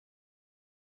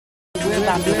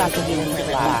about to get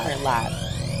into live.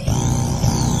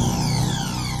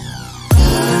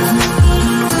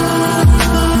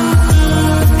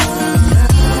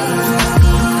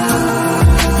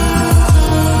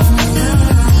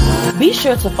 Be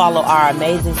sure to follow our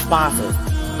amazing sponsors,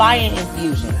 Fire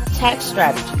Infusion, Tax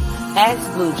Strategy,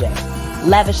 Ask Blue Jay,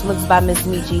 Lavish Looks by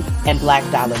MzMetchi, and Black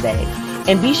Dollar Day.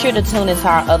 And be sure to tune into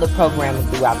our other programming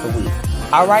throughout the week.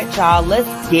 All right, y'all,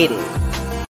 let's get it.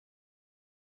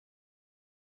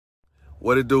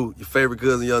 What it do? Your favorite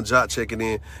cousin Young Jock checking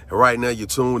in. And right now you're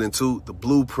tuned into the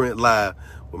Blueprint Live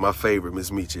with my favorite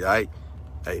MzMetchi, all right?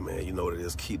 Hey, man, you know what it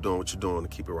is. Keep doing what you're doing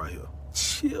and keep it right here.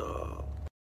 Chill.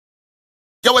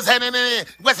 Yo, what's happening in?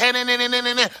 What's happening in?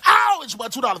 Ow! It's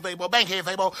about $2, Fabo. Bankhead,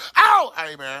 Fabo. Ow!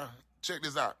 Hey, man, check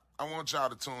this out. I want y'all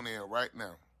to tune in right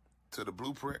now to the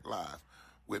Blueprint Live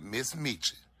with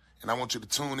MzMetchi. And I want you to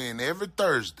tune in every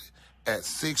Thursday at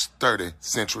 6:30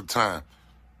 Central Time.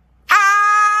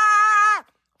 Ah!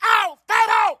 Ow!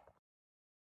 Fabo!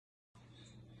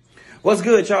 What's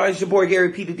good, y'all? It's your boy Gary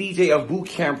P, the DJ of Boot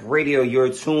Camp Radio. You're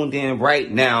tuned in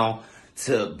right now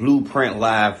to Blueprint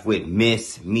Live with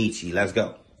MzMetchi. Let's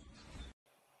go.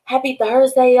 Happy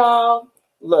Thursday, y'all.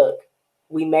 Look,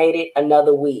 we made it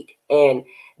another week. And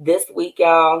this week,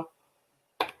 y'all,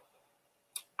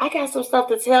 I got some stuff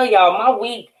to tell y'all. My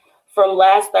week from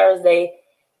last Thursday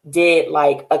did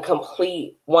like a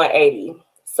complete 180.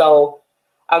 So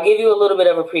I'll give you a little bit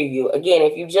of a preview. Again,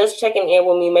 if you're just checking in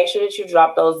with me, make sure that you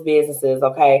drop those businesses,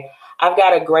 okay? I've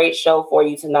got a great show for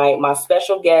you tonight. My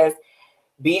special guest,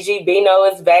 Bino,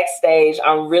 is backstage.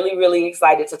 I'm really, really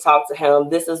excited to talk to him.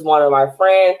 This is one of my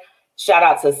friends. Shout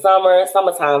out to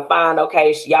Summertime Fine.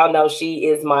 Okay, y'all know she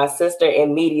is my sister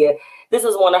in media. This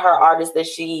is one of her artists that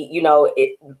she,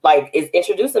 is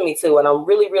introducing me to, and I'm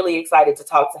really, really excited to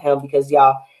talk to him because,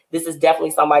 y'all, this is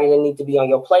definitely somebody that needs to be on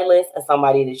your playlist and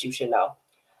somebody that you should know.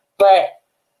 But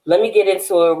let me get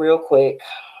into it real quick.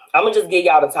 I'm gonna just give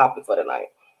y'all the topic for tonight.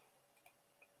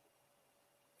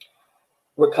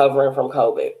 Recovering from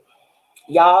COVID.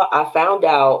 Y'all, I found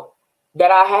out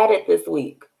that I had it this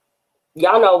week.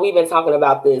 Y'all know we've been talking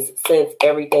about this since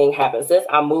everything happened, since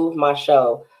I moved my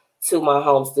show to my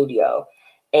home studio.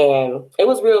 And it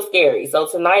was real scary. So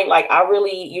tonight, I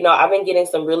really, I've been getting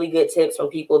some really good tips from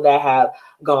people that have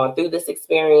gone through this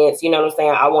experience. You know what I'm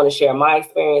saying? I want to share my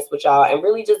experience with y'all and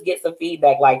really just get some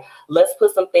feedback. Let's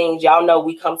put some things, y'all know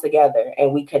we come together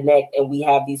and we connect and we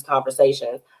have these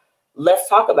conversations. Let's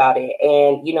talk about it.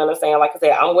 And you know what I'm saying? Like I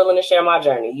said, I'm willing to share my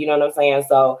journey. You know what I'm saying?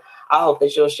 So I hope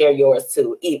that you'll share yours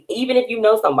too. Even if you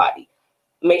know somebody,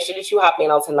 make sure that you hop in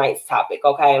on tonight's topic,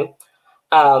 okay?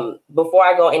 Before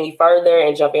I go any further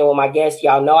and jump in with my guests,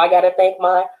 y'all know I got to thank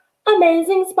my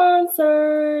amazing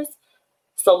sponsors.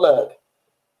 So look,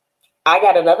 I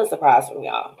got another surprise from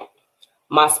y'all.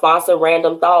 My sponsor,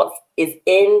 RandomThoughtz, is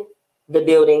in the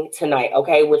building tonight,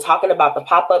 okay? We're talking about the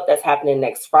pop-up that's happening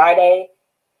next Friday.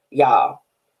 Y'all,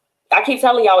 I keep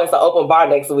telling y'all it's an open bar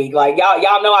next week.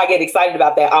 Y'all know I get excited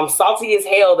about that. I'm salty as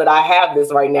hell that I have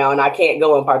this right now and I can't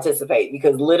go and participate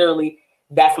because literally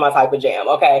that's my type of jam,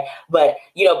 okay? But,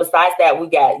 besides that, we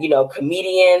got,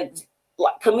 comedians,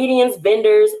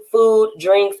 vendors, food,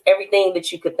 drinks, everything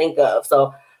that you could think of.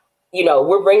 So,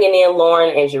 we're bringing in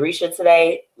Lauren and Jerisha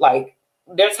today.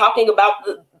 They're talking about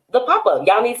the pop-up.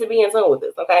 Y'all need to be in tune with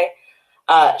this, okay?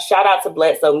 Shout out to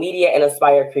Bledsoe Media and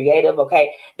Aspire Creative,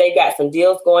 okay? They got some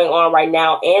deals going on right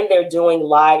now, and they're doing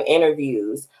live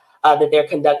interviews that they're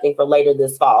conducting for later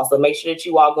this fall. So make sure that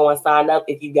you all go and sign up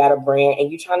if you got a brand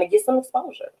and you're trying to get some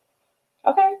exposure,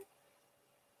 okay?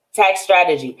 Tax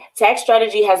Strategy. Tax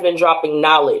Strategy has been dropping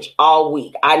knowledge all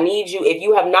week. I need you, if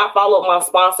you have not followed my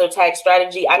sponsor, Tax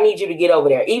Strategy, I need you to get over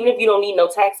there. Even if you don't need no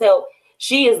tax help,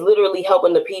 she is literally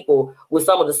helping the people with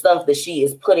some of the stuff that she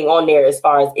is putting on there as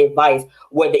far as advice,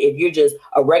 whether if you're just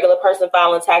a regular person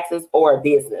filing taxes or a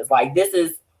business.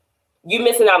 You're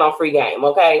missing out on free game,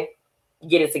 okay?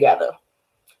 Get it together.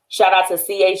 Shout out to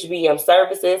CHBM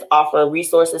Services, offering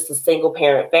resources to single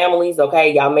parent families,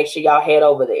 okay? Y'all make sure y'all head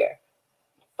over there.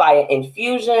 Fire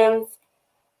Infusions,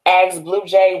 Ask Blue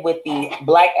Jay with the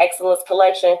Black Excellence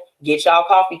Collection. Get y'all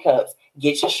coffee cups.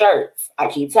 Get your shirts. I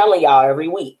keep telling y'all every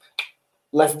week.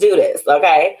 Let's do this,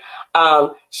 okay?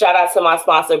 Shout out to my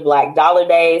sponsor, Black Dollar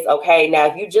Days, okay? Now,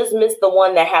 if you just missed the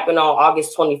one that happened on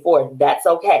August 24th, that's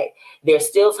okay. There's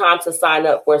still time to sign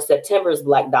up for September's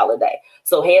Black Dollar Day.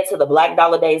 So head to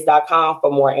theblackdollardays.com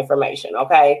for more information,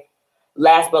 okay?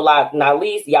 Last but not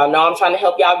least, y'all know I'm trying to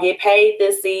help y'all get paid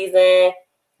this season.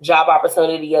 Job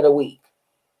Opportunity of the Week.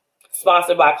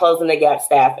 Sponsored by Closing the Gap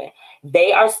Staffing.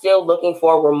 They are still looking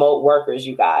for remote workers,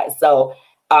 you guys. So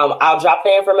I'll drop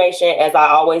the information as I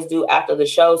always do after the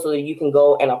show so that you can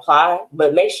go and apply.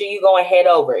 But make sure you go and head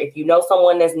over. If you know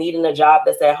someone that's needing a job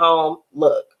that's at home,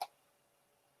 look,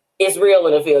 it's real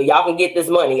in the field. Y'all can get this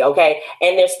money, okay?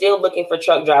 And they're still looking for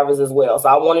truck drivers as well. So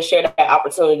I want to share that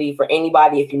opportunity for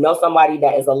anybody. If you know somebody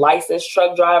that is a licensed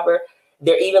truck driver,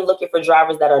 they're even looking for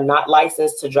drivers that are not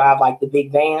licensed to drive like the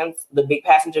big vans, the big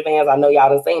passenger vans. I know y'all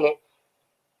done seen it.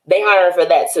 They hiring for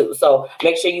that too. So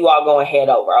make sure you all go and head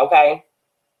over, okay?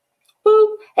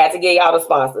 Boop. Had to get y'all the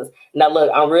sponsors. Now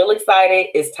look, I'm real excited.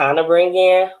 It's time to bring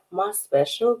in my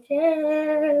special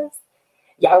guest.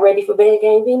 Y'all ready for Big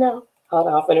Game Bino? Hold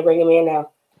on, I'm finna bring him in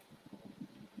now.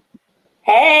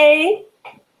 Hey.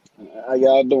 How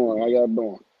y'all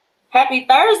doing? Happy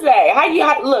Thursday. How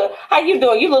you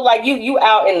doing? You look like you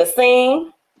out in the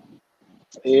scene.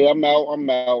 Yeah, I'm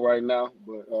out right now,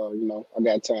 but you know, I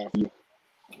got time for you.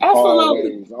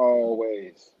 Absolutely.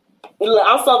 Always. Look,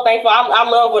 I'm so thankful. I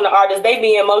love when the artists, they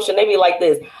be in motion. They be like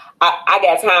this. I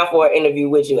got time for an interview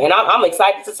with you, and I'm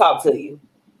excited to talk to you.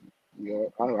 Yeah,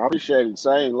 I appreciate it.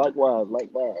 Same, likewise.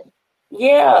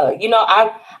 Yeah, you know,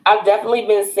 I've definitely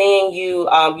been seeing you,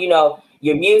 you know,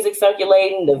 your music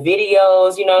circulating, the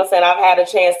videos, you know what I'm saying? I've had a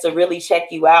chance to really check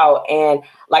you out. And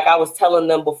like I was telling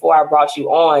them before I brought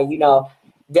you on, you know,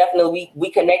 definitely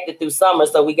we connected through Summer,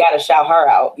 so we got to shout her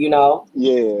out, you know?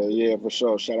 Yeah, for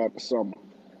sure. Shout out to Summer.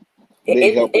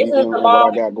 Big help in Isn't the what I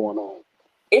bomb? got going on.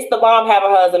 It's the bomb having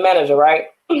her as a manager, right?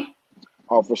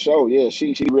 Oh, for sure. Yeah,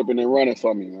 she ripping and running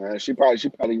for me, man. She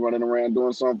probably running around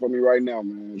doing something for me right now,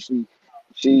 man.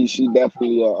 She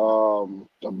definitely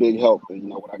a big help in, you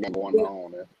know, what I got going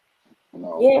on, man. You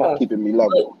know, Yeah. keeping me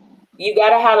level. You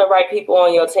got to have the right people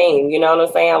on your team. You know what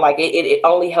I'm saying? Like it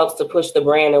only helps to push the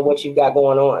brand and what you've got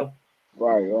going on.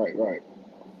 Right.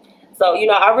 So, you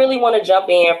know, I really want to jump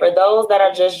in. For those that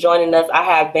are just joining us, I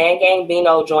have Bang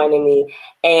Bino joining me.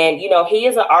 And, you know, he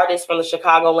is an artist from the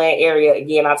Chicagoland area.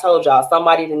 Again, I told y'all,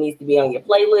 somebody that needs to be on your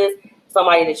playlist,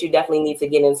 somebody that you definitely need to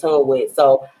get in tune with.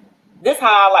 So this is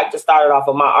how I like to start it off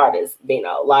with my artist,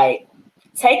 Bino. Like,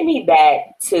 take me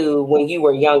back to when you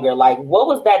were younger. Like, what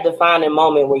was that defining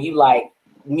moment where you like,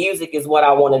 music is what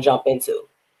I want to jump into?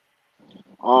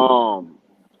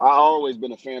 I always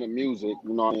been a fan of music,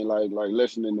 you know what I mean? Like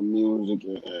listening to music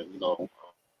and you know,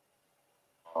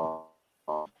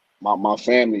 my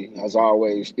family has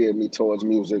always steered me towards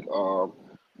music.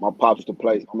 My pops used to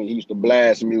play, I mean, he used to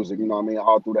blast music, you know what I mean,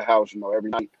 all through the house, you know,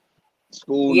 every night.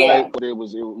 School Yeah. night, but it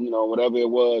was, you know, whatever it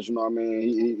was, you know what I mean,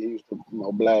 he used to, you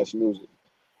know, blast music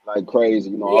like crazy,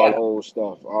 you know, all Yeah. the old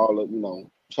stuff, all of, you know,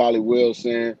 Charlie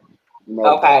Wilson, you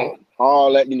know, Okay.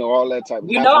 all that, you know, all that type of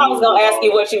You know, I was going to music, ask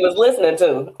you what you was listening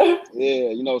to. yeah,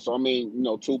 you know, so I mean, you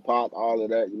know, Tupac, all of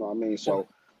that, you know what I mean? So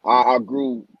I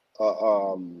grew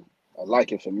a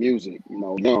liking for music, you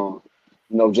know, young,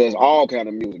 you know, just all kind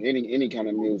of music, any kind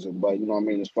of music. But you know what I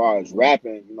mean, as far as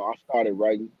rapping, you know, I started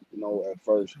writing, you know, at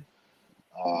first.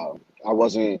 Uh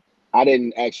I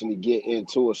didn't actually get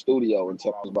into a studio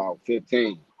until I was about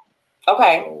 15.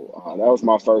 Okay. So that was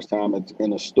my first time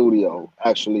in a studio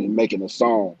actually making a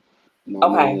song. You know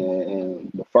what I Okay. mean?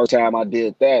 And the first time I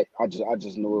did that, I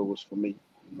just knew it was for me.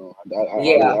 You know,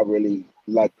 Yeah. I really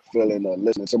like the feeling of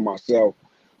listening to myself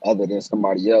other than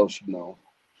somebody else. You know,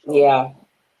 so Yeah.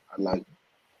 I like.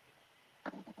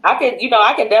 I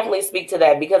could definitely speak to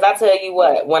that because I tell you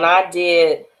what, when I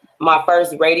did my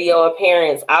first radio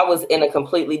appearance, I was in a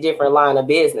completely different line of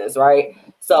business, right?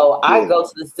 So I Yeah, go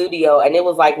to the studio and it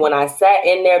was like when I sat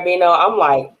in there, Bino, I'm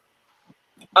like,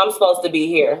 I'm supposed to be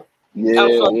here.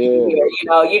 I'm supposed to be yeah. here. You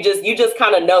know, you just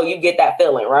kind of know, you get that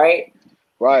feeling, right?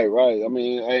 Right. I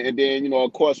mean, and then, you know,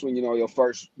 of course, when, you know, your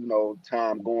first, you know,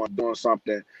 time doing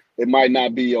something, it might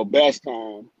not be your best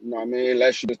time, you know what I mean?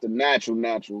 Unless you're just a natural,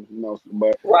 you know,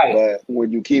 Right. but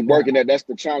when you keep working that's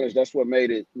the challenge. That's what made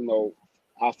it, you know,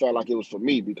 I felt like it was for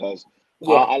me because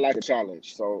Yeah. I like a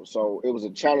challenge. So it was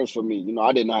a challenge for me. You know,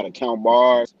 I didn't know how to count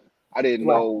bars. I didn't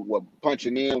Right. know what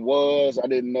punching in was. I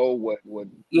didn't know what, You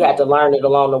you had to know, learn it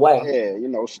along the way. yeah, you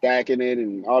know, stacking it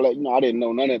and all that. You know, I didn't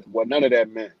know none of that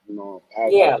meant. You know,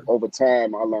 Yeah. over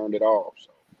time, I learned it all.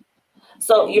 So,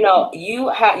 So, you know, you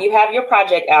have your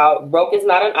project out. Broke is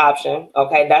not an option.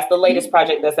 Okay. That's the latest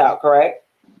project that's out, correct?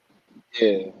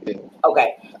 yeah.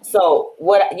 Okay. So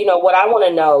what I want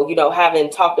to know, you know, having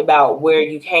talked about where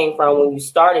you came from when you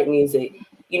started music,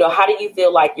 you know, how do you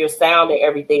feel like your sound and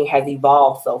everything has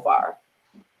evolved so far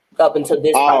up until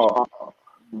this project? Oh,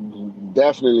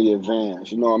 definitely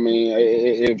advanced. You know what I mean?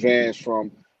 It advanced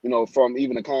from, you know, from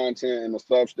even the content and the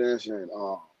substance and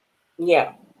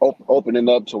Yeah. opening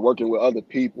up to working with other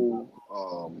people.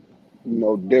 You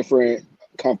know, different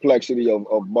complexity of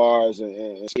bars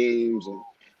and schemes and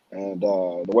And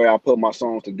the way I put my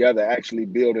songs together, actually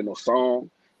building a song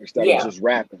instead of Yeah. just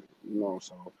rapping, you know.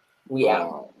 So Yeah.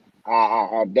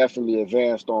 I definitely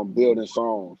advanced on building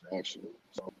songs, actually.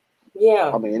 So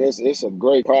Yeah. I mean, it's a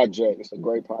great project. It's a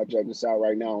great project. It's out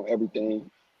right now on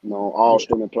everything, you know, all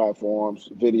streaming platforms.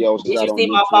 Videos is Did you out on see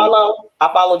my YouTube. follow?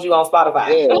 I followed you on Spotify.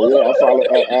 Yeah, I follow.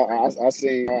 I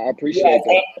seen. I Yes, appreciate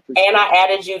that. and I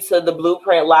added you to the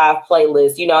Blueprint Live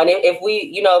playlist. You know, and if we,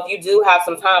 you know, if you do have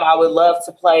some time, I would love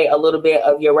to play a little bit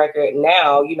of your record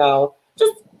now. You know,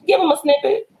 just give them a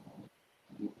snippet.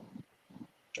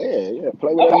 Yeah.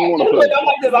 Play whatever you want to play. I'm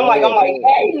like this. I'm like,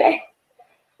 hey,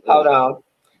 hold on.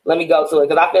 Let me go to it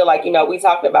because I feel like, you know, we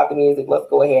talked about the music. Let's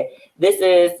go ahead. This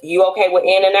is You Okay with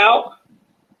In and Out?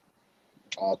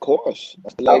 Of course,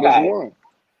 that's the latest one.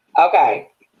 Okay.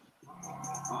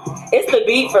 It's the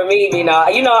beat for me, Bino.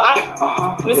 You know,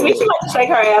 MzMetchi like to shake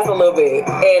her ass a little bit,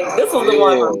 and this was the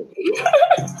one for me.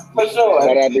 For sure.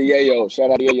 Shout out to Yayo.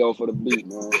 Shout out to Yayo for the beat,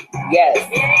 man. Yes.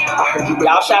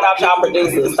 Y'all shout out y'all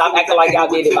producers. Stop acting like y'all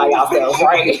did it by yourselves,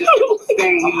 right? He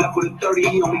left with a 30,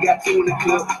 he only got 2 in the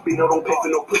club. Bino don't pay for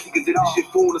no pussy, cause if this shit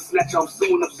full of snatch, I'm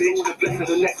suing the bitch.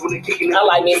 The next one they kicking. I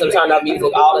like me some turn up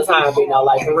music all the time, Bino.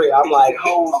 Like for real. I'm like,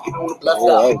 let's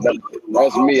go.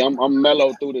 That's me. I'm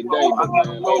mellow through the day, but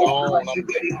man, later on, I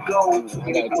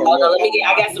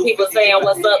got some people saying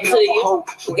what's up to you.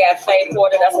 We got Faye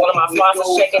Porter, that's one of my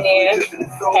sponsors, checking in.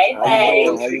 Hey, Faye.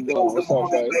 How you doing? What's up,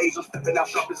 Faye?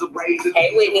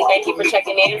 Hey, Whitney, thank you for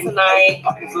checking in tonight.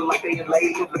 Chanel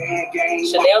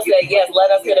said, yes, let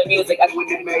us hear the music.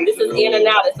 This is In and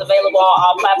Out. It's available on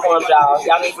all platforms, y'all.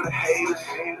 Y'all need to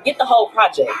get the whole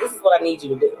project. This is what I need you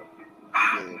to do.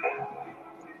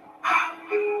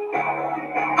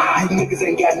 You niggas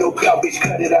ain't got no clout, bitch,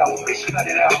 cut it out. Bitch, cut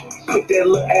it out. Put that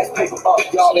little ass paper up,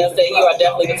 y'all. Chanel said, you are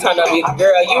definitely the turn up music.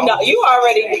 Girl, you know, you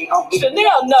already,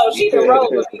 Chanel, no, she done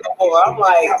rolled with me before. I'm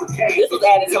like, this was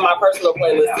added to my personal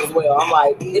playlist as well. I'm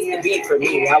like, it's the beat for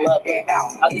me. I love it.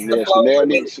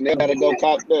 Chanel gotta go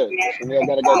cop that. Chanel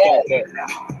gotta go cop that.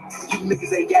 You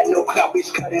niggas ain't got no clout,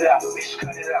 bitch, cut it out. Bitch,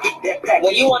 cut it out.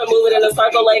 When you want to move it in a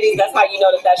circle, ladies, that's how you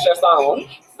know that that's your song.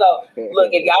 So,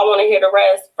 look, if y'all want to hear the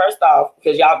rest, first off,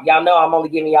 because y'all know I'm only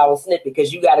giving y'all a snippet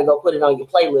because you got to go put it on your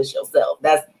playlist yourself.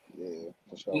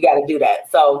 You got to do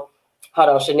that. So, hold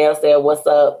on. Chanel said, what's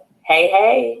up?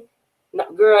 Hey. No,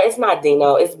 girl, it's not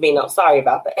Dino. It's Bino. Sorry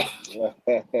about that.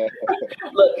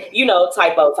 Look, you know,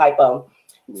 typo.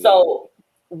 So,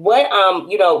 what,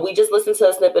 you know, we just listened to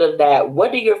a snippet of that.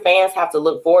 What do your fans have to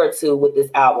look forward to with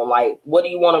this album? Like, what do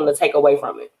you want them to take away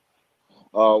from it?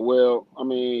 Well, I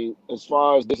mean, as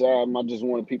far as this album, I just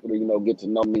wanted people to, you know, get to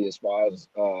know me as far as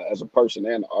a person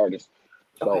and an artist.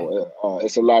 So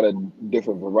it's a lot of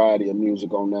different variety of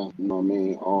music on there. You know what I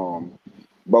mean?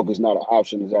 Broke is not an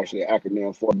option is actually an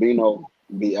acronym for Bino,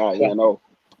 B-I-N-O.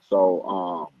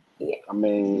 So I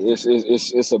mean,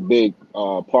 it's a big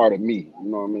part of me. You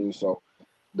know what I mean? So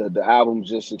the album's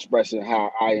just expressing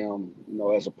how I am, you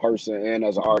know, as a person and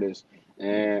as an artist.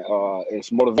 And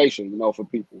it's motivation, you know, for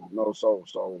people, you know. So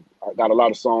I got a lot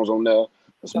of songs on there.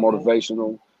 It's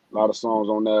motivational. A lot of songs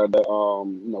on there that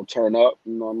you know, turn up.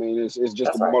 You know what I mean? It's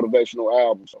just motivational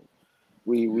album. So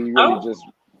we really just.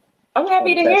 I'm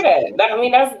happy to hear that. I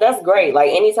mean, that's great. Like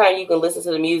anytime you can listen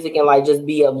to the music and like just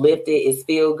be uplifted, it's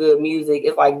feel good music.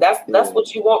 It's like that's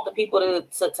what you want the people to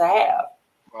have.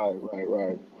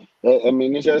 Right. I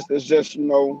mean, it's just you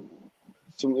know,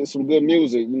 some good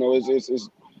music. You know, it's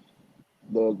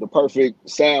the perfect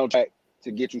soundtrack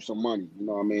to get you some money. You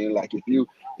know what I mean? Like if you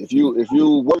go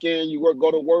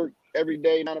to work every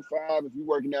day 9 to 5. If you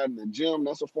working out in the gym,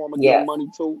 that's a form of getting money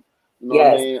too. You know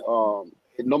what I mean?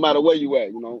 No matter where you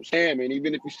at, you know, scamming.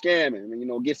 Even if you're scamming, you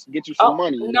know, get you some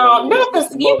money. No, not the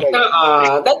scamming.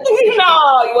 No.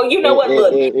 Well, you know what?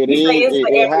 Look, it's for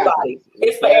everybody.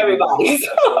 It's for everybody. It's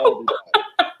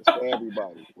for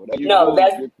everybody. No,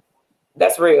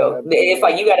 that's real. It's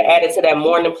like you got to add it to that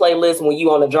morning playlist when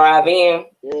you on the drive in.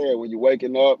 Yeah, when you're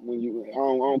waking up, I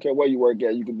don't care where you work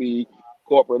at. You could be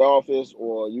corporate office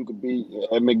or you could be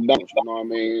at McDonald's. You know what I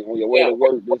mean? On your way to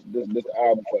work, this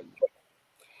album for you.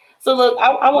 So look,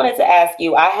 I wanted to ask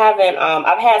you. I haven't.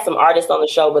 I've had some artists on the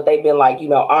show, but they've been like, you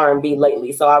know, R&B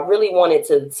lately. So I really wanted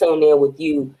to tune in with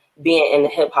you being in the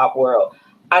hip hop world.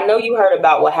 I know you heard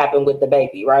about what happened with the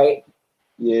baby, right?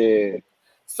 Yeah.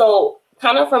 So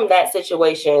kind of from that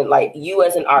situation, like you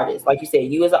as an artist, like you said,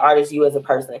 you as an artist, you as a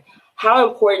person, how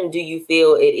important do you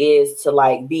feel it is to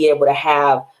like be able to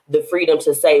have the freedom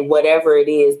to say whatever it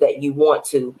is that you want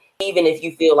to, even if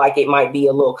you feel like it might be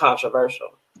a little controversial?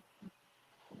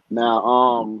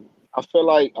 Now, I feel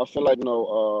like first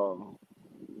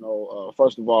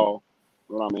of all,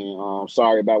 You know what I mean?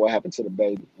 Sorry about what happened to the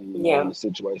baby and, you know, Yeah. in the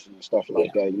situation and stuff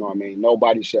like that. You know what I mean?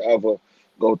 Nobody should ever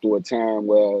go through a time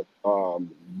where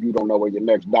you don't know where your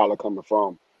next dollar coming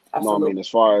from. You know what I mean? Absolutely. As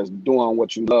far as doing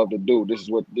what you love to do, this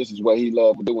is what he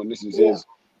loved to do, and this is Yeah. his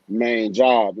main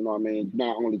job. You know what I mean?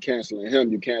 Not only canceling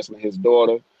him, you canceling his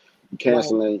daughter, you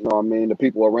canceling, you know what I mean, the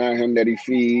people around him that he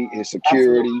feed, his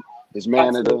security, Absolutely. his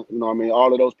manager. Absolutely. You know what I mean?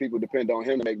 All of those people depend on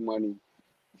him to make money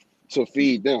to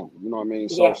feed them. You know what I mean?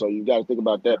 Yeah. So you got to think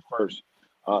about that first.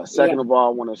 Yeah. Second of all, I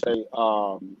want to say, you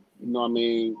know what I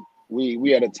mean?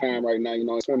 We at a time right now, you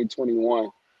know, in 2021,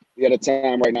 we at a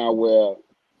time right now where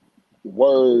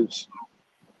words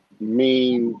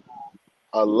mean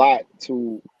a lot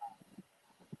to.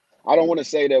 I don't want to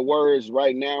say that words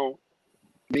right now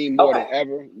mean more than Okay.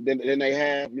 ever than they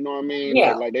have. You know what I mean?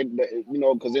 Yeah. Like they you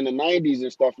know, because in the '90s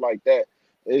and stuff like that,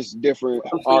 it's different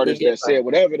Completely artists that different. said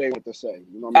whatever they want to say.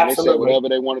 You know what I mean? They said Absolutely. whatever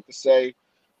they wanted to say,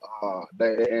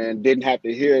 and didn't have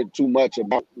to hear too much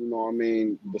about, you know what I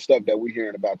mean, the stuff that we're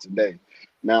hearing about today.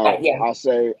 Now, Yeah.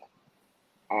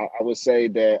 I would say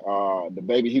that the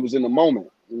baby, he was in the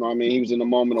moment. You know what I mean? He was in the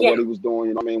moment of Yeah. what he was doing.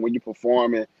 You know what I mean? When you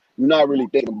performing, you're not really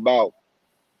thinking about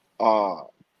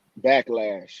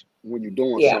backlash when you're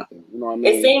doing Yeah. something. You know what I It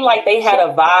mean? seemed like they had So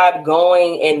a vibe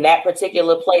going in that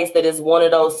particular place that is one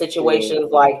of those yeah,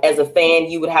 situations, like as a fan,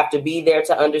 you would have to be there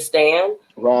to understand.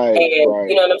 right, And you right.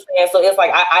 know what I'm saying? So it's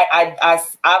like I've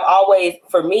always,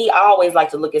 for me, I always like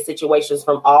to look at situations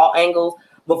from all angles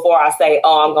before I say,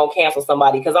 oh, I'm gonna cancel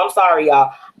somebody. Because I'm sorry,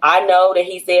 y'all. I know that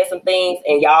he said some things,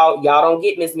 and y'all don't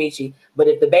get MzMetchi. But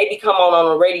if the baby come on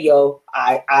the radio,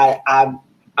 I'm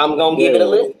gonna give it a Yeah,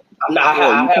 listen. I'm not.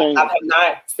 yeah. You I can't. have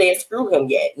not said screw him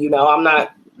yet. You know, I'm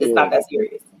not. It's Yeah, not that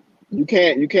serious. you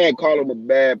can't call him a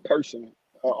bad person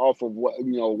off of what,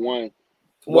 you know, what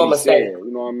One he said. mistake.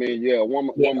 You know what I mean? Yeah, Yeah.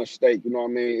 one mistake. You know what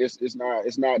I mean? It's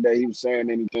not that he was saying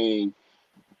anything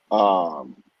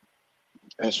um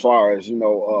as far as, you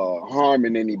know,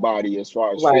 harming anybody as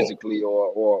far as Right. physically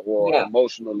or Yeah.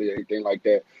 emotionally or anything like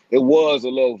that. It was a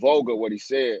little vulgar what he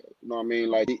said. You know what I mean?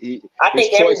 Like I his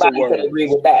think choice of everybody could agree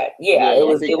words. with that. Yeah. Yeah, It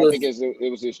was. It I think was it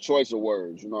was his choice of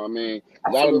words. You know what I mean?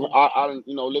 'Cause absolutely. I done,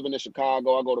 you know, living in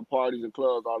Chicago, I go to parties and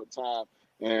clubs all the time,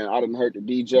 and I didn't heard the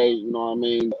DJ. You know what I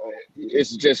mean?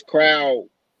 It's just crowd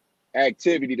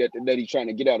activity that he's trying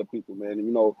to get out of people, man. And,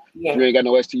 you know, if you Yeah. ain't got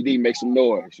no STD, make some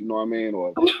noise. You know what I mean?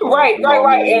 Or Right. you know Right. what I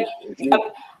Right. And mean? If you,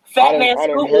 Fat Man I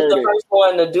done Scoop was heard the it. first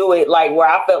one to do it, like where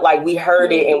I felt like we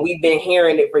heard it Yeah, and we've been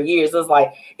hearing it for years. It's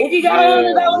like, if you got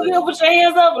yeah, $100, you yeah. know, put your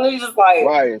hands up, and it's just like,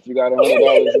 Right. If you got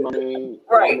 $100, you know what I mean? You know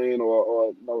what I right. mean? Or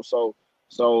you know, so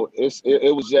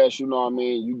it was just, you know what I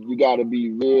mean, you gotta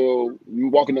be real, you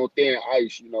walking on thin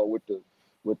ice, you know, with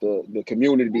the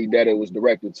community that it was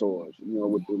directed towards. You know,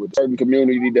 with certain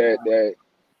community that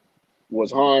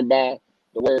was harmed by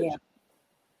the Yeah. words.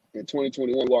 In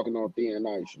 2021, walking on thin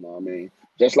ice, you know what I mean?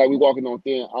 Just like we walking on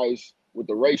thin ice with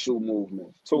the racial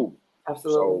movements too.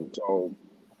 Absolutely. So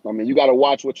I mean, you got to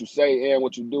watch what you say and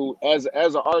what you do. As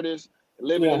an artist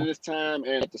living Yeah. in this time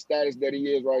and at the status that he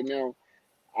is right now,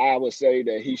 I would say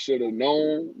that he should have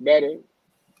known better. You know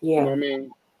Yeah. what I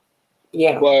mean?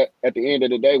 Yeah. But at the end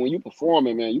of the day, when you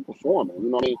performing, man, you performing. You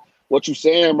know what I mean? What you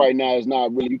saying right now is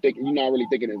not really, you're not really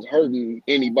thinking it's hurting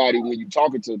anybody when you're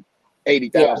talking to Yeah.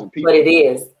 80,000 But people. it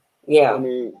is. You know what Yeah. I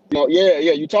mean? You know,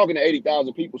 yeah, you're talking to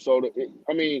 80,000 people. So,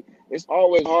 I mean, it's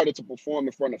always harder to perform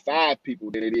in front of 5 people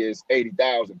than it is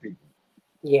 80,000 people.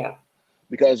 Yeah.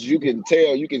 Because you can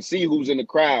tell, you can see who's in the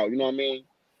crowd. You know what I mean?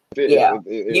 Yeah.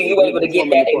 If You you're able to get performing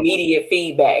that in front, immediate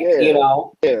feedback, you yeah,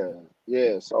 know?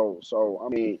 yeah. So I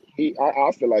mean,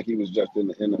 I feel like he was just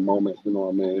in the moment. You know what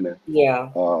I mean? And, Yeah.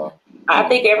 you I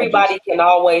think know, I everybody just can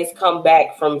always come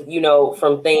back from,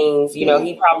 from things,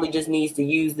 he probably just needs to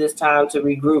use this time to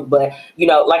regroup. But,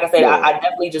 like I said, yeah, I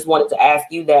definitely just wanted to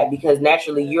ask you that because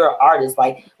naturally you're an artist.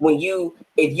 Like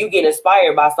if you get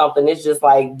inspired by something, it's just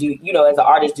like, as an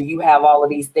artist, do you have all of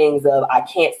these things of, I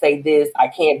can't say this, I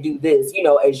can't do this,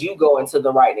 as you go into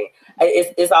the writing?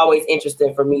 It's always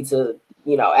interesting for me to,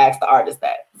 ask the artist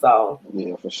that. So.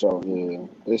 yeah, for sure. Yeah,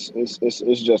 it's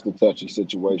just a touchy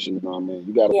situation. You know what I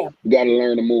mean? Yeah. You gotta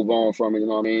learn to move on from it. You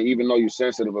know what I mean? Even though you're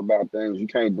sensitive about things, you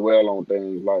can't dwell on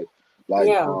things like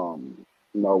Yeah.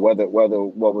 whether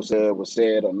what was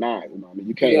said or not. You know what I mean?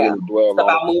 You can't Yeah. really dwell It's on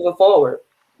about it. moving forward.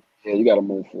 Yeah, you got to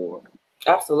move forward.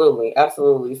 Absolutely,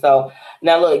 absolutely. So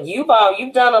now, look, you've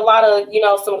done a lot of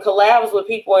some collabs with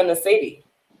people in the city.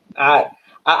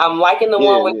 I'm liking the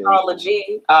one with Yeah. Carla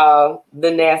G,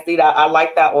 the Nasty. I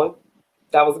like that one.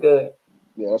 That was good.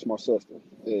 Yeah, that's my sister.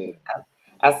 Yeah.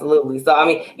 Absolutely. So, I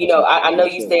mean, you know, I know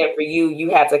you said for you, you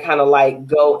had to kind of like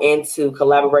go into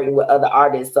collaborating with other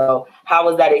artists. So how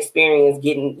was that experience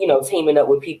getting, you know, teaming up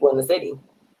with people in the city?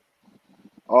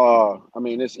 I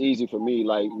mean, it's easy for me.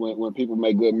 Like when people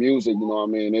make good music, you know what I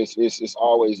mean? It's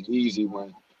always easy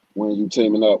when you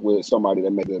teaming up with somebody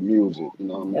that make good music, you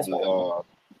know what I That's mean? right.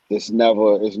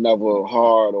 It's never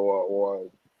hard or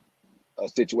a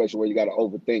situation where you got to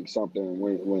overthink something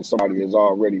when somebody is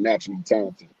already naturally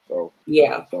talented.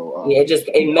 Yeah. So Yeah,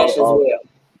 it meshes well.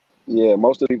 yeah,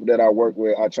 most of the people that I work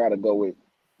with, I try to go with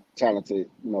talented,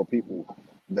 people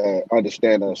that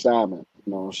understand the assignment.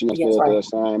 She Yes, understood the right.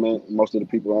 assignment. Most of the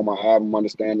people on my album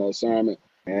understand the assignment,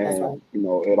 That's and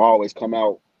right. it always come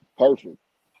out perfect.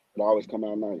 It always come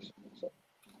out nice. So.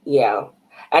 Yeah.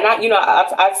 And I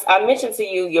mentioned to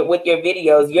you with your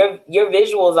videos, your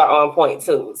visuals are on point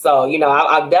too. So,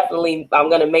 I'm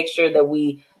going to make sure that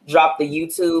we drop the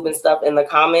YouTube and stuff in the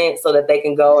comments so that they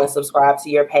can go and subscribe to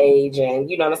your page and,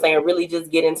 you know what I'm saying, really just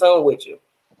get in tune with you.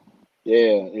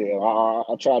 Yeah.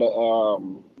 I try to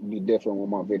be different with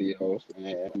my videos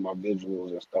and my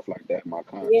visuals and stuff like that, my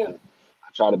content. Yeah.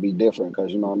 I try to be different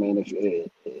because, what I mean, if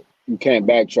you can't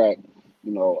backtrack,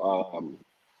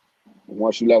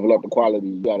 once you level up the quality,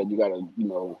 you gotta, You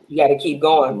got to keep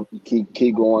going.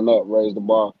 keep going up, raise the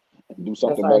bar, and do That's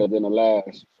something right. better than the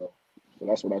last. So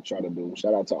that's what I try to do.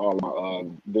 Shout out to all my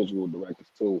visual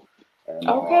directors too, and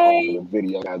all Okay. of the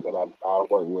video guys that I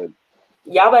work with.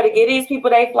 Y'all better get these people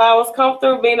their flowers come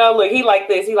through. Bino, look, he like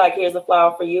this. He like, here's a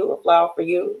flower for you, a flower for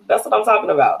you. That's what I'm talking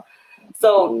about.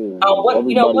 So, what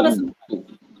is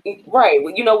right?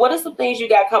 What are some things you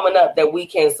got coming up that we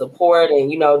can support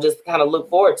and just kind of look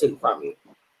forward to from you?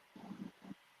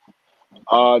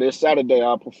 This Saturday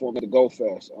I'll perform at the Go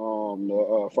Fest. From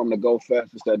the Go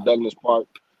Fest, it's at Douglas Park,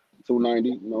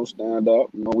 290. Stand up.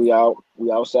 We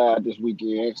outside this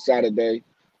weekend. Saturday.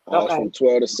 It's from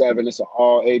 12 to 7. It's an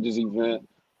all ages event.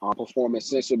 I'm performing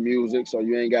censored music, so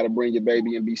you ain't got to bring your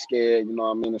baby and be scared. You know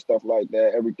what I mean, and stuff like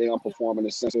that. Everything I'm performing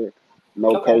is censored.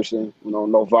 No cursing.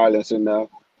 No violence in there.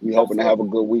 We hoping to have a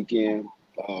good weekend.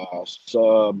 It's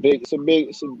a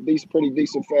pretty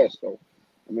decent fest. So,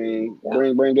 I mean,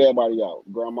 bring everybody out.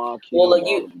 Grandma, kids. Well, look,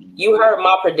 you heard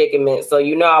my predicament, so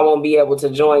I won't be able to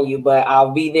join you, but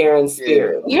I'll be there in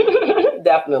spirit. Yeah.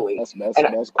 Definitely.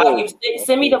 That's cool.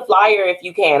 Send me the flyer if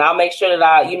you can. I'll make sure that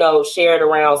I, share it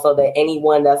around so that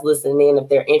anyone that's listening in, if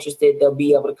they're interested, they'll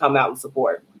be able to come out and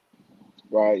support.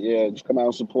 Right, yeah, just come out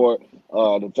and support.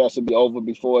 The fest will be over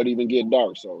before it even get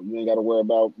dark, so you ain't got to worry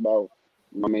about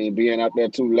being out there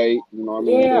too late. You know what I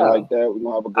mean? Yeah. Like that. We're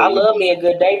gonna have a good I love me a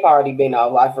good day party, Bino.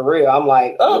 Like for real. I'm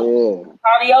like,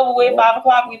 party over with, 5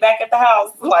 o'clock, we back at the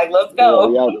house. Like, let's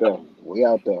go. Yeah, we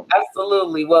out there.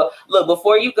 Absolutely. Well, look,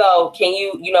 before you go, can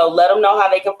you, let them know how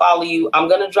they can follow you? I'm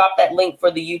gonna drop that link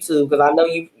for the YouTube because I know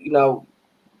you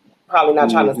probably not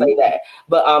trying to say that,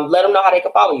 but let them know how they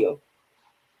can follow you.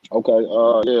 Okay.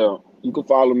 Yeah, you can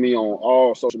follow me on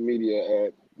all social media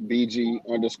at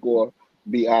BG_BINO4.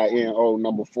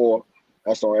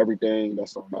 That's on everything.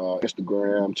 That's on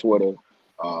Instagram, Twitter,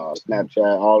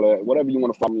 Snapchat, all that. Whatever you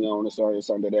want to follow me on, it's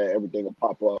under there. Everything will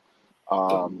pop up.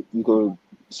 You could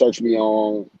search me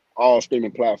on all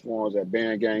streaming platforms at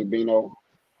Band Gang Bino.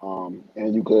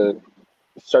 And you could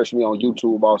search me on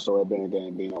YouTube also at Band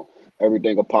Gang Bino.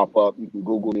 Everything will pop up. You can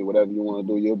Google me, whatever you want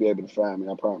to do. You'll be able to find me.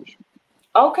 I promise you.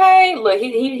 Okay, look,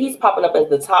 he's popping up as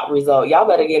the top result. Y'all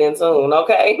better get in tune,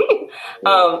 okay?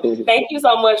 Thank you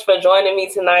so much for joining me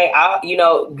tonight.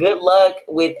 Good luck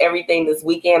with everything this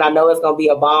weekend. I know it's going to be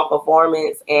a bomb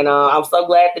performance, and I'm so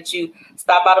glad that you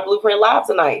stopped by the Blueprint Live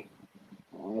tonight.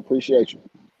 I appreciate you.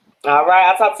 All right,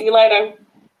 I'll talk to you later.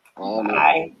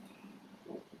 Bye.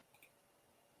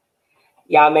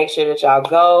 Y'all make sure that y'all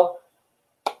go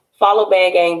follow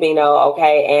Band Gang Bino,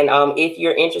 okay? And if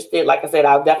you're interested, like I said,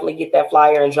 I'll definitely get that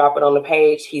flyer and drop it on the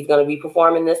page. He's going to be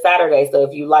performing this Saturday. So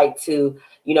if you like to,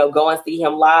 go and see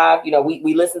him live,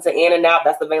 we listen to In and Out.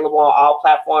 That's available on all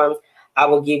platforms. I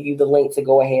will give you the link to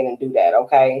go ahead and do that,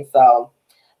 okay? So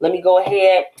let me go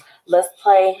ahead. Let's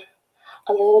play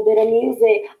a little bit of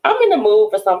music. I'm in the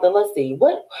mood for something. Let's see.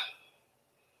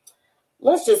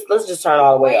 Let's just turn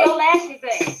all the way up. Where your lashes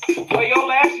at? Where your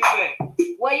lashes at?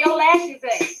 Where your lashes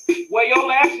at? Where your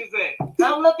lashes at?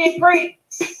 I'm looking pretty.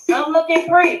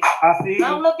 I see.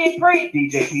 I'm looking pretty.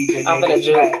 DJ PJ. I'm gonna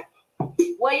do.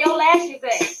 Where your lashes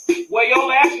at? Where your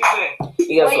lashes at? Where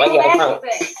your lashes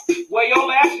at? Where your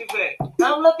lashes at?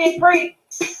 I'm looking pretty.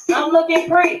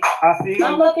 I see.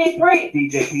 I'm looking pretty.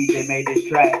 DJ PJ made this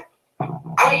track.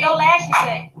 Where your lashes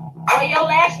at? Where your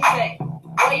lashes at?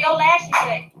 Where your lashes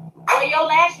at? Where your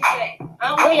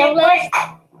lashes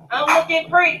at? I'm looking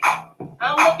pretty.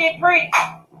 I'm looking pretty.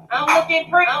 I'm looking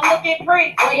pretty. I'm looking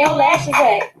pretty. Where your lashes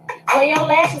at? Where your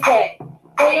lashes at?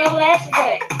 Where your lashes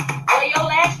at? Where your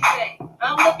lashes at?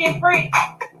 I'm looking pretty.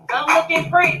 I'm looking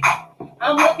pretty.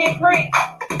 I'm looking pretty.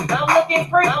 I'm looking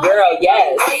pretty. Girl,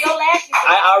 yes. Where your lashes at?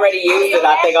 I already used it.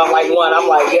 I think I'm like one. I'm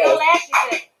like, Where your yes. lashes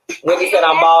at? Wendy said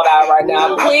I'm bald out right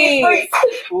now. Please.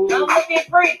 I'm looking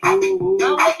pretty. I'm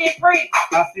looking pretty.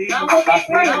 I see you. I'm looking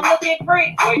pretty. I'm looking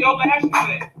pretty. Where your lashes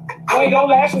at? Where your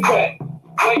lashes at?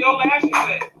 Where your lashes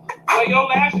at? Where your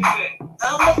lashes at?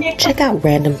 I'm looking pretty. Check out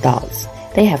RandomThoughtz.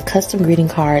 They have custom greeting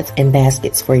cards and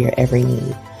baskets for your every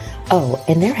need. Oh,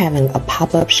 and they're having a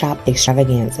pop-up shop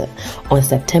extravaganza on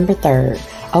September 3rd.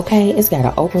 Okay, it's got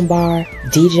an open bar,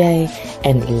 DJ,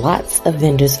 and lots of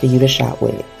vendors for you to shop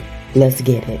with. Let's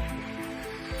get it.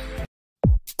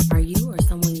 Are you or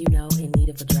someone you know in need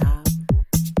of a job?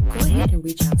 Go ahead and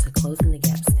reach out to Closing the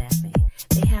Gap Staffing.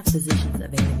 They have positions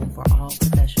available for all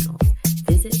professionals.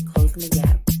 Visit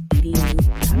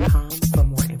closingthegap.edu.com for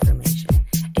more information.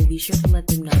 And be sure to let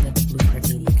them know that the Blueprint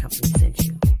Media Company sent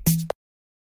you.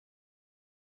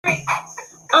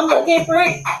 I'm looking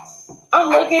pretty. I'm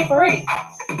looking pretty.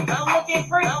 I'm looking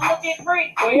pretty. I'm looking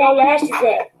pretty. Where your lashes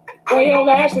at? Where your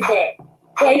lashes at?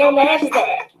 Where your lashes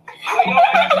at?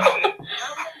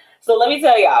 So let me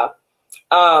tell y'all.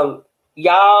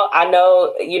 Y'all, I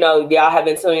know, y'all have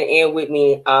been tuning in with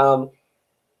me.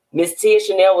 Miss Tia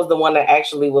Chanel was the one that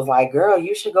actually was like, girl,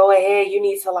 you should go ahead. You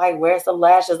need to like wear some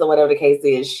lashes or whatever the case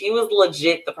is. She was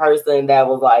legit the person that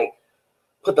was like,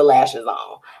 put the lashes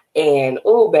on. And,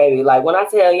 oh, baby, like when I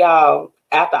tell y'all,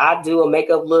 after I do a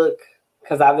makeup look,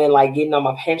 because I've been like getting on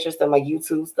my Pinterest and my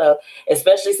YouTube stuff,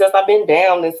 especially since I've been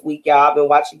down this week, y'all. I've been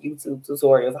watching YouTube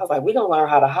tutorials. I was like, we're going to learn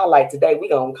how to highlight today. We're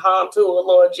going to contour,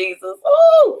 Lord Jesus.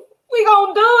 Oh, we're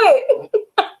going to do it.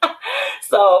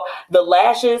 So the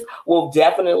lashes will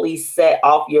definitely set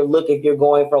off your look if you're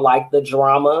going for like the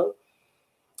drama.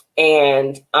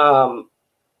 And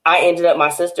I ended up, my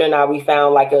sister and I, we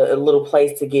found like a little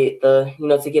place to get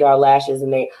to get our lashes,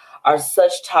 and they are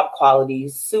such top quality,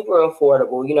 super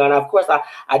affordable, and of course I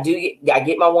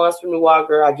get my ones from New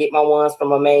Yorker, I get my ones from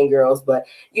my main girls, but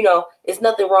it's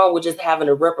nothing wrong with just having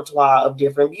a repertoire of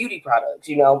different beauty products.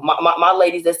 My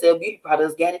ladies that sell beauty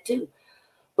products got it too.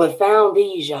 But found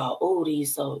these, y'all. Oh,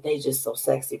 they just so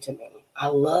sexy to me. I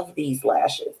love these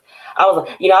lashes. I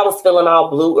was feeling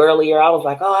all blue earlier. I was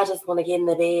like, oh, I just want to get in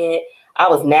the bed. I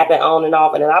was napping on and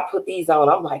off, and then I put these on.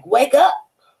 I'm like, wake up.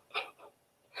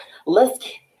 Let's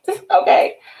get it.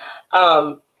 Okay.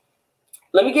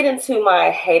 Let me get into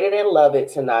my hate it and love it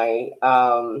tonight.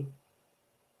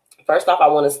 First off, I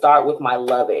want to start with my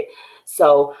love it.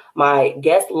 So my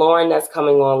guest Lauren that's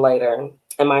coming on later,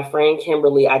 and my friend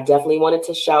Kimberly, I definitely wanted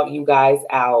to shout you guys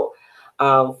out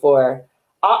for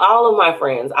all of my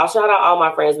friends. I'll shout out all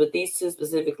my friends, but these two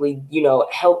specifically,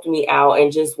 helped me out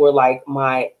and just were like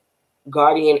my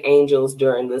guardian angels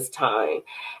during this time.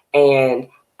 And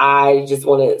I just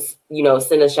want to,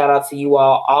 send a shout out to you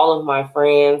all of my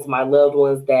friends, my loved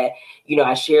ones that,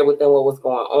 I shared with them what was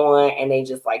going on, and they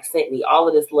just like sent me all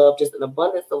of this love, just an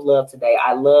abundance of love today.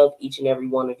 I love each and every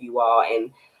one of you all,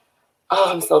 and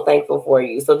I'm so thankful for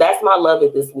you. So that's my love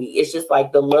it this week. It's just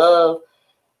like the love.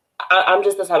 I'm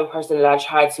just the type of person that I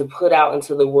try to put out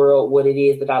into the world what it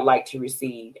is that I like to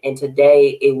receive. And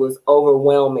today it was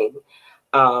overwhelming,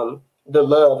 the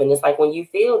love. And it's like when you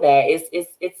feel that,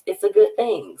 it's a good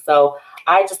thing. So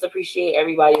I just appreciate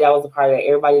everybody that was a part of it,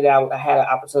 everybody that I had an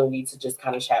opportunity to just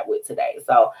kind of chat with today.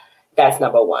 So that's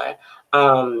number one.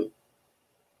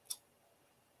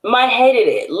 My hated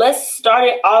it. Let's start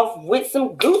it off with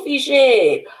some goofy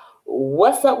shit.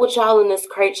 What's up with y'all in this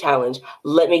crate challenge?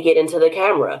 Let me get into the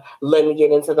camera. Let me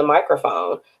get into the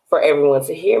microphone for everyone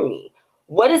to hear me.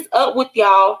 What is up with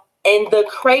y'all in the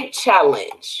crate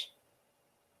challenge?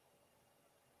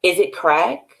 Is it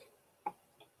crack?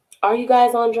 Are you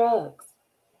guys on drugs?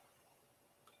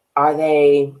 Are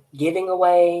they giving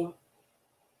away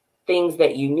things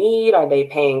that you need? Are they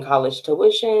paying college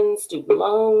tuition, student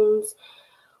loans?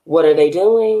 What are they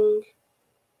doing?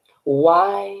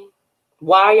 Why?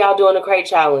 Why are y'all doing a crate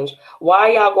challenge? Why are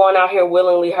y'all going out here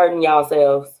willingly hurting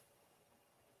yourselves?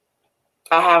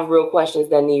 I have real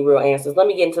questions that need real answers. Let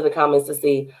me get into the comments to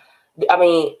see.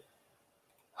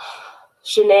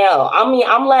 Chanel,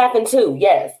 I'm laughing too.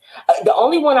 Yes. The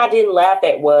only one I didn't laugh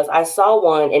at was I saw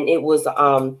one, and it was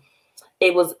a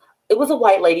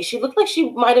white lady. She looked like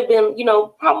she might have been,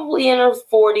 probably in her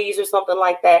 40s or something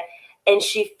like that. And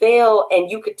she fell, and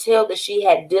you could tell that she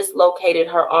had dislocated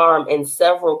her arm in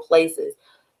several places.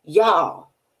 Y'all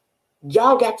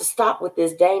got to stop with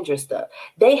this dangerous stuff.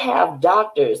 They have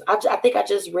doctors. I think I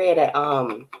just read at,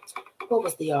 what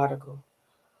was the article?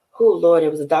 oh Lord, there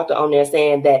was a doctor on there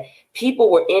saying that people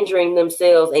were injuring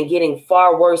themselves and getting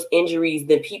far worse injuries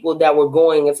than people that were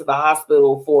going into the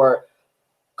hospital for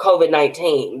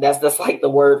COVID-19. That's like the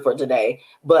word for today.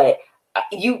 But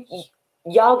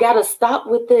y'all got to stop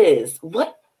with this.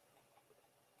 What?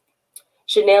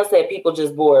 Chanel said people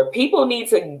just bored. People need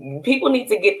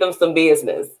to get them some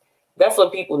business. That's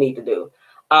what people need to do.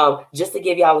 Just to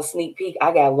give y'all a sneak peek,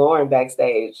 I got Lauren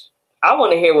backstage. I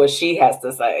want to hear what she has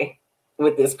to say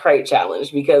with this crate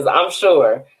challenge, because I'm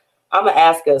sure I'm going to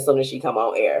ask her as soon as she come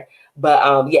on air.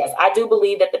 But yes, I do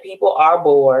believe that the people are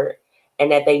bored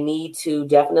and that they need to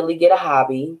definitely get a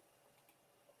hobby.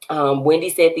 Wendy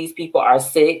said these people are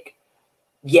sick.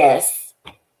 Yes.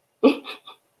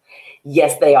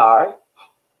 Yes, they are.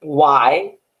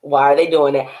 Why? Why are they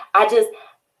doing that?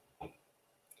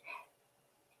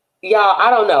 Y'all, I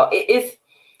don't know. It's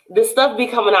the stuff be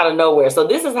coming out of nowhere. So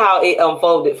this is how it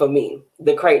unfolded for me,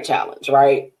 the crate challenge,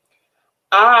 right?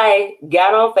 I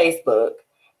got on Facebook,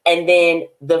 and then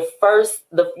the first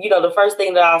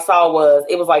thing that I saw was,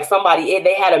 it was like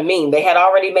they had a meme. They had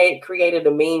already created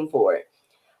a meme for it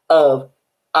of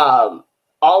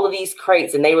all of these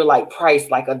crates, and they were like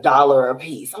priced like $1 a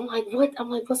piece. I'm like, what?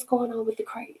 I'm like, what's going on with the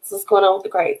crates? What's going on with the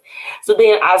crates? So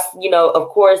then I, of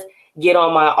course, get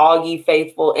on my Augie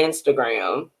Faithful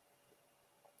Instagram,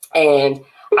 and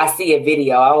I see a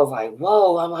video. I was like,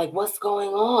 whoa. I'm like, what's going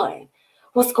on?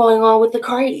 What's going on with the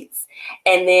crates?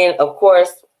 And then, of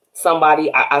course,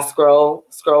 I scroll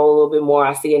a little bit more.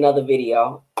 I see another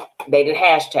video. They did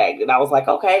hashtag it. I was like,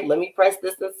 okay, let me press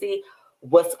this and see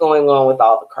what's going on with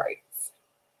all the crates.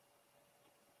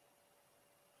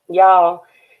 Y'all,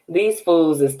 these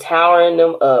fools is towering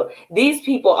them up. These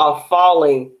people are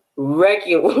falling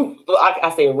recklessly.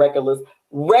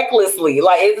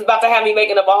 Like, it's about to have me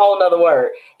making up a whole nother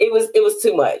word. It was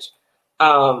too much.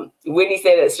 Whitney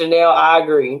said that Chanel, I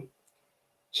agree.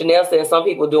 Chanel said some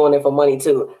people doing it for money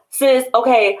too. Sis,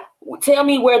 okay, tell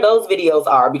me where those videos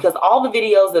are, because all the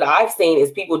videos that I've seen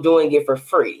is people doing it for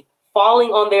free, falling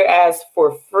on their ass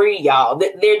for free, y'all.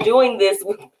 They're doing this.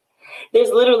 There's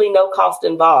literally no cost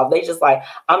involved. They just like,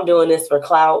 I'm doing this for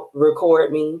clout,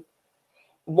 record me.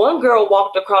 One girl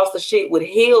walked across the shit with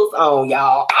heels on,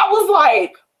 y'all. I was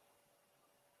like,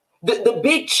 the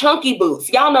big chunky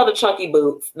boots. Y'all know the chunky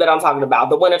boots that I'm talking about,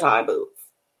 the wintertime boots.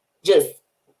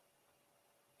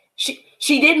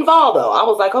 She didn't fall though. I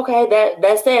was like, okay,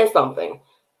 that says something.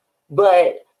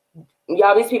 But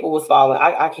y'all, these people was falling.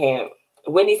 I can't.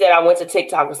 Wendy said I went to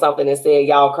TikTok or something and said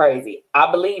y'all crazy.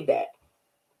 I believe that.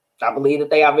 I believe that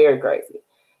they are very crazy.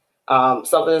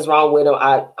 Something is wrong with them.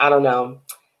 I don't know.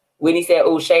 Whitney said,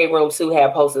 oh, Shade Room 2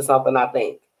 had posted something, I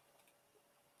think.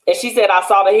 And she said, I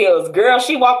saw the heels. Girl,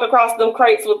 she walked across them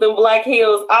crates with them black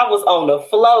heels. I was on the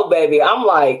flow, baby. I'm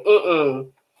like,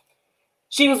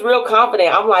 She was real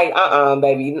confident. I'm like,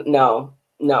 baby, no.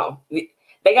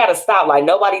 They got to stop. Like,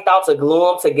 nobody thought to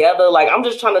glue them together. Like, I'm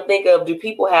just trying to think of, do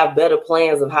people have better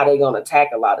plans of how they're going to attack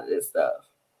a lot of this stuff?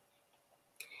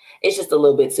 It's just a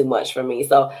little bit too much for me.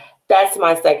 So that's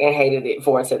my second hated it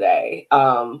for today.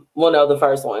 Well, no, the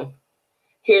first one.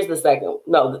 Here's the second.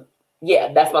 No,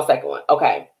 that's my second one.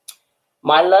 Okay.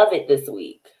 My love it this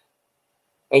week.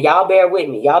 And y'all bear with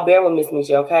me. Y'all bear with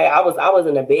MzMetchi, okay? I was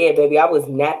in the bed, baby. I was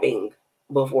napping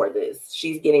before this.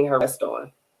 She's getting her rest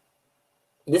on.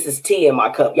 This is tea in my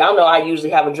cup. Y'all know I usually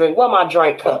have a drink. Where my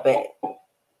drink cup at?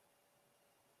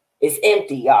 It's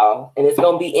empty, y'all. And it's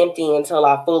going to be empty until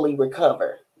I fully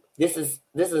recover. This is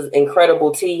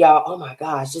incredible tea, y'all. Oh my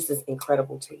gosh, this is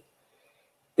incredible tea.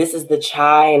 This is the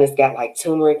chai, and it's got like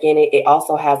turmeric in it. It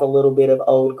also has a little bit of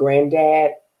old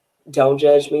granddad. Don't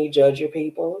judge me, judge your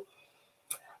people.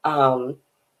 Okay.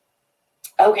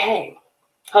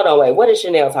 Hold on, wait. What is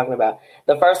Chanel talking about?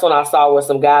 The first one I saw was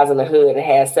some guys in the hood that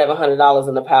had $700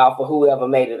 in the pile for whoever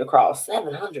made it across.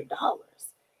 $700.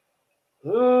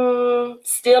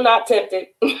 Still not tempted.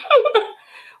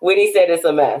 Whitney said it's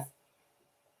a mess.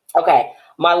 Okay,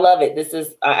 my love it.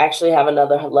 I actually have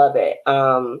another love it.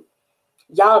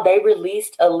 Y'all, they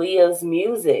released Aaliyah's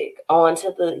music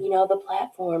onto the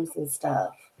platforms and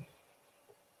stuff.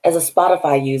 As a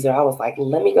Spotify user, I was like,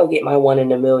 let me go get my 1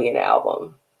 in a Million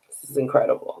album. This is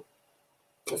incredible.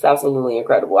 It's absolutely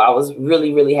incredible. I was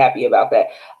really, really happy about that.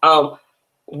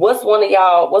 What's one of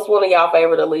y'all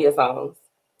favorite Aaliyah songs?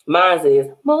 Mine is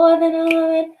More Than a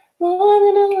Woman, More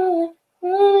Than a Woman,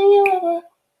 More Than You Ever.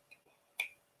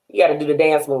 You got to do the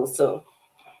dance moves too.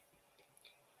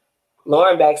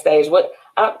 Lauren backstage. What's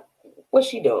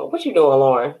she doing? What you doing,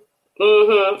 Lauren?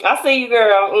 I see you,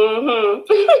 girl.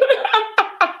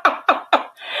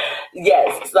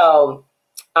 Yes. So,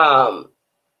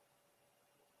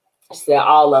 she said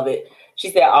all of it. She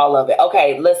said all of it.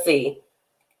 Okay, let's see.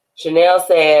 Chanel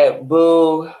said,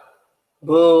 boo,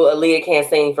 Aaliyah can't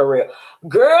sing for real.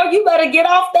 Girl, you better get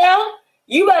off there.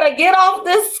 You better get off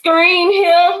this screen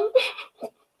here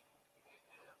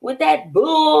with that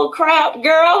bull crap,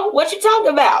 girl. What you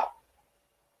talking about?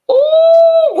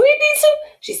 Ooh, Whitney too.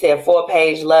 She said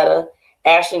 4-page letter.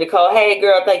 Ashley Nicole, hey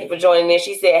girl, thank you for joining in.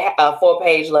 She said a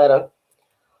 4-page letter.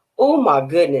 Oh my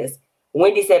goodness.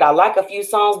 Wendy said, I like a few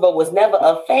songs, but was never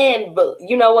a fan. But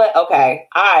you know what? Okay.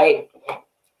 All right.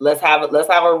 Let's have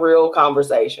a real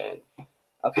conversation.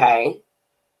 Okay.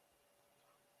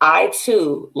 I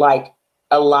too like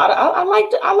a lot of I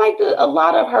liked a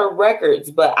lot of her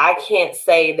records, but I can't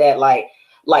say that like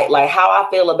how I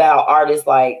feel about artists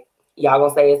like y'all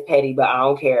gonna say it's petty, but I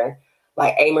don't care.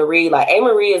 Like A. Marie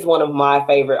is one of my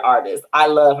favorite artists. I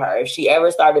love her. If she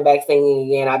ever started back singing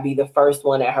again, I'd be the first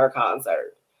one at her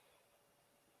concert.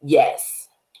 Yes.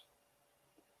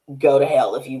 Go to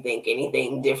hell if you think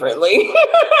anything differently.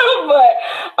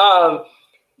 But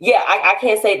yeah, I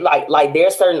can't say like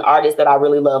there's certain artists that I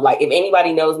really love. Like if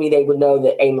anybody knows me, they would know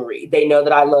that A. Marie. They know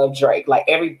that I love Drake. Like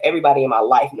everybody in my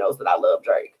life knows that I love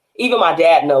Drake. Even my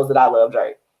dad knows that I love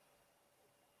Drake.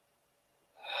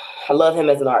 I love him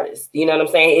as an artist. You know what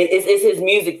I'm saying? It's his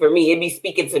music for me. It be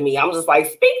speaking to me. I'm just like,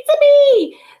 speak to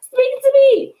me. Speak to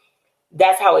me.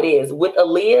 That's how it is. With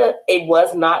Aaliyah, it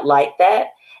was not like that.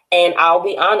 And I'll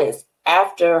be honest,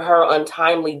 after her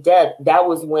untimely death, that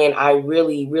was when I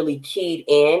really, really keyed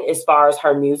in as far as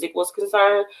her music was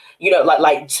concerned. You know,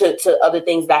 like to other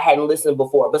things that I hadn't listened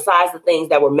before, besides the things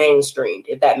that were mainstreamed,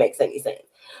 if that makes any sense.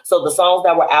 So the songs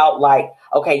that were out, like,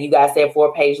 okay, you guys said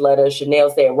 4-page letter. Chanel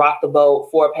said rock the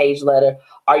boat, 4-page letter.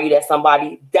 Are You That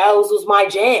Somebody? Those was my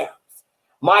jams.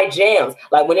 My jams.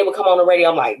 Like when it would come on the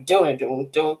radio, I'm like, doom, doom,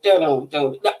 doom, doom,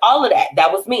 doom. All of that.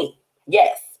 That was me.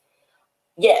 Yes.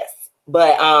 Yes.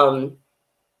 But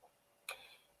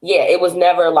yeah, it was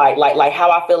never like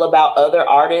how I feel about other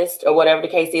artists or whatever the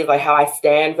case is, like how I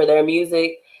stand for their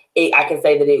music. I can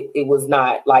say that it was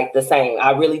not like the same. I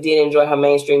really did enjoy her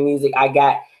mainstream music. I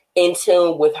got in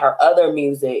tune with her other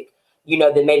music, you know,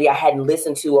 that maybe I hadn't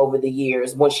listened to over the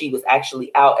years when she was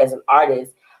actually out as an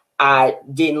artist. I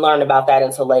didn't learn about that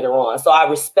until later on. So I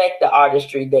respect the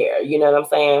artistry there. You know what I'm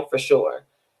saying? For sure.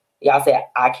 Y'all said,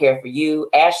 I Care For You.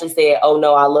 Ashley said, oh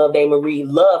no, I loved A. Marie.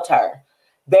 Loved her.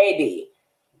 Baby,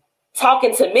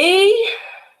 talking to me.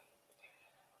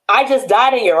 I Just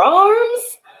Died in Your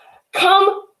Arms.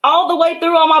 Come all the way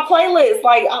through on my playlist.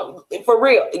 Like, for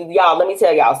real. Y'all, let me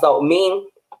tell y'all. So me,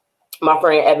 my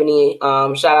friend Ebony,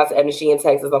 shout out to Ebony, she in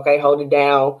Texas. Okay, hold it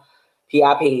down.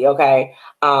 PIP. Okay.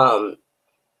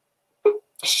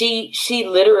 She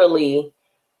literally,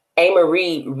 A.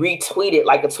 Marie retweeted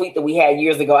like a tweet that we had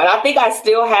years ago. And I think I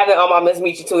still have it on my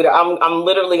MzMetchi Twitter. I'm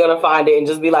literally going to find it and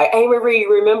just be like, A. Marie,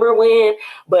 remember when?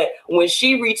 But when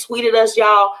she retweeted us,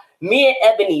 y'all, me and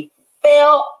Ebony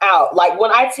fell out. Like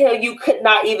when I tell you, could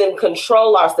not even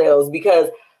control ourselves, because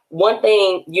one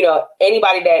thing, you know,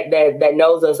 anybody that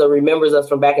knows us or remembers us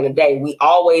from back in the day, we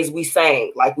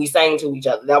sang, like we sang to each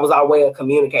other. That was our way of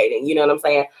communicating. You know what I'm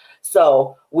saying?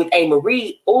 So with A.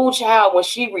 Marie, oh child, when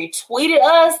she retweeted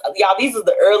us, y'all, these are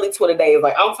the early Twitter days.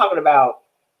 Like I'm talking about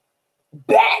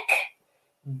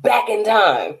back in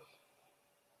time.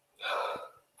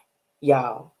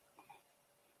 Y'all.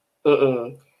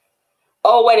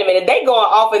 Oh, wait a minute. They going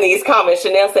off in these comments.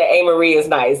 Chanel said A. Marie is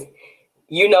nice.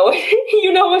 You know,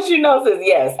 you know what you know, says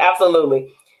yes,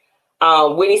 absolutely.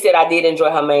 Whitney said, I did enjoy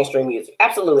her mainstream music.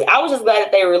 Absolutely. I was just glad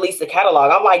that they released a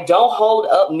catalog. I'm like, don't hold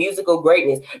up musical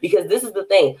greatness, because this is the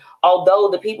thing. Although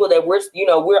the people that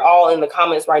we're all in the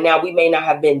comments right now, we may not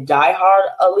have been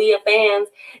diehard Aaliyah fans.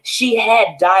 She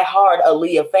had diehard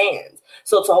Aaliyah fans.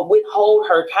 So to withhold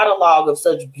her catalog of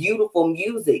such beautiful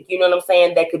music, you know what I'm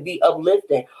saying, that could be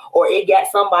uplifting, or it got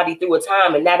somebody through a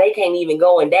time and now they can't even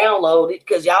go and download it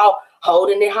because y'all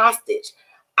holding it hostage.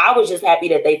 I was just happy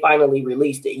that they finally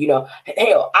released it. You know,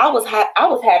 hell, I was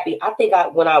happy. I think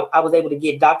when I was able to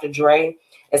get Dr. Dre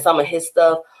and some of his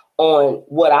stuff on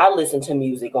what I listen to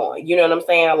music on. You know what I'm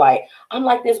saying? Like, I'm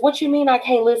like this. What you mean I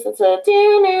can't listen to?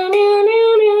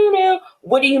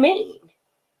 What do you mean?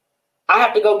 I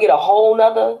have to go get a whole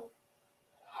nother.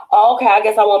 Oh, okay, I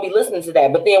guess I won't be listening to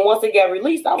that. But then once it got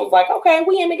released, I was like, okay,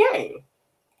 we in the game.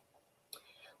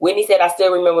 Whitney said, I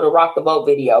still remember the Rock the Boat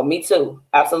video. Me too.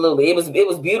 Absolutely. It was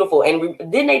beautiful. And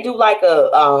didn't they do like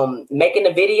a making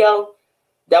the video?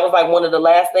 That was like one of the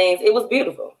last things. It was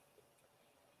beautiful.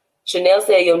 Chanel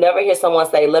said, you'll never hear someone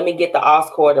say, let me get the aux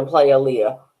cord and play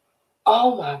Aaliyah.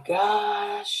 Oh my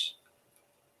gosh.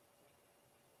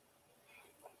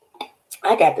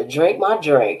 I got to drink my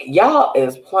drink. Y'all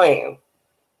is playing.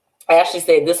 Ashley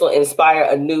said this will inspire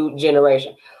a new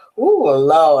generation. Ooh,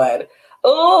 Lord.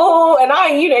 Ooh, and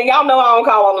y'all know I don't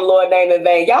call on the Lord name in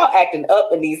vain. Y'all acting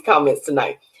up in these comments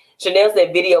tonight. Chanel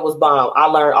said video was bomb. I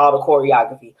learned all the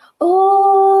choreography.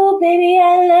 Ooh, baby,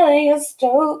 I love your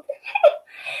stroke.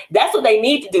 That's what they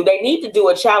need to do. They need to do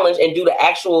a challenge and do the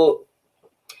actual,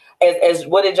 as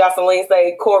what did Jocelyn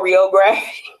say, choreography?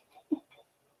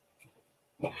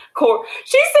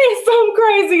 She said something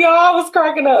crazy, y'all. I was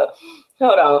cracking up.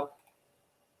 Hold on.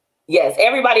 Yes,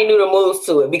 everybody knew the moves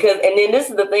to it because, and then this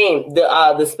is the thing,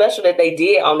 the special that they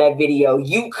did on that video,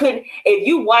 you couldn't, if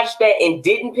you watched that and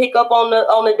didn't pick up on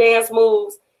the dance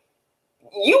moves,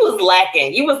 you was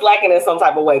lacking. You was lacking in some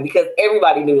type of way because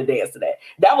everybody knew the dance to that.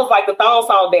 That was like the thong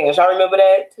song dance. Y'all remember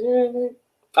that?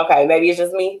 Okay, maybe it's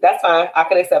just me. That's fine. I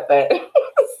can accept that.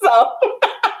 So,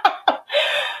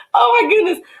 oh my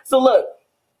goodness. So look,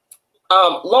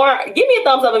 Lauren, give me a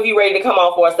thumbs up if you're ready to come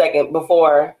on for a second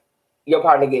before your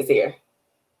partner gets here.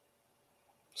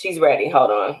 She's ready. Hold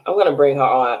on. I'm gonna bring her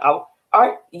on.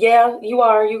 Yeah, you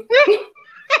are. You.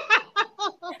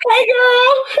 Hey,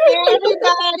 girl. Hey,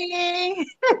 everybody.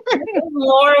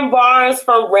 Lauren Barnes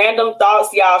from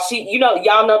RandomThoughtz, y'all.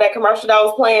 Y'all know that commercial that I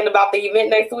was playing about the event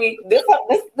next week. This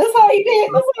how he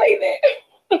did. This how he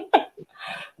did.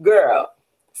 Girl.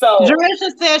 So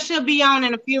Jerusha says she'll be on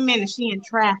in a few minutes. She in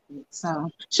traffic, so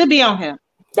she'll be on here.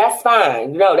 That's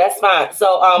fine. No, that's fine.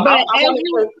 So I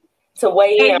want to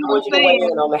weigh in. I want you to weigh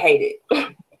in on the Hate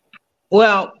It.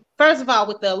 Well, first of all,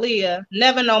 with the Aaliyah,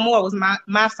 Never No More was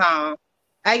my song.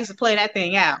 I used to play that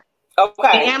thing out. Okay.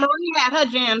 And Anne-Marie had her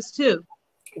jams too.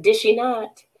 Did she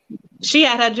not? She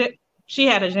had her jams.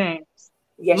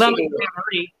 Yes, she did.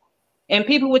 Anne-Marie. And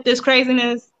people with this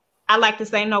craziness, I like to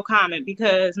say no comment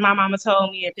because my mama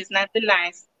told me if it's nothing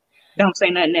nice, don't say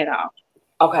nothing at all.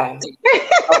 Okay.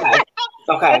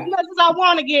 Okay. As much as I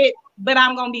want to get, but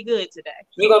I'm gonna be good today.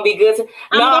 You're gonna be good.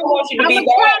 I want you to be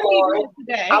bad, Lauren.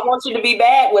 I want you to be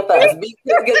bad with us because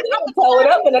they didn't toe it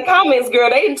up in the comments, girl.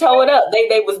 They didn't toe it up.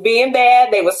 They was being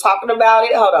bad. They was talking about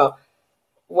it. Hold on.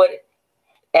 What?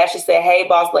 Ashley said, "Hey,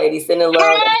 boss lady, sending love."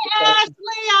 Hey, Ashley,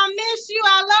 I miss you.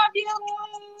 I love you.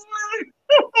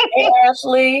 Hey,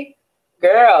 Ashley.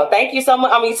 Girl, thank you so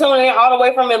much. I mean, tuning in all the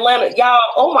way from Atlanta. Y'all,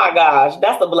 oh my gosh,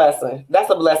 that's a blessing.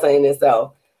 That's a blessing in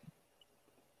itself.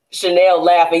 Chanel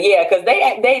laughing. Yeah, because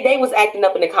they was acting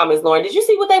up in the comments, Lauren. Did you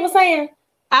see what they were saying?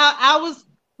 I was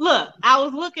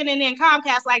looking and then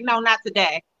Comcast like, no, not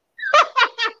today.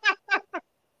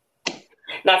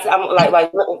 I'm like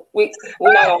we're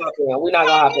not gonna hop in. We're not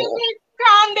gonna hop in.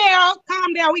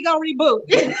 Calm down. We gonna reboot.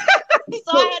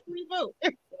 So I had to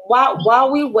reboot.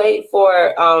 While we wait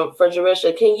for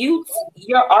Jerusha, can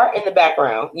your art in the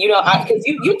background, because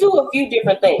you do a few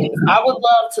different things. I would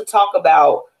love to talk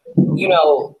about,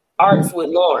 arts with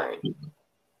Lauren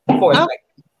for a second.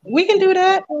 We can do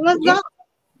that. Let's go.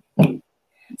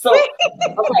 So,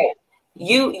 okay,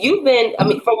 you've been, I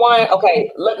mean, for one,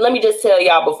 okay, let me just tell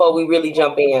y'all before we really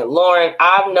jump in. Lauren,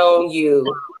 I've known you,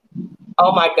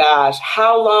 oh my gosh,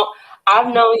 how long? I've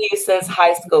known you since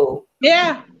high school.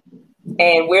 Yeah.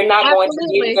 And we're not going to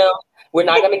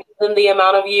give them the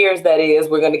amount of years that is.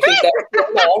 We're going to keep that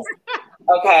between us,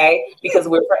 okay? Because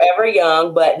we're forever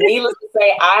young. But needless to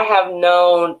say, I have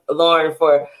known Lauren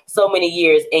for so many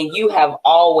years, and you have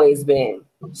always been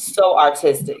so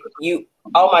artistic.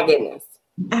 Oh my goodness,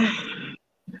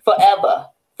 forever.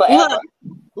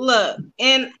 Look,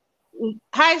 in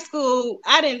high school,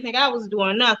 I didn't think I was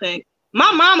doing nothing.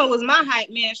 My mama was my hype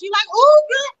man. She like, oh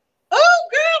girl,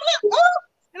 look, oh.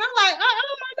 And I'm like,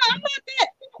 oh my God, I'm not that.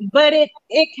 But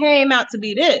it came out to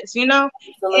be this,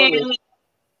 Absolutely. And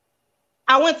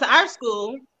I went to art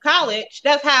school, college.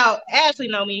 That's how Ashley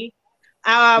know me.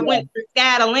 I went to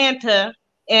SCAD Atlanta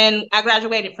and I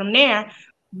graduated from there.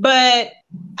 But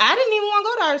I didn't even want to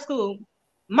go to art school.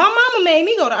 My mama made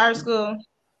me go to art school.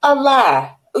 A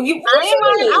lie. I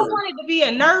wanted to be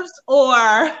a nurse or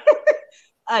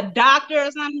a doctor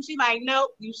or something. She's like,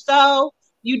 nope, you sew,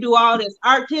 you do all this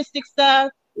artistic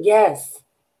stuff. Yes.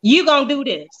 You gonna do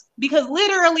this. Because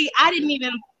literally I didn't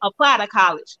even apply to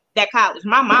college.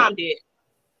 My mom did.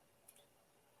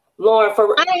 Lauren,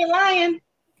 I ain't lying.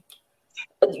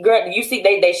 Girl, you see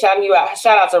they shouting you out.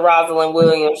 Shout out to Rosalind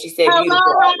Williams. She said, hello,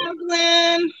 beautiful.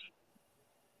 Rosalind.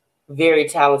 Very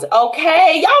talented.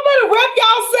 Okay, y'all better rep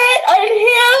y'all set in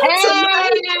here.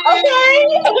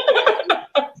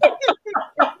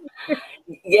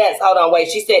 Okay. Yes, hold on, wait.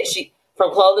 She said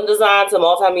from clothing design to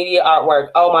multimedia artwork.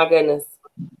 Oh my goodness.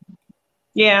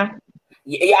 Yeah.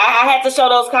 Yeah, I had to show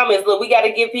those comments. Look, we got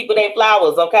to give people their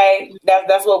flowers, okay?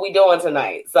 That's what we doing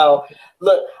tonight. So,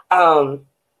 look,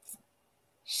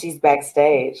 She's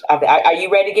backstage. Are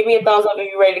you ready to give me a thumbs up? Are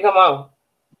you ready to come on?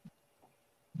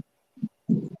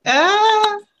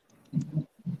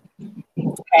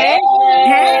 Hey.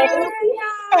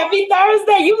 Happy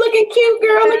Thursday. You looking cute,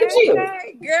 girl. Look at you.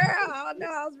 Girl, oh no,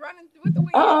 I was running with the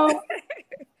wind. Uh-oh.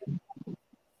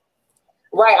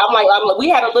 Right. I'm like, we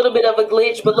had a little bit of a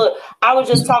glitch, but look, I was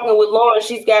just talking with Lauren.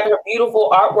 She's got her beautiful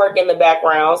artwork in the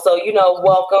background. So,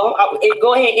 welcome.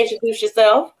 Go ahead and introduce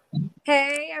yourself.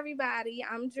 Hey, everybody.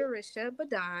 I'm Jerisha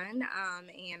Badon,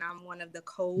 and I'm one of the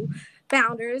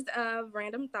co-founders of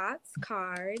RandomThoughtz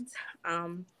Cards.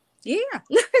 Yeah.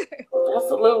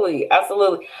 Absolutely.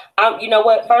 You know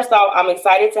what? First off, I'm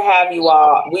excited to have you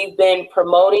all. We've been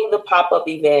promoting the pop-up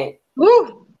event.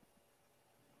 Woo.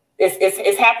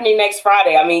 It's happening next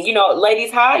Friday. I mean,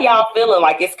 ladies, how y'all feeling?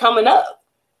 Like it's coming up.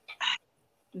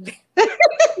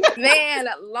 Man,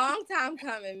 a long time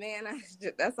coming, man.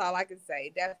 That's all I can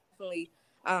say. Definitely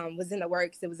was in the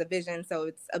works. It was a vision. So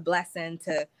it's a blessing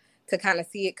to kind of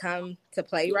see it come to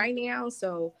play right now.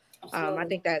 So I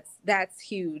think that's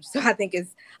huge. So I think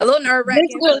it's a little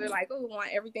nerve-wracking. So we're like, we want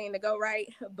everything to go right,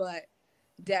 but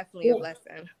definitely a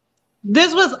blessing.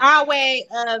 This was our way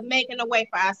of making a way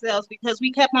for ourselves because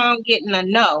we kept on getting a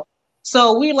no.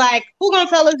 So we like, who gonna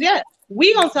tell us yes?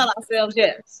 We gonna tell ourselves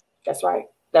yes. That's right.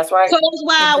 So that's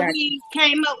why we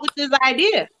came up with this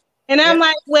idea. And I'm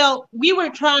like, well, we were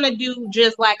trying to do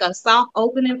just like a soft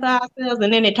opening for ourselves,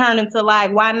 and then it turned into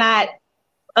like, why not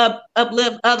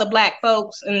uplift other Black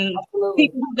folks and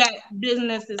people who got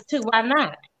businesses too? Why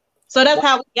not? So that's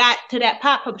how we got to that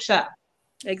pop-up shop.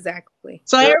 Exactly.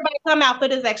 So everybody come out for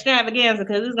this extravaganza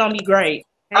because it's gonna be great.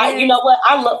 You know what?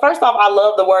 First off, I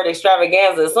love the word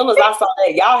extravaganza. As soon as I saw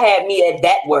that, y'all had me at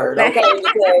that word, okay?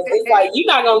 Because it's like you're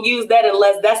not gonna use that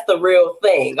unless that's the real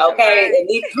thing, okay? At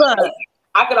least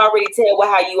I could already tell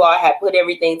how you all had put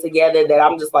everything together. That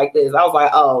I'm just like this. I was like,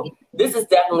 oh, this is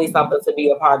definitely something to be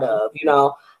a part of,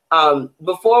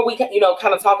 Before we, kind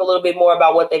of talk a little bit more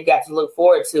about what they've got to look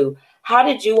forward to. How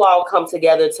did you all come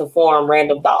together to form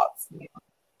RandomThoughtz?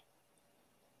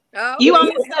 Oh, you want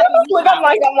me to start?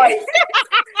 I'm like.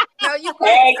 No, you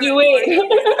tag you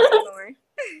in.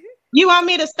 You want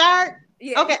me to start?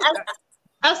 Yeah. Okay,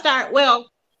 I'll start.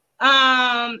 Well,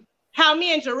 how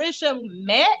me and Jerisha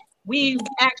met, we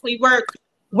actually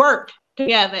worked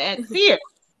together at Sears. If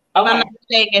I'm not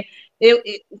mistaken.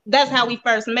 That's how we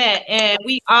first met, and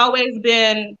we always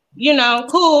been,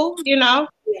 cool,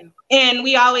 and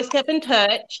we always kept in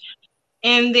touch.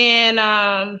 And then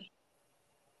I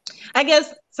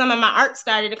guess some of my art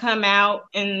started to come out,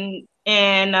 and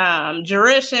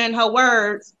Jerisha and her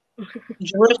words,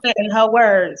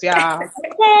 y'all.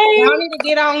 Okay. Y'all need to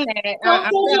get on that.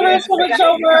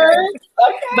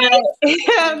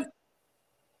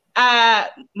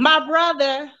 But my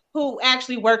brother, who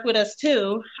actually worked with us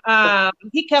too,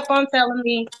 he kept on telling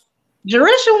me,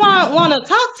 Jerisha want to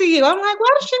talk to you. I'm like, why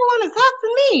does she want to talk to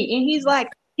me? And he's like,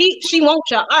 she wants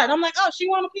your art. I'm like, oh, she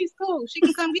want a piece, cool. She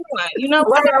can come get one,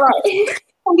 Right.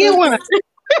 Come get one.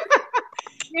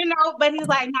 But he's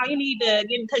like, no, you need to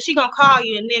get in touch. She gonna call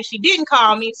you. And then she didn't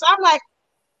call me. So I'm like,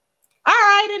 all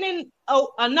right. And then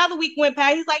another week went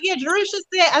by. He's like, yeah, Jerisha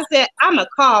said. I said, I'm gonna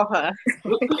call her.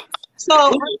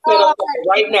 So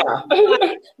right now.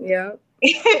 Yeah.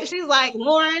 She's like,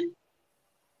 Lauren,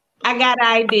 I got an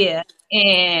idea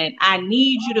and I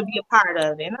need you to be a part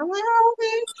of it. And I'm like, oh,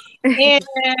 okay.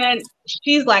 And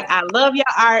she's like, I love your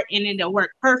art and it'll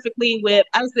work perfectly with,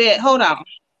 I said, hold on,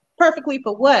 perfectly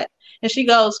for what? And she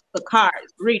goes, for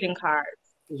cards, reading cards.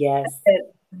 Yes. I said,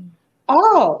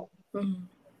 oh,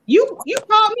 you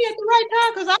called me at the right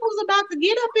time because I was about to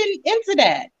get up into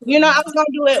that. I was going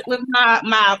to do it with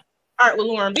my art with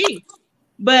Lauren B.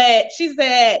 But she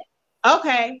said,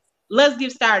 okay, let's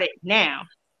get started now.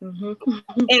 And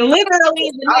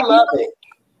literally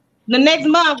the next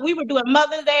month we were doing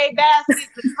Mother's Day baskets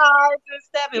and cards and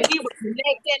stuff, and we were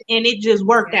connected, and it just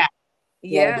worked out.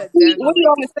 Yeah, we were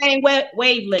on the same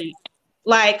wavelength.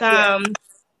 Like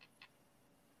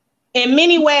in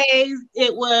many ways,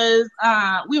 it was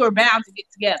we were bound to get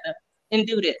together and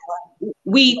do this.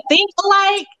 We think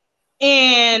alike,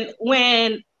 and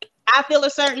when I feel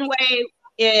a certain way,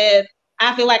 if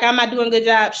I feel like I'm not doing a good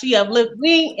job, she uplifts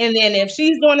me. And then if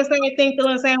she's doing the same thing,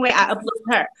 feeling the same way, I uplift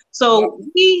her. So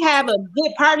we have a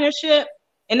good partnership.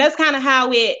 And that's kind of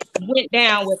how it went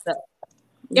down with us.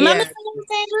 Am I missing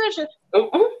anything, Jerisha?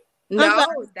 No,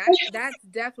 that's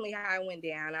definitely how it went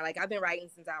down. I've been writing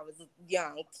since I was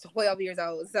young, 12 years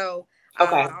old. So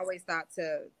I always thought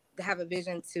to have a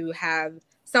vision to have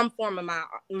some form of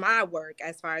my work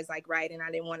as far as writing.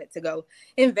 I didn't want it to go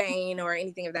in vain or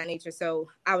anything of that nature. So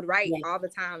I would write all the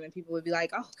time and people would be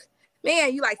like, oh,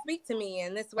 man, you like speak to me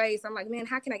in this way. So I'm like, man,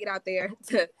 how can I get out there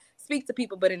to speak to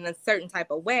people, but in a certain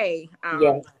type of way?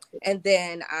 And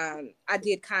then I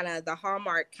did kind of the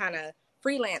Hallmark kind of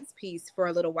freelance piece for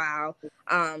a little while,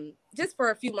 just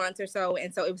for a few months or so.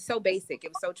 And so it was so basic.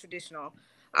 It was so traditional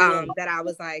that I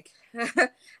was like,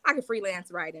 I could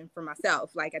freelance writing for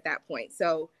myself, like at that point.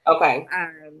 So, okay.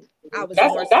 I was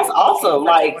that's awesome.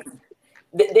 Like,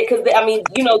 because I mean,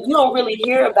 you know, you don't really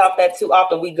hear about that too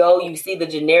often. You see the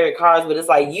generic cards, but it's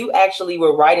like you actually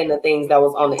were writing the things that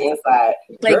was on the inside.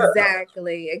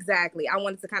 Exactly. I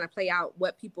wanted to kind of play out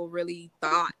what people really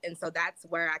thought, and so that's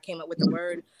where I came up with the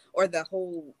word or the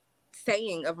whole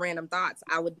saying of random thoughts.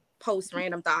 I would post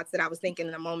random thoughts that I was thinking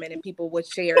in a moment, and people would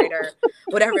share it or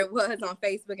whatever it was on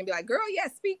Facebook and be like, girl,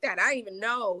 yes, speak that. I didn't even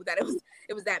know that it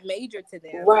was that major to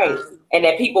them. Right. And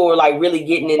that people were like really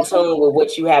getting in tune with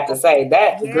what you have to say.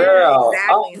 Girl. Exactly.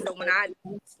 Oh. And so when I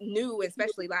knew,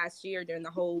 especially last year during the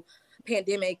whole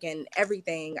pandemic and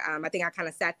everything, I think I kind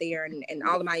of sat there and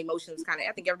all of my emotions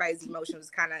I think everybody's emotions was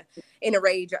kind of in a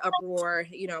rage or uproar,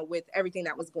 you know, with everything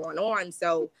that was going on.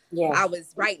 So I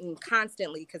was writing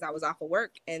constantly because I was off of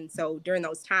work. And so during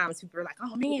those times, people were like,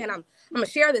 oh man, I'm gonna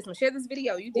share this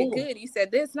video. You did good. You said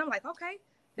this. And I'm like, okay,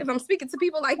 if I'm speaking to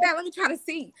people like that, let me try to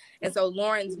see. And so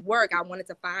Lauren's work, I wanted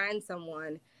to find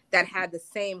someone that had the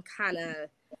same kind of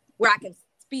where I can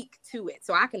speak to it.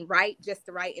 So I can write just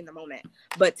to write in the moment,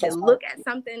 but to look at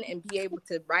something and be able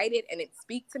to write it and it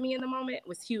speak to me in the moment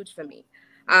was huge for me.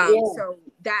 So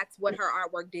that's what her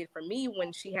artwork did for me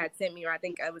when she had sent me, or I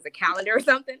think it was a calendar or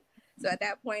something. So at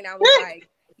that point I was like,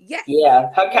 yes. Yeah,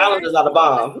 her calendars are the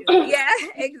bomb. Yeah,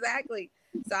 exactly.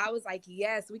 So I was like,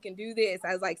 yes, we can do this.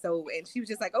 I was like, so, and she was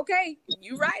just like, okay,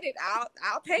 you write it.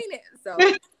 I'll paint it. So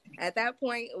at that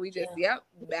point we just,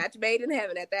 match made in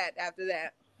heaven after that.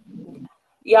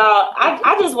 Y'all,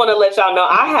 I just want to let y'all know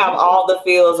I have all the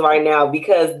feels right now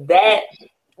because that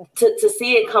to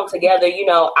see it come together, you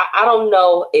know, I don't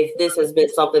know if this has been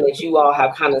something that you all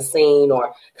have kind of seen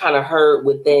or kind of heard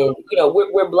within, you know,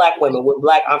 we're Black women, we're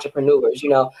Black entrepreneurs, you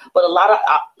know, but a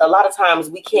lot of times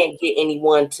we can't get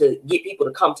anyone to get people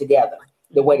to come together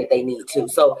the way that they need to.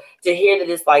 So to hear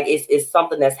that it's like it's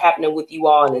something that's happening with you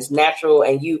all and it's natural,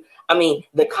 and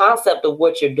the concept of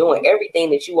what you're doing,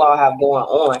 everything that you all have going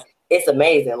on, it's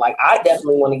amazing. Like, I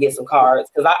definitely want to get some cards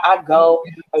because I go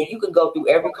and you can go through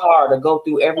every card or go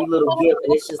through every little gift,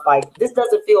 and it's just like, this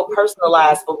doesn't feel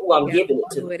personalized for who I'm giving it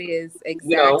to. Who it is,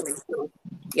 exactly. You know?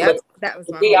 Yep, that was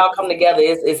my see y'all come together.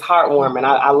 It's heartwarming.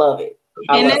 I love it.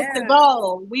 That's the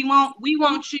goal. We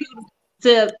want you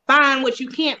to find what you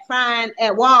can't find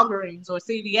at Walgreens or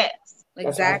CVS.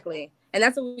 Exactly. And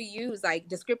that's what we use, like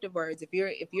descriptive words. If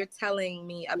you're telling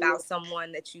me about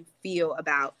someone that you feel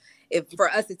about, if for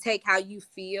us to take how you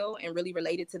feel and really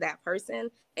relate it to that person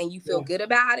and you feel good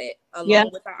about it along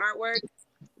with the artwork,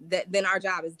 then our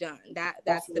job is done.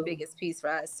 That's the biggest piece for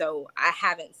us. So I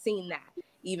haven't seen that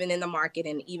even in the market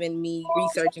and even me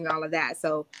researching all of that.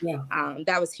 So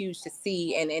that was huge to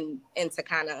see and to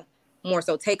kind of more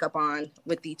so take up on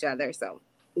with each other. So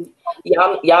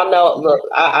y'all know, look,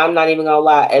 I'm not even gonna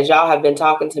lie, as y'all have been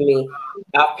talking to me,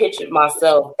 I pictured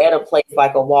myself at a place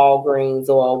like a Walgreens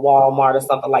or a Walmart or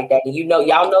something like that. And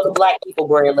y'all know the Black people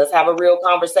brand, let's have a real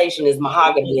conversation, is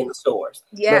mahogany in the stores.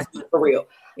 Yeah, for real.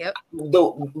 Yep.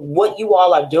 What you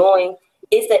all are doing,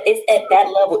 it's at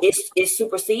that level. It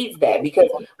supersedes that, because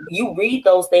you read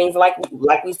those things like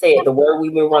we said, the word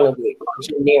we've been running with,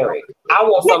 generic. I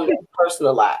want something that's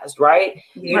personalized, right?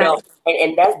 You know,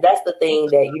 and that's the thing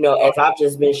that, you know, as I've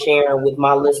just been sharing with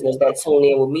my listeners that tune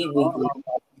in with me weekly,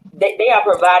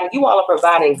 you all are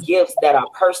providing gifts that are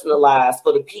personalized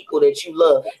for the people that you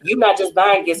love. You're not just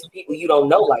buying gifts for people you don't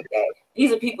know like that.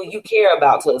 These are people you care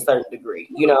about to a certain degree,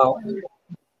 you know.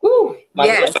 Woo,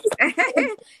 yes.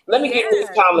 Let me get these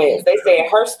comments. They say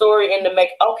her story in the make.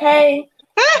 Okay.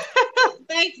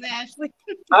 Thanks, Ashley.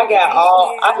 I got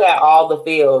all the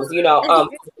feels, you know.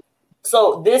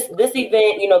 So this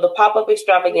event, you know, the pop-up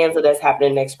extravaganza that's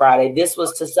happening next Friday, this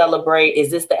was to celebrate.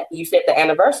 Is this you said the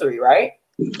anniversary, right?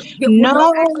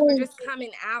 No, actually, we're just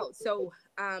coming out. So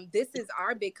this is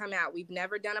our big come out. We've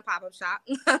never done a pop-up shop.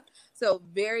 So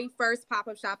very first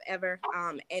pop-up shop ever.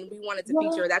 And we wanted to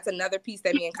feature, that's another piece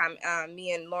that me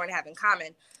and Lauren have in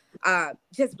common.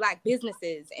 Just Black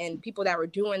businesses and people that were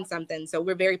doing something. So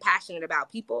we're very passionate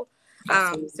about people.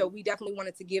 So we definitely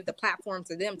wanted to give the platform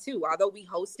to them too, although we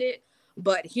host it,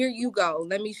 but here you go.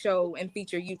 Let me show and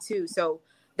feature you too. So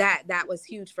that was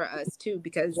huge for us too,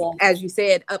 because as you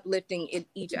said, uplifting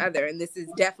each other. And this is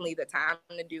definitely the time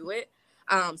to do it.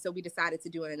 So we decided to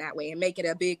do it in that way and make it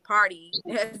a big party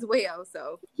as well.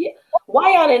 So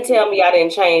Why y'all didn't tell me I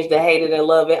didn't change the hate it and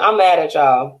love it? I'm mad at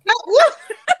y'all.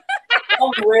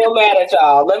 I'm real mad at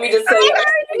y'all. Let me just tell you. I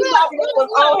didn't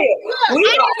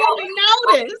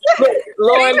even notice.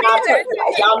 Lauren,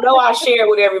 y'all know I shared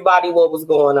with everybody what was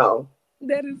going on.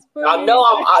 That is funny.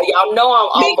 Y'all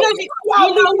know I'm because you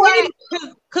know what?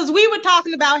 Because we were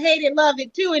talking about hate it, love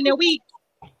it too, and then we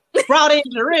brought in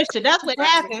Marisha. That's what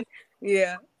happened.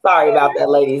 Yeah. Sorry about that,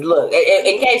 ladies. Look,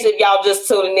 in case if y'all just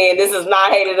tuning in, this is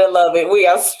not Hate It and Love It. We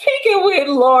are speaking with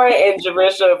Lauren and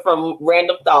Jarisha from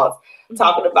RandomThoughtz,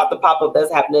 talking about the pop-up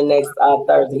that's happening next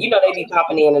Thursday. You know they be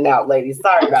popping in and out, ladies.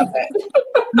 Sorry about that.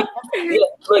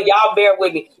 Look, y'all bear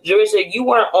with me. Jarisha, you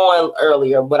weren't on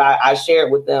earlier, but I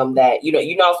shared with them that,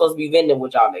 you're not supposed to be vending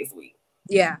with y'all next week.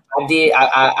 Yeah. I did.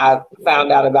 I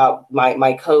found out about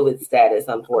my COVID status,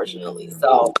 unfortunately.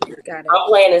 So I'm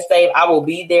playing it safe. I will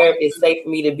be there if it's safe for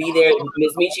me to be there.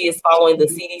 MzMetchi is following the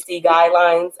CDC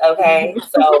guidelines. Okay.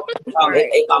 So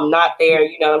if I'm not there,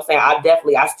 you know what I'm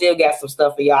saying? I still got some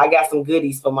stuff for y'all. I got some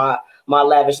goodies for my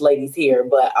lavish ladies here.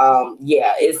 But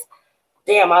yeah, it's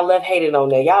damn, I left hating on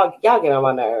there. Y'all get on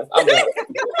my nerves. I'm done.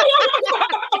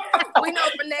 We know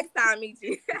for next time,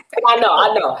 Mechi. I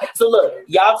know. So look,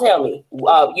 y'all tell me,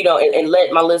 and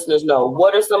let my listeners know,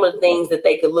 what are some of the things that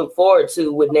they could look forward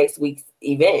to with next week's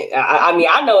event? I mean,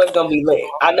 I know it's gonna be lit.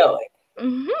 I know it.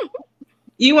 Mm-hmm.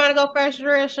 You want to go first,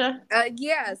 Jarisha?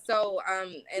 Yeah. So,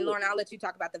 and Lauren, I'll let you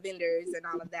talk about the vendors and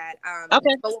all of that.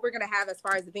 Okay. But what we're gonna have as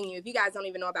far as the venue, if you guys don't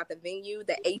even know about the venue,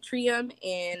 the Atrium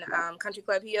in Country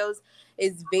Club Hills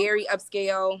is very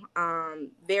upscale,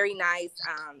 very nice.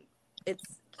 It's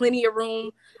plenty of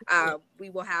room. We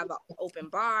will have an open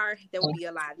bar. There will be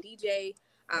a live DJ.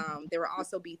 There will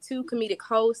also be 2 comedic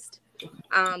hosts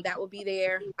that will be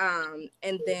there.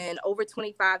 And then over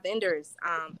 25 vendors,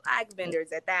 flag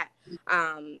vendors at that,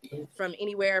 from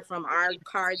anywhere from our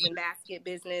cards and basket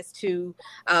business to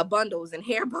bundles and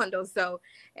hair bundles. So,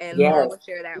 and Lauren will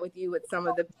share that with you with some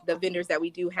of the vendors that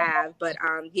we do have. But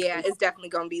yeah, it's definitely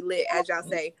going to be lit, as y'all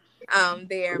say,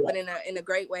 there, but in a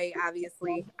great way,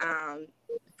 obviously.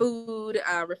 Food,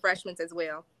 refreshments as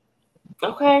well.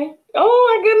 Okay. Oh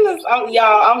my goodness,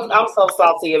 y'all! I'm so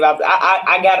salty about that.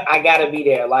 I gotta be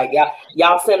there. Like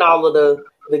y'all send all of the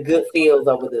good feels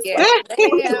over this. Yeah,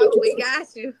 we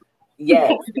got you.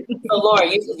 Yes. So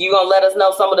Lauren, you gonna let us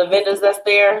know some of the vendors that's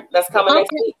coming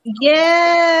next week?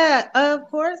 Yeah, of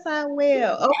course I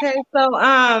will. Okay, so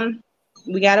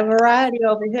we got a variety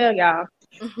over here, y'all.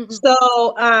 So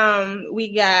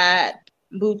we got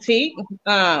boutique,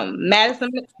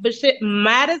 Madison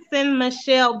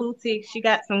Michelle Boutique. She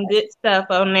got some good stuff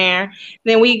on there.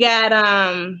 Then we got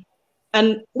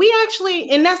and we actually,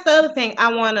 and that's the other thing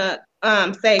I want to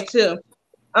say too.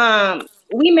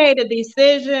 We made a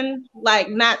decision like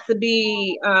not to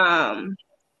be to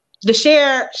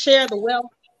share the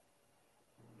wealth.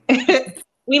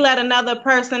 We let another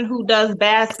person who does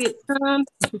baskets come.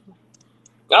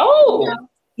 Oh,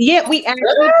 yeah, we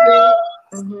actually did.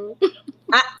 Mm-hmm.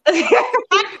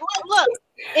 Look,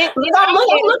 I'm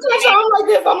looking at y'all like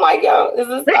this. I'm like, yo, is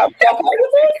this?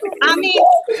 I mean,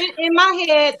 in my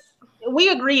head, we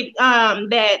agreed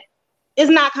that it's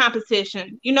not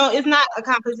competition. It's not a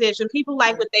competition. People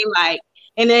like what they like,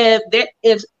 and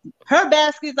if her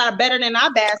baskets are better than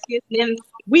our baskets, then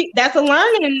that's a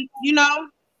learning.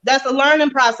 That's a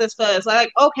learning process for us.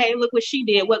 Like, okay, look what she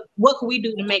did. What can we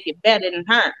do to make it better than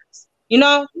hers?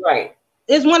 Right.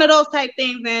 It's one of those type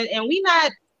things, and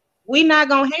we not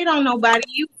gonna hate on nobody.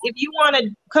 If you want to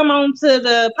come on to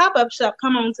the pop-up shop,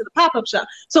 come on to the pop-up shop.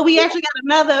 So we actually got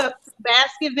another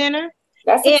basket vendor.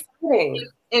 That's exciting.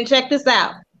 And check this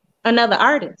out, another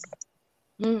artist.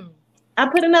 I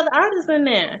put another artist in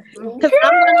there because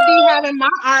I'm gonna be having my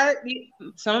art,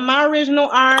 some of my original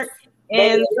art,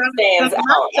 and some of my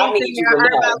stuff in there.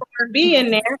 Art about to be in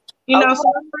there. So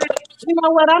you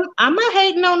know what? I'm not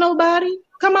hating on nobody.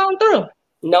 Come on through.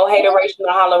 No hateration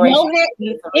or holleration. No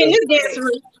hate in this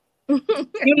dancery.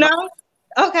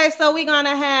 Okay, so we're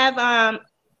gonna have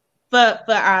for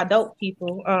our adult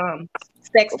people,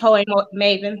 sex toy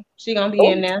maven. She gonna be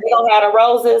in there. She don't have the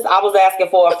roses. I was asking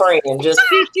for a friend. Just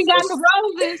she got the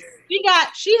roses.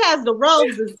 She has the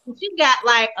roses. She got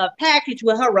like a package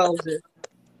with her roses.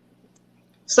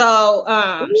 So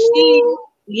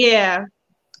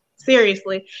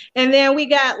seriously. And then we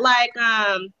got like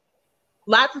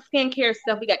lots of skincare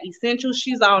stuff. We got essentials.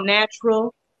 She's all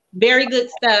natural, very good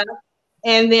stuff.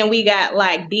 And then we got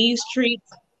like these treats.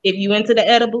 If you into the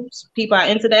edibles, people are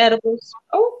into the edibles.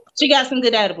 Oh, she got some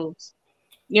good edibles.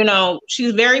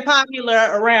 She's very popular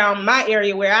around my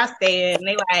area where I stay, and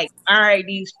they like, all right,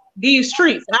 these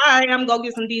treats. All right, I'm gonna go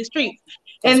get some these treats.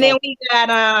 And then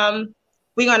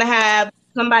we We're gonna have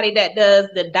somebody that does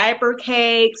the diaper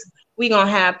cakes. We're gonna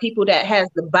have people that has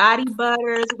the body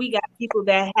butters. We got people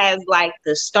that has like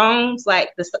the stones, like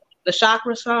the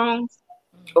chakra stones.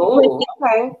 Oh,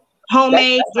 okay.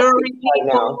 Homemade That's jewelry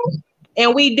right now.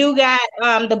 And we do got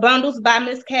the bundles by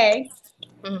Miss K,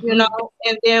 you know,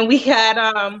 and then we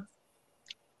got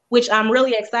which I'm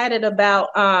really excited about.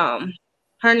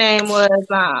 Her name was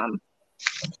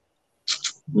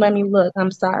let me look,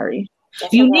 I'm sorry.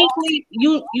 Uniquely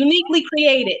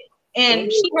created.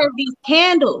 And she has these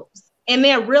candles and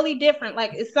they're really different.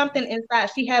 Like it's something inside.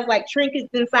 She has like trinkets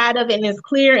inside of it and it's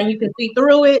clear and you can see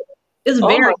through it. It's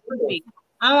very pretty.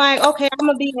 I'm like, okay, I'm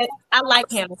gonna be at. I like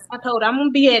candles. I told her I'm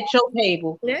gonna be at your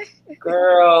table.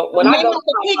 Girl, when I go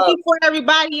to pick before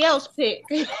everybody else pick.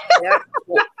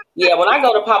 Yeah, when I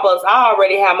go to pop-ups, I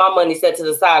already have my money set to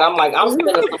the side. I'm like, I'm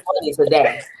spending some money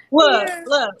today.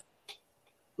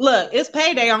 Look, it's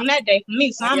payday on that day for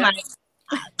me. So I'm like,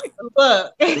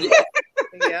 look.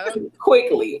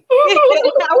 Quickly.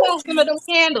 I want some of them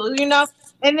candles, you know.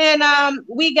 And then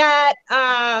we got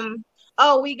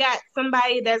we got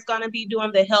somebody that's gonna be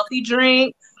doing the healthy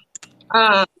drinks.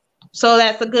 So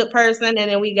that's a good person. And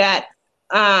then we got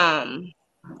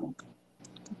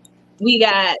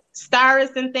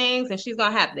stylists and things, and she's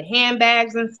gonna have the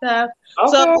handbags and stuff.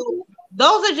 Okay. So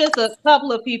those are just a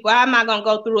couple of people. I'm not gonna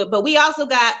go through it, but we also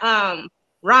got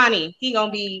Ronnie. He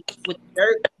gonna be with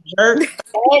Jerk.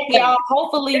 Y'all,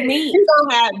 hopefully me. He's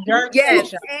gonna have Jerk.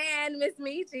 Yes, and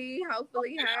MzMetchi.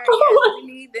 Hopefully her. Yes, we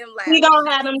need them. He gonna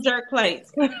have them jerk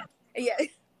plates. Yeah.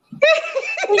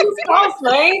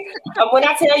 When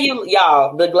I tell you,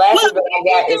 y'all, the glasses that I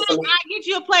got is some. I get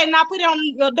you a plate and I put it on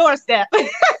your doorstep.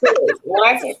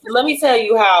 Let me tell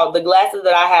you how the glasses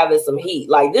that I have is some heat.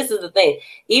 Like this is the thing.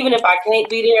 Even if I can't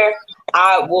be there,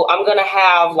 I'm gonna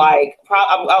have like.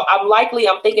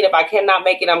 I'm thinking if I cannot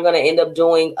make it, I'm gonna end up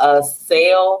doing a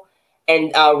sale.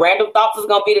 And RandomThoughtz is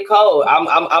gonna be the code. I'm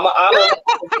honored.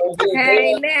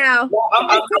 Hey, now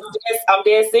I'm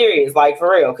dead serious, like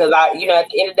for real. Because at the end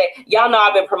of the day, y'all know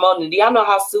I've been promoting it. Y'all know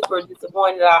how super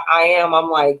disappointed I am. I'm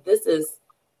like, this is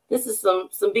some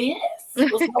BS.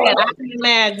 What's going on? I can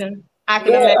imagine.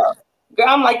 Imagine. Girl,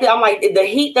 I'm like the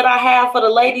heat that I have for the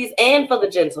ladies and for the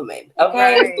gentlemen.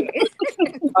 Okay, right.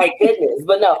 My goodness,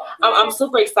 but no, I'm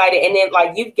super excited. And then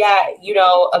like you've got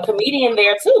a comedian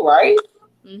there too, right?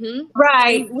 Mm-hmm.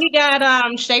 Right. We got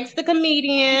Shakes the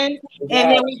comedian,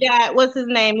 and then we got what's his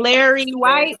name, Larry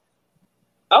White.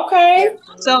 Okay.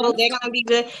 So they're gonna be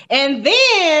good. And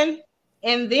then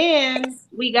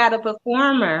we got a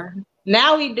performer.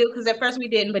 Now we do, because at first we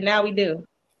didn't, but now we do.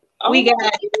 We got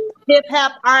hip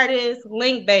hop artist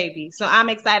Link Baby. So I'm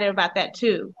excited about that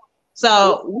too.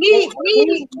 So we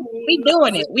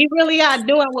doing it. We really are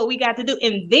doing what we got to do.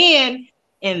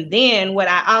 And then what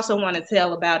I also want to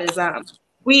tell about is for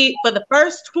the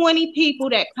first 20 people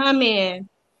that come in,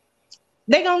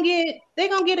 they're gonna get a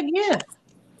gift.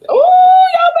 Oh,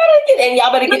 y'all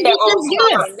better get that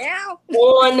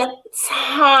on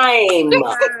time.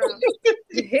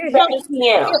 7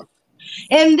 p.m.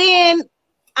 And then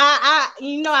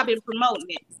I've been promoting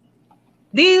it.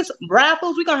 These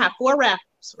raffles, we're gonna have 4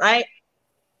 raffles, right?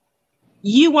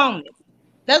 You want it.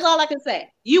 That's all I can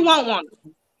say. You won't want it.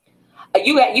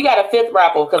 You got a 5th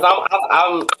raffle because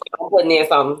I'm putting in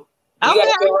something. You got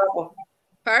a 5th raffle.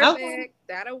 Perfect. Okay.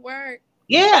 That'll work.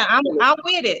 Yeah, I'm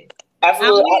with it.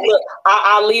 Absolutely.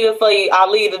 I'll leave it for you.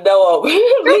 I'll leave the door open.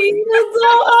 Leave the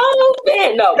door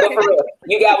open. No, but for real,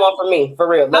 you got one for me. For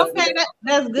real. That's good.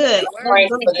 I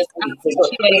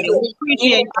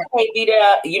can't be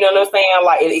there. You know what I'm saying?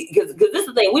 Like, because this is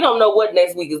the thing. We don't know what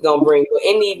next week is gonna bring. But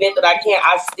in the event that I can't,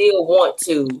 I still want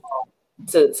to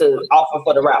offer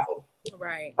for the raffle.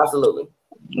 Right. Absolutely.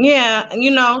 Yeah,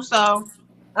 so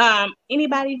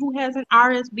anybody who has an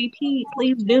RSVP,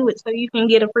 please do it so you can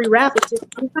get a free raffle.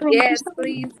 Yes,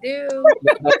 please do. They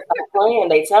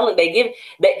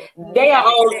are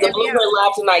on the Blueprint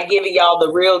Live tonight giving y'all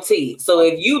the real tea. So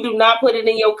if you do not put it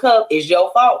in your cup, it's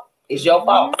your fault. It's your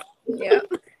fault. Yep.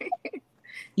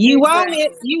 You want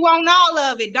it. You want all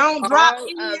of it. Don't drop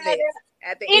any of it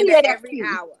at the end of every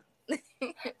hour.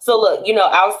 So look,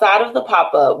 outside of the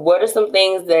pop-up, what are some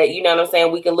things that,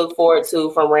 we can look forward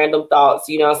to from RandomThoughtz?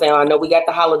 You know what I'm saying? I know we got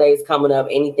the holidays coming up.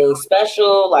 Anything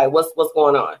special? Like what's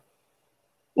going on?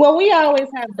 Well, we always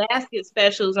have basket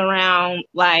specials around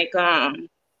like holidays.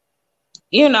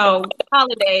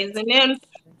 And then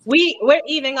we're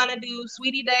even gonna do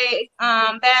Sweetie Day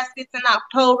baskets in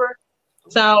October.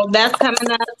 So that's coming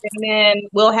up, and then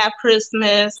we'll have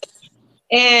Christmas.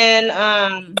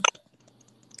 And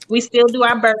we still do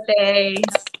our birthdays.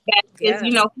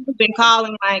 People been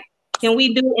calling like, can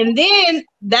we do? And then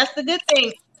that's the good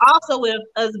thing. Also, with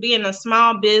us being a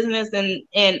small business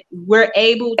and we're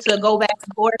able to go back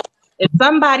and forth. If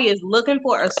somebody is looking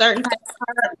for a certain type of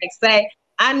card, like say,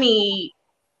 I need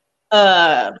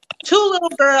 2 little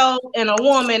girls and a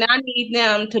woman, I need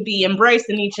them to be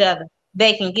embracing each other.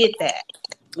 They can get that.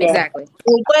 Exactly.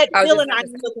 Well, what feeling are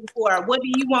you looking for? What do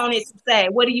you want it to say?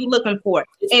 What are you looking for?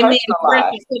 And then Chris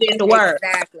put it into words.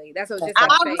 Exactly. That's what I was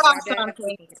just I'll saying. draw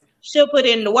something. She'll put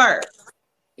it into words.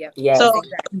 Yep. Yes. So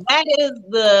that is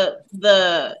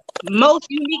the most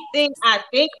unique thing I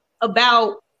think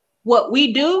about what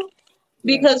we do,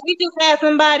 because we just had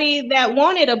somebody that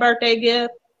wanted a birthday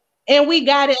gift and we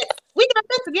got it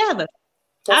together.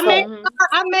 I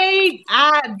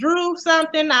drew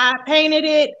something, I painted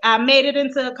it, I made it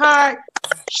into a card.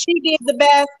 She did the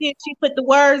basket, she put the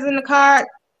words in the card,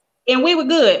 and we were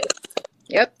good.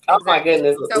 Yep. Oh my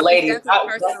goodness, so ladies.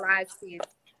 Personalized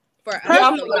for us.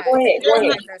 Go ahead.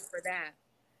 For that.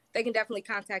 They can definitely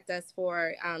contact us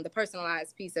for the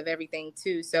personalized piece of everything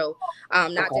too. So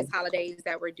not just holidays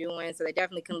that we're doing. So they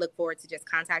definitely can look forward to just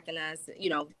contacting us,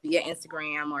 via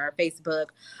Instagram or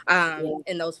Facebook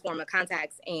in those form of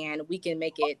contacts, and we can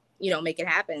make it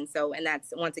happen. So, and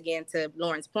that's once again to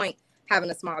Lauren's point, having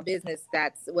a small business,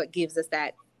 that's what gives us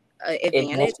that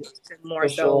advantage to more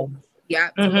so.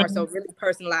 Yeah, to more so really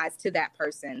personalized to that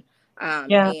person.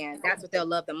 And that's what they'll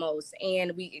love the most.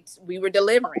 And we were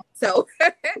delivering, so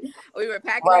we were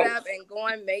packing it up and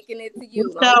going, making it to you.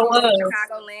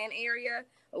 Chicagoland area,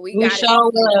 we got it.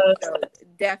 So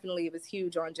definitely, it was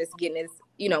huge on just getting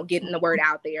the word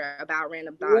out there about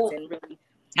Random Thoughts and really.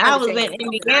 I was in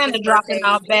Indiana dropping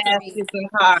off baskets and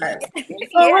cards.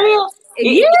 For real?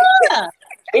 Yeah.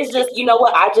 It's just, you know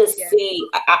what? I just see,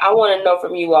 I want to know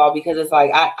from you all, because it's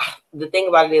like, the thing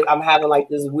about it is I'm having like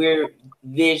this weird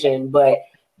vision, but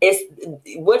it's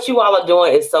what you all are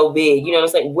doing is so big. You know what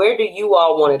I'm saying? Where do you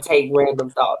all want to take Random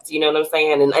Thoughts? You know what I'm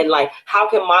saying? And like, how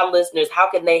can my listeners, how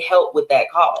can they help with that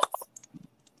cause?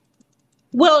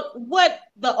 Well, what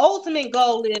the ultimate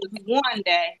goal is one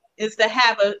day is to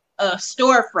have a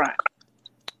storefront,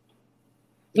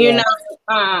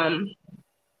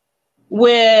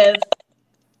 with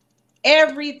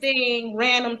everything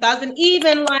Random Thoughts, and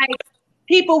even like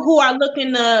people who are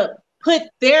looking to put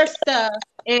their stuff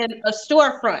in a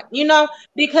storefront,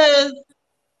 because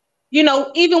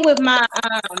even with my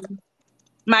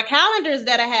my calendars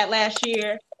that I had last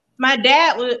year, my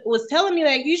dad was telling me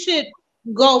like, you should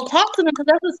go talk to them because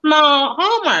that's a small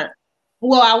Hallmark.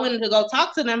 Well, I went to go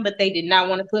talk to them, but they did not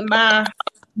want to put my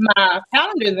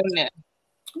calendars in there.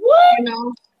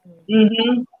 What?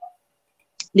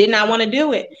 Did not want to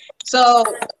do it. So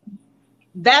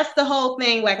that's the whole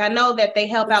thing. Like, I know that they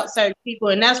help out certain people,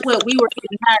 and that's what we were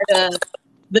getting tired of,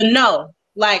 the no.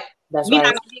 Like, we're not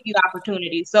going to give you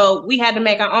opportunity. So we had to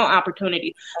make our own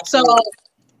opportunity. So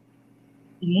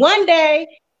one day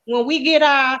when we get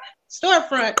our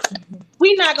storefront,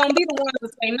 we're not going to be the ones to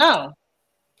say no.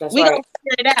 We're going to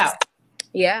figure it out.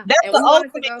 Yeah. That's the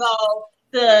ultimate goal,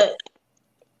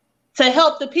 to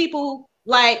help the people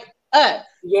like us.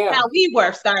 Yeah. How we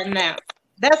were starting out.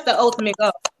 That's the ultimate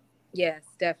goal. Yes,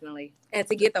 definitely. And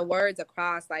to get the words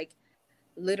across, like,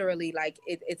 literally, like,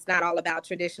 it's not all about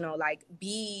traditional, like,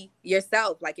 be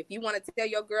yourself. Like, if you want to tell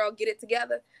your girl, get it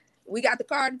together, we got the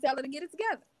card to tell her to get it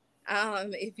together.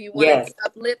 If you want to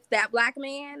uplift that Black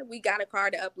man, we got a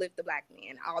card to uplift the Black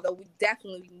man, although we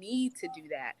definitely need to do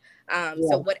that.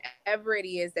 So whatever it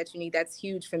is that you need, that's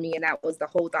huge for me. And that was the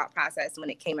whole thought process when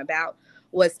it came about,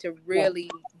 was to really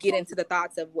get into the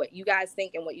thoughts of what you guys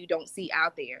think and what you don't see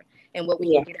out there, and what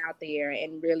we can get out there,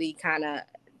 and really kind of,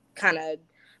 I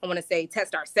want to say,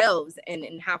 test ourselves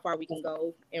and how far we can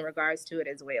go in regards to it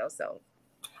as well. So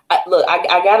look,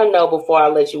 I got to know before I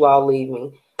let you all leave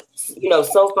me.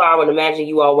 So far, I would imagine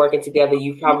you all working together,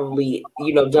 you've probably,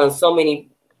 done so many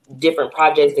different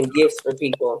projects and gifts for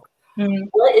people. Mm-hmm.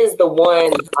 What is the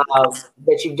one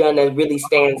that you've done that really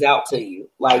stands out to you?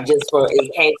 Like, just for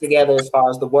it came together as far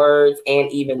as the words and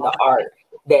even the art,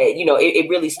 that, it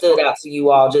really stood out to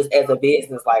you all just as a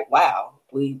business. Like, wow,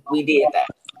 we did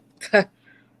that.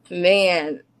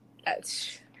 Man,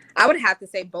 I would have to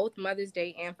say both Mother's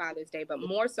Day and Father's Day, but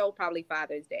more so probably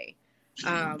Father's Day.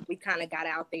 We kind of got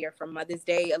out there for Mother's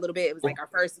Day a little bit. It was like our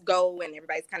first go, and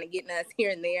everybody's kind of getting us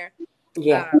here and there.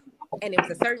 Yeah. And it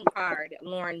was a certain card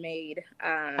Lauren made,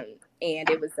 and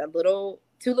it was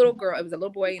two little girls. It was a little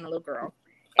boy and a little girl.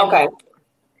 And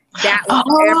That was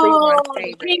everyone's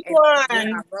favorite. Pink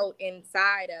And one. I wrote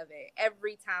inside of it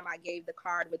every time I gave the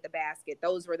card with the basket.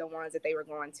 Those were the ones that they were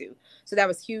going to. So that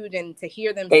was huge. And to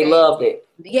hear them They say, loved it.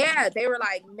 yeah, they were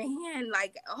like, man,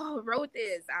 like, oh, wrote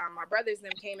this. My brothers and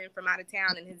them came in from out of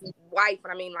town, and his wife,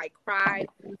 and I mean, like, cried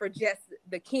for just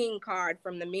the king card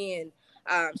from the men.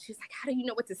 She was like, how do you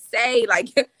know what to say? Like,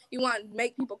 you want to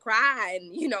make people cry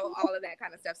and, you know, all of that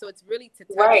kind of stuff. So it's really to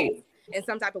touch you in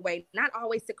some type of way, not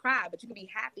always to cry, but you can be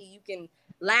happy, you can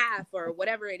laugh or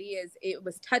whatever it is. It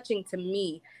was touching to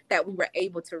me that we were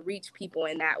able to reach people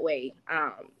in that way,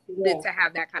 to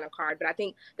have that kind of card. But I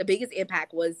think the biggest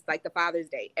impact was like the Father's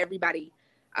Day. Everybody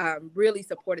really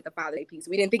supported the Father's Day piece.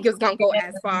 We didn't think it was going to go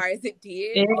as far as it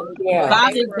did.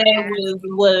 Father's Day was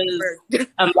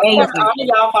amazing. All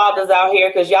y'all fathers out here,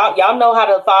 because y'all know how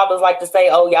the fathers like to say,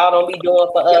 oh, y'all don't be doing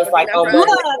for us like on Mother's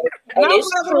Day. And it's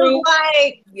true.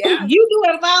 Like, you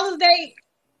doing Father's Day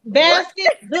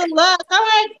basket, good luck. I'm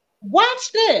like,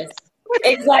 watch this.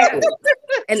 Exactly.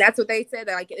 And that's what they said,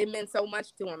 that like it meant so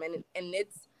much to them. And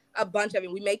it's a bunch of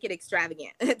it. We make it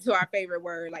extravagant to our favorite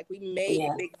word. Like we made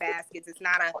big baskets. It's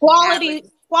not a quality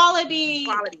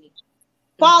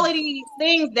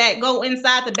things that go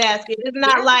inside the basket. It's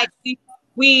not like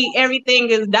we everything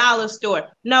is dollar store.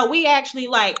 No, we actually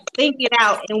like think it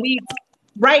out and we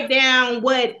write down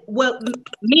what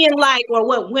men like or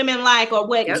what women like or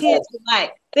what kids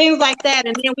like. Things like that,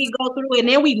 and then we go through and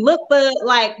then we look for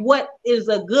like what is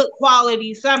a good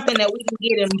quality, something that we can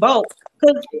get in bulk.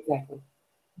 Because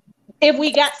if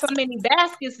we got so many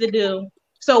baskets to do,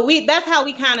 so that's how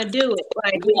we kind of do it.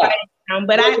 Like,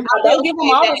 but I don't give them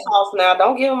all the sauce now.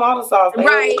 Don't give them all the sauce,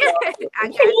 right? No,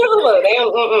 I'm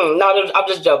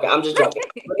just joking.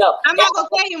 But no, I'm not gonna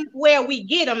tell you where we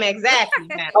get them exactly.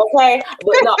 Okay,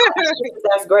 but no,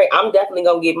 that's great. I'm definitely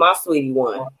gonna get my sweetie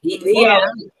one.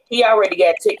 He already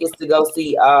got tickets to go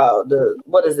see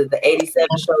the 87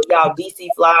 show, y'all DC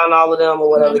Fly and all of them or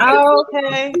whatever. Oh,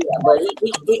 okay. Yeah, but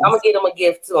I'm gonna get him a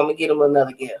gift too. I'm gonna get him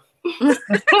another gift.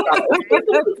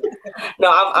 No,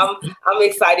 I'm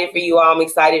excited for you all. I'm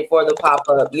excited for the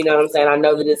pop-up. You know what I'm saying? I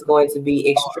know that it's going to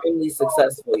be extremely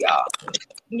successful, y'all.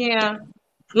 Yeah.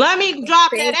 Let me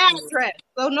drop that address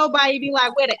so nobody be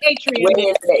like, where the atrium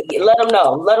is. Let them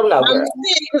know. Let them know, girl.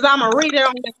 Because I'm going to read it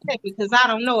on the second because I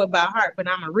don't know it by heart, but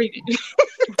I'm going to read it.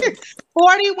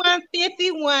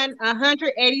 4151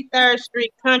 183rd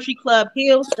Street, Country Club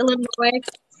Hills, Illinois,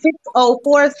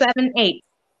 60478.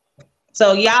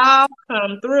 So y'all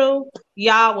come through.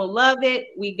 Y'all will love it.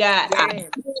 We got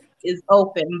is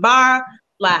open bar,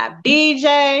 live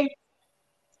DJ,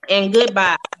 and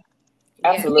goodbye.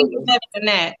 Absolutely. Better than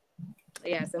that.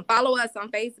 Yes, and follow us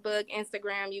on Facebook,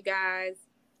 Instagram, you guys.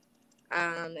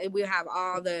 We'll have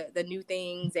all the new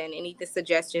things and any the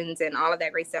suggestions and all of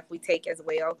that great stuff we take as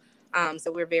well.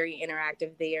 So we're very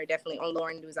interactive there. Definitely,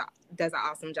 Lauren does an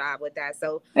awesome job with that.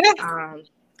 So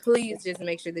please just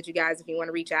make sure that you guys, if you want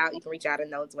to reach out, you can reach out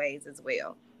in those ways as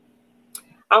well.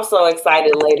 I'm so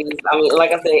excited, ladies. I mean,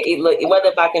 like I said, whether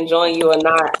if I can join you or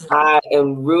not, I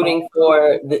am rooting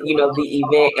for the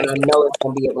event, and I know it's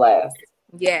going to be a blast.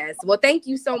 Yes. Well, thank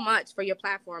you so much for your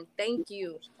platform. Thank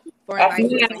you for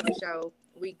inviting us on your show.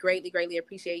 We greatly, greatly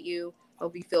appreciate you.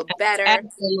 Hope you feel better.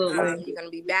 Absolutely. You're going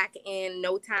to be back in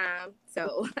no time.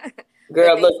 So,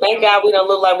 girl, look, thank God we don't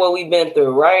look like what we've been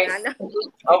through, right? I know.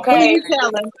 Okay.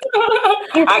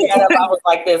 I got up. I was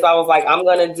like this. I was like, I'm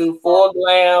gonna do full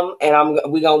glam, and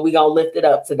we gonna lift it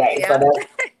up today. Yeah.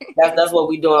 So that's what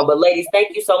we're doing. But ladies,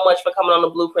 thank you so much for coming on the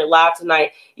Blueprint Live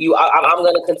tonight. I'm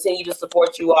gonna continue to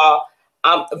support you all.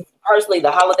 Personally,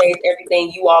 the holidays,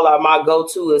 everything, you all are my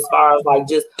go-to as far as like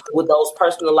just with those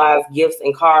personalized gifts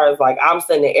and cards. Like I'm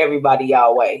sending everybody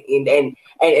y'all way, and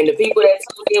the people that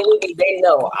tune in with me, they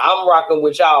know I'm rocking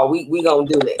with y'all. We gonna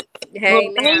do it.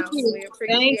 Hey, well, thank you. We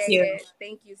appreciate it.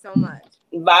 Thank you so much.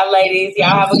 Bye, ladies. Y'all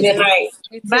have a good night.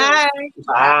 Bye.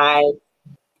 Bye.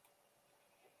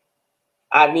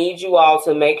 I need you all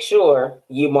to make sure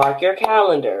you mark your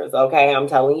calendars. Okay, I'm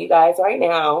telling you guys right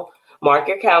now. Mark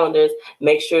your calendars.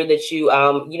 Make sure that you,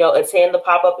 attend the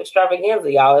pop-up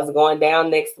extravaganza. Y'all, it's going down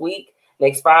next week,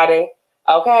 next Friday.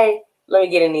 Okay, let me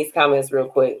get in these comments real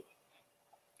quick.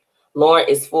 Lauren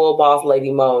is full boss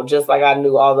lady mode, just like I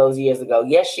knew all those years ago.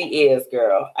 Yes, she is,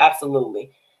 girl.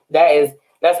 Absolutely.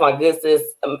 That's my good sis.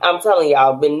 I'm telling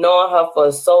y'all, I've been knowing her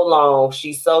for so long.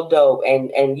 She's so dope.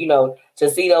 And to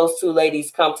see those two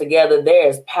ladies come together,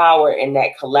 there's power in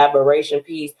that collaboration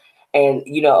piece. And,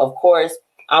 of course,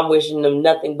 I'm wishing them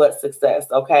nothing but success.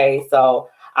 Okay. So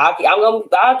I'll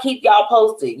keep y'all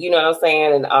posted, you know what I'm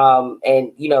saying?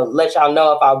 And let y'all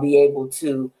know if I'll be able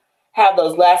to have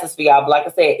those glasses for y'all. But like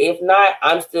I said, if not,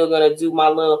 I'm still gonna do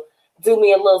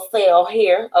me a little sale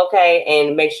here, okay,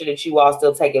 and make sure that you all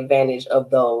still take advantage of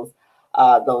those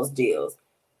deals.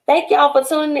 Thank y'all for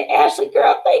tuning in. Ashley,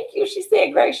 girl, thank you. She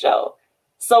said, great show.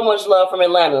 So much love from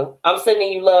Atlanta. I'm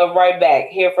sending you love right back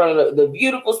here from the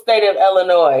beautiful state of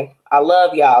Illinois. I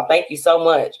love y'all. Thank you so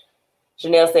much.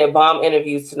 Chanel said, bomb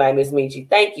interviews tonight, MzMetchi.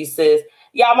 Thank you, sis.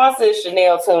 Y'all, my sis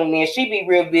Chanel tuning in. She be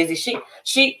real busy.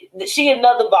 She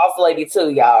another boss lady too,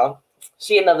 y'all.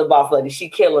 She another boss lady. She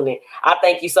killing it. I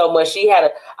thank you so much. She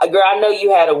had a girl. I know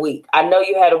you had a week. I know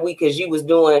you had a week because you was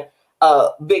doing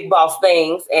big boss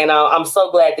things, and I'm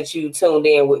so glad that you tuned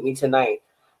in with me tonight.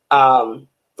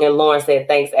 And Lauren said,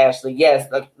 thanks, Ashley.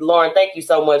 Yes, Lauren, thank you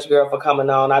so much, girl, for coming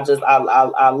on. I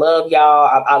love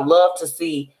y'all. I love to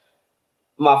see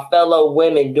my fellow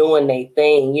women doing their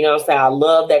thing. You know what I'm saying? I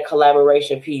love that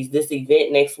collaboration piece. This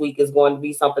event next week is going to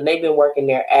be something. They've been working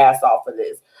their ass off for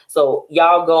this. So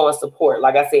y'all go and support.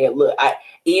 Like I said, look,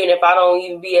 even if I don't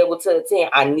even be able to attend,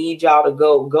 I need y'all to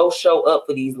go show up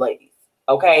for these ladies.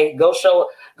 Okay? Go show.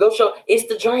 It's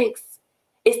the drinks.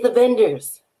 It's the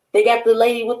vendors. They got the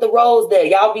lady with the rose there.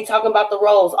 Y'all be talking about the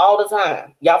rose all the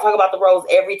time. Y'all talk about the rose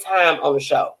every time on the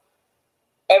show.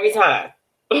 Every time.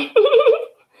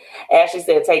 Ashley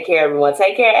said, take care, everyone.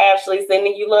 Take care, Ashley.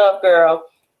 Sending you love, girl.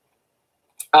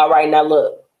 All right, now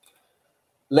look.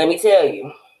 Let me tell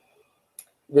you.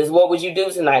 This is what would you do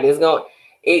tonight.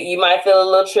 You might feel a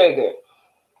little triggered.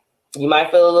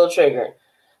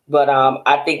 But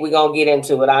I think we're going to get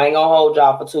into it. I ain't going to hold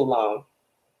y'all for too long.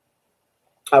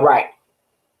 All right.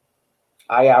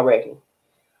 Are y'all ready?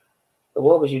 So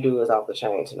what would you do is off the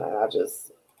chain tonight.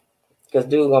 Because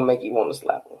dude going to make you want to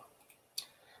slap him.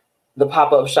 The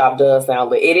pop-up shop does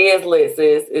sound lit. It is lit,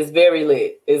 sis. It's very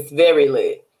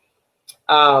lit.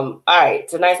 All right.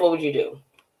 Tonight's what would you do?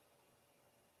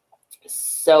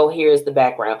 So here's the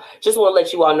background. Just want to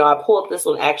let you all know I pulled this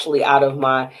one actually out of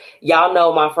y'all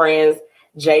know my friends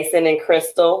Jason and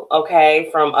Crystal, okay,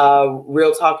 from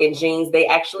Real Talking Jeans. They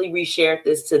actually reshared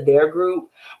this to their group,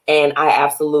 and I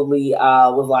absolutely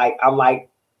I'm like, I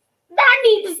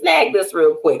need to snag this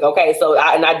real quick, okay? So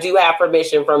I do have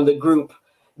permission from the group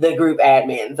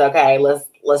admins, okay?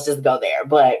 Let's just go there.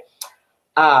 But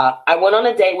I went on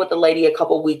a date with a lady a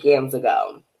couple weekends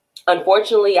ago.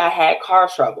 Unfortunately, I had car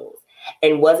troubles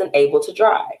and wasn't able to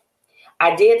drive.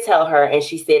 I did tell her, and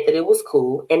she said that it was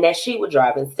cool and that she would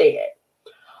drive instead.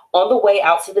 On the way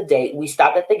out to the date, we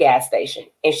stopped at the gas station,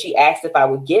 and she asked if I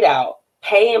would get out,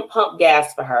 pay and pump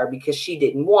gas for her because she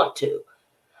didn't want to.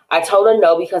 I told her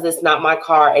no, because it's not my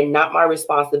car and not my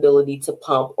responsibility to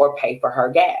pump or pay for her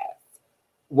gas.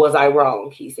 Was I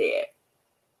wrong? He said.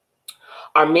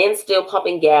 Are men still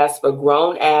pumping gas for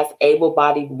grown-ass,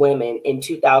 able-bodied women in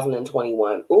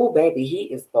 2021? Ooh, baby, he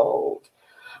is bold.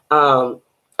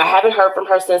 I haven't heard from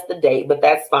her since the date, but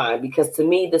that's fine, because to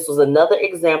me, this was another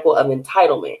example of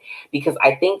entitlement, because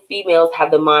I think females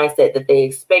have the mindset that they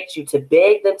expect you to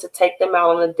beg them to take them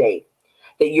out on a date,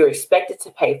 that you're expected to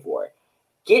pay for it.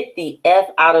 Get the F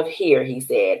out of here, he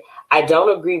said. I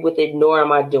don't agree with it, nor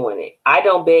am I doing it. I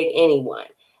don't beg anyone.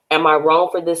 Am I wrong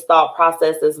for this thought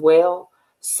process as well?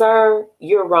 Sir,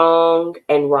 you're wrong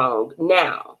and wrong.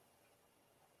 Now,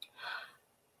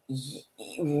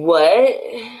 what?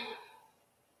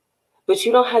 But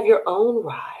you don't have your own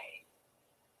ride.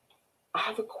 I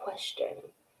have a question.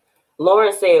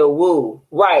 Lauren said, woo.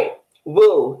 Right.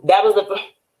 Woo. That was the...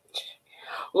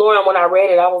 Lauren, when I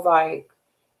read it, I was like,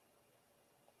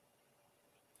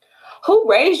 who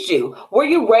raised you? Were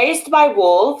you raised by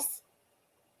wolves?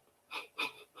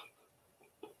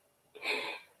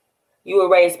 You were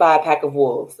raised by a pack of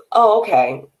wolves. Oh,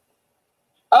 okay.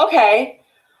 Okay.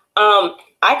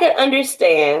 I could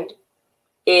understand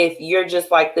if you're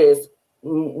just like this,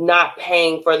 not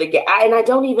paying for the gas. And I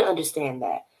don't even understand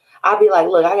that. I'll be like,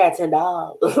 look, I got $10.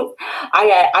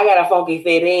 I got a funky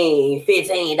 $15,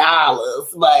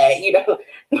 but you know,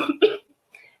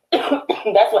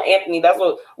 that's what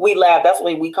we laugh. That's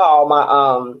what we call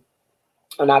my,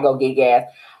 when I go get gas.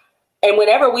 And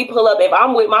whenever we pull up, if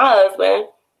I'm with my husband,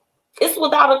 it's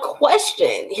without a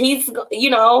question. He's going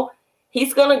to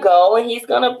go and he's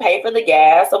going to pay for the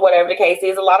gas or whatever the case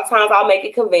is. A lot of times I'll make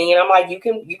it convenient. I'm like, you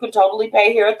can totally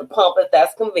pay here at the pump if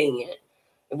that's convenient.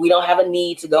 If we don't have a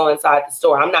need to go inside the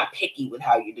store, I'm not picky with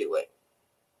how you do it.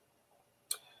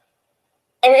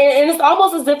 And it's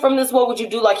almost as if from this, what would you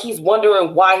do? Like he's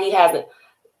wondering why he hasn't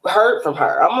heard from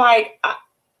her. I'm like,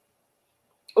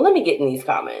 let me get in these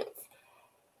comments.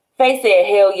 Faye said,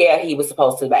 hell yeah, he was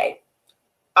supposed to pay.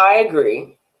 I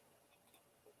agree.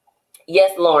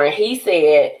 Yes, Lauren. He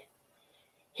said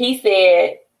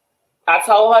I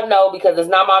told her no because it's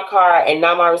not my car and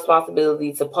not my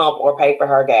responsibility to pump or pay for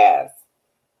her gas.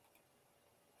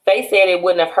 Faye said it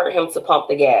wouldn't have hurt him to pump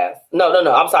the gas. No.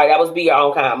 I'm sorry. That was Be Your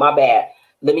Own Kind. My bad.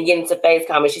 Let me get into Faye's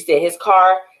comment. She said his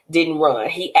car didn't run.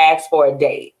 He asked for a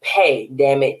date. Pay,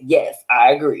 damn it. Yes,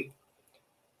 I agree.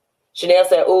 Chanel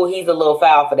said, oh, he's a little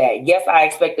foul for that. Yes, I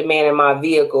expect a man in my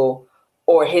vehicle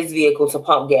or his vehicle to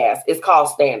pump gas. It's called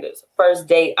standards. First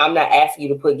date, I'm not asking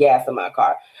you to put gas in my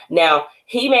car. Now,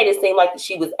 he made it seem like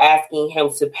she was asking him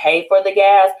to pay for the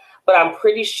gas, but I'm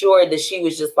pretty sure that she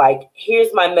was just like,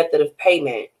 here's my method of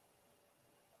payment.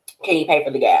 Can you pay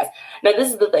for the gas? Now,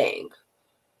 this is the thing.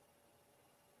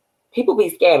 People be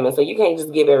scamming, so you can't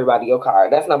just give everybody your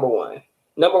card. That's number one.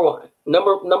 Number one.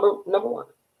 Number one.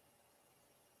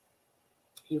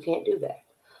 You can't do that.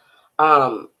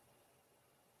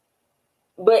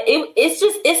 But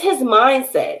it's his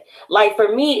mindset. Like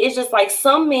for me, it's just like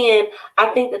some men, I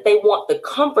think that they want the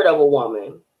comfort of a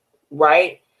woman,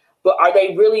 right? But are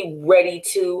they really ready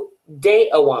to date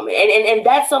a woman? And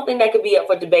that's something that could be up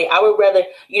for debate. I would rather,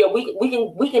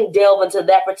 we can delve into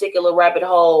that particular rabbit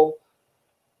hole.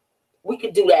 We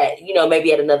could do that,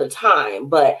 maybe at another time.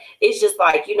 But it's just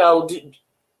like,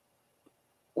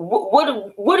 what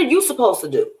are you supposed to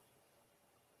do?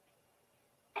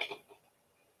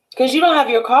 Because you don't have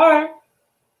your car.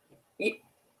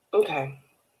 Okay.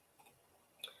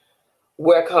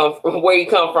 Where you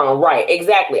come from. Right.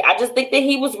 Exactly. I just think that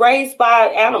he was raised by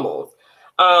animals.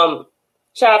 Shout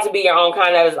out to Be Your Own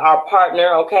Kind. That is our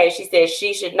partner. Okay. She said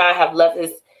she should have left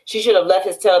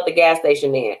his tail at the gas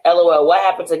station then. LOL. What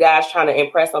happened to guys trying to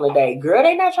impress on a date? Girl,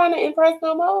 they not trying to impress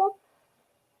no more.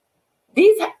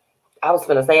 I was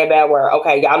finna say a bad word.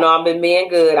 Okay. Y'all know I've been being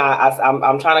good.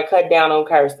 I'm trying to cut down on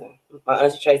cursing. My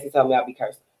Auntie Tracy told me I'll be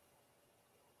cursing.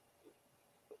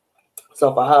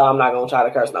 So for her, I'm not going to try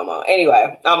to curse no more.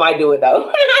 Anyway, I might do it though.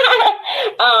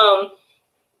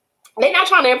 They're not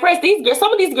trying to impress these girls.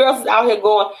 Some of these girls is out here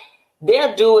going,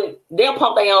 they'll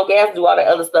pump their own gas, do all that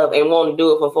other stuff and want to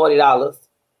do it for $40.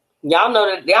 Y'all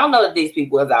know that these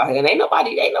people is out here and ain't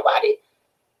nobody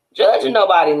judging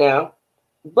nobody now.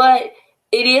 But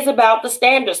it is about the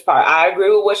standards part. I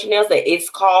agree with what Chanel said. It's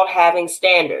called having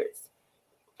standards.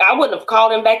 I wouldn't have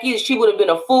called him back either. She would have been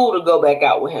a fool to go back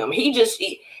out with him.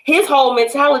 His whole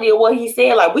mentality of what he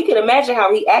said, like we can imagine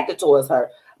how he acted towards her,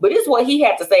 but it's what he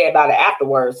had to say about it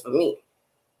afterwards for me.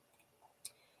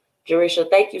 Jerisha,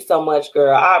 thank you so much,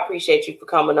 girl. I appreciate you for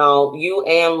coming on. You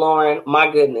and Lauren,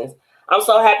 my goodness. I'm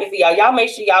so happy for y'all. Y'all make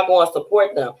sure y'all go and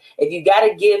support them. If you got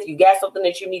a gift, you got something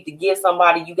that you need to give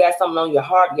somebody, you got something on your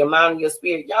heart, your mind, and your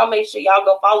spirit, y'all make sure y'all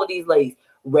go follow these ladies.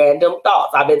 Random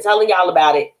Thoughts. I've been telling y'all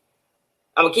about it.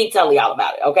 I'm going to keep telling y'all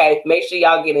about it, okay? Make sure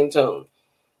y'all get in tune.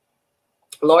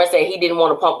 Lauren said he didn't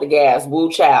want to pump the gas.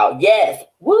 Woo, child. Yes.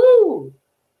 Woo.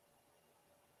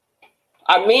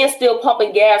 Are men still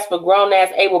pumping gas for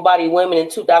grown-ass able-bodied women in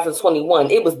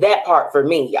 2021? It was that part for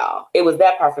me, y'all. It was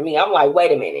that part for me. I'm like,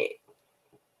 wait a minute.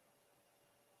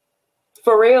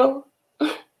 For real?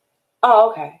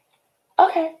 Oh, okay.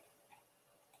 Okay.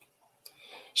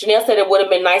 Chanel said it would have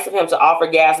been nice of him to offer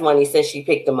gas money since she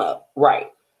picked him up. Right.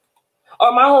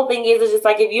 Or my whole thing is, it's just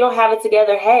like, if you don't have it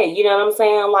together, hey, you know what I'm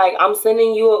saying? Like, I'm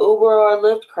sending you an Uber or a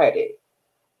Lyft credit.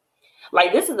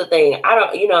 Like, this is the thing. I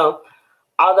don't,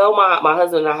 although my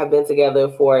husband and I have been together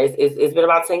for, it's been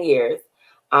about 10 years.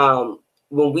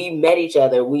 When we met each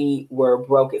other, we were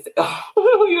broke. We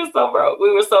were so broke.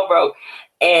 We were so broke.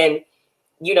 And,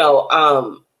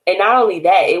 and not only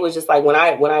that, it was just like when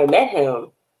I met him,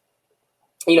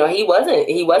 he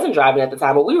wasn't driving at the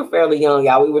time, but we were fairly young,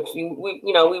 y'all. We were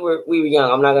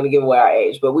young. I'm not going to give away our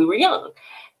age, but we were young.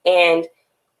 And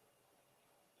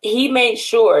he made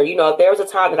sure, if there was a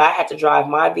time that I had to drive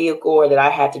my vehicle or that I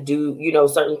had to do,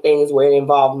 certain things where it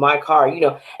involved my car,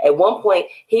 at one point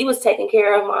he was taking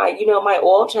care of my, my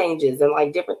oil changes and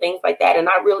like different things like that. And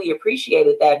I really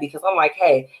appreciated that because I'm like,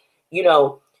 hey,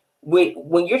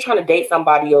 when you're trying to date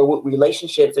somebody or with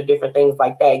relationships or different things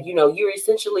like that,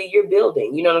 you're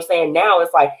building, you know what I'm saying? Now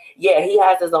it's like, yeah, he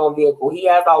has his own vehicle. He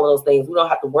has all of those things. We don't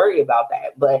have to worry about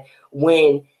that. But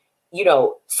when,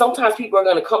 sometimes people are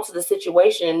going to come to the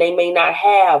situation and they may not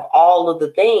have all of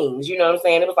the things, you know what I'm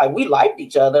saying? It was like, we liked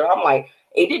each other. I'm like,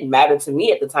 it didn't matter to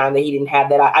me at the time that he didn't have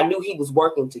that. I knew he was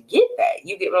working to get that.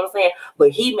 You get what I'm saying? But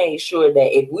he made sure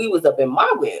that if we was up in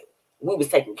my whip, we was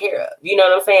taken care of. You know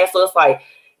what I'm saying? So it's like,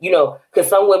 because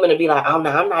some women will be like, oh, no,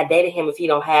 I'm not dating him if he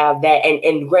don't have that.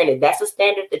 And granted, that's a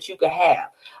standard that you could have.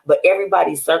 But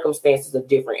everybody's circumstances are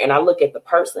different. And I look at the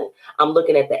person. I'm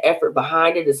looking at the effort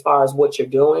behind it as far as what you're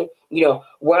doing.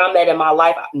 Where I'm at in my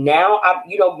life now, I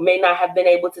may not have been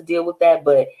able to deal with that.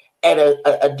 But at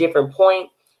a different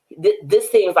point,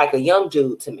 This seems like a young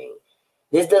dude to me.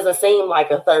 This doesn't seem like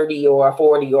a 30 or a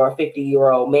 40 or a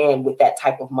 50-year-old man with that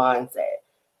type of mindset.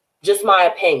 Just my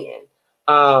opinion.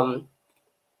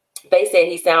 They said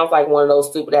he sounds like one of those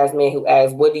stupid ass men who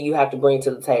asks, what do you have to bring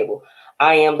to the table?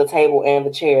 I am the table and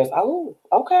the chairs. Oh,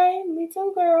 okay. Me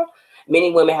too, girl.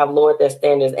 Many women have lowered their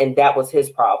standards, and that was his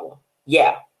problem.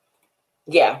 Yeah.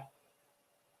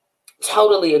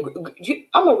 Totally agree.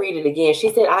 I'm going to read it again.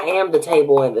 She said, I am the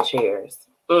table and the chairs.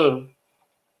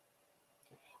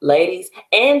 Ladies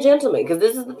and gentlemen, because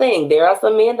this is the thing. There are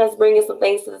some men that's bringing some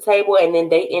things to the table, and then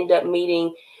they end up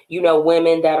meeting,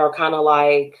 women that are kind of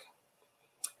like,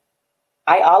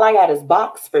 all I got is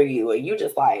box for you. And you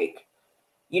just like,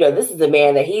 this is a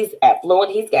man that he's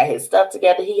affluent. He's got his stuff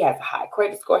together. He has a high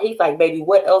credit score. He's like, baby,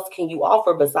 what else can you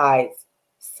offer besides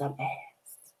some ass?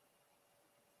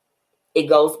 It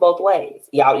goes both ways.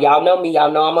 Y'all know me.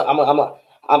 Y'all know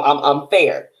I'm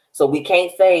fair. So we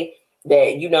can't say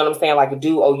that, you know what I'm saying? Like a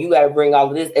dude, oh, you got to bring all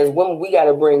of this. As women, we got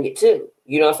to bring it too.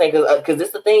 You know what I'm saying? Because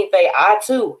this the thing, Faye. I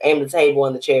too am the table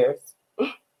and the chairs.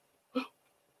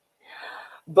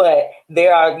 But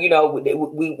there are, we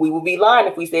would be lying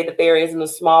if we said that there isn't a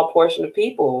small portion of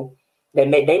people that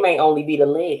they may only be the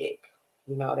leg.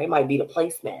 They might be the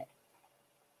placemat.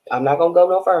 I'm not going to go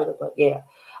no further, but yeah.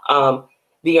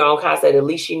 Be your own concept. At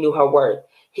least she knew her worth.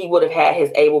 He would have had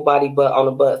his able-bodied butt on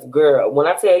the bus. Girl, when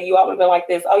I tell you, I would have been like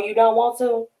this. Oh, you don't want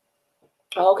to?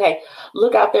 Okay.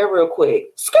 Look out there real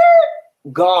quick. Skirt.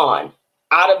 Gone.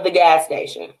 Out of the gas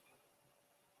station.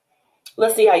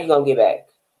 Let's see how you're going to get back.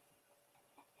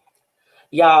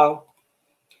 Y'all,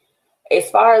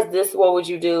 as far as this, what would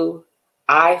you do?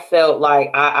 I felt like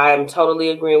I am totally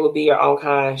agreeing with Be Your Own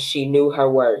Kind. She knew her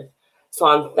worth. So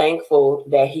I'm thankful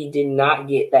that he did not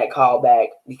get that call back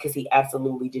because he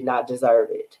absolutely did not deserve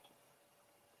it.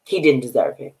 He didn't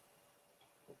deserve it.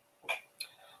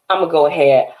 I'm going to go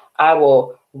ahead. I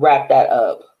will wrap that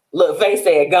up. Look, Faye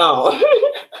said gone.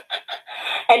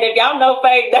 And if y'all know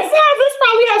Faye, that's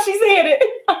probably how she said it.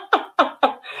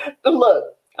 Look,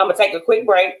 I'm going to take a quick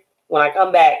break. When I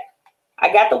come back,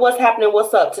 I got the what's happening,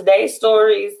 what's up. Today's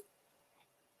stories.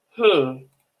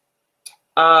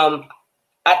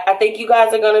 I think you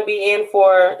guys are going to be in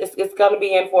for, it's going to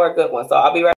be in for a good one. So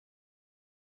I'll be right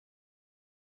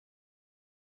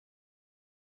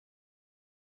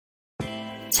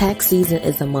back. Tax season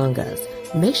is among us.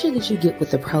 Make sure that you get with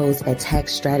the pros at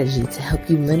Tax Strategy to help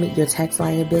you limit your tax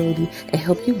liability and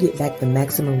help you get back the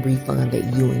maximum refund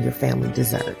that you and your family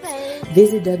deserve.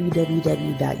 Visit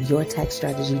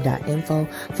www.yourtaxstrategy.info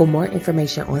for more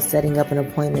information on setting up an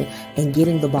appointment and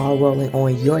getting the ball rolling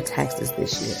on your taxes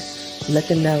this year. Let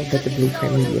them know that the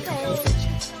Blueprint Media Company sent you.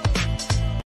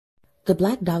 The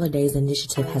Black Dollar Days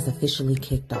initiative has officially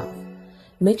kicked off.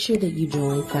 Make sure that you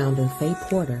join founder Faye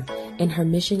Porter in her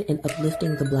mission in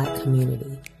uplifting the Black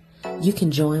community. You can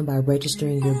join by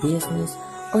registering your business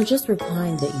or just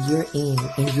replying that you're in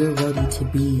and you're ready to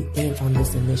be in on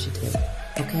this initiative.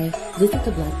 Okay? Visit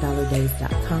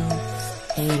theblackdollardays.com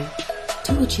and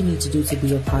do what you need to do to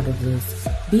be a part of this.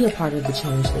 Be a part of the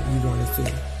change that you want to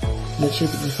see. Make sure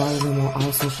that you follow them on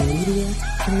all social media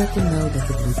and let them know that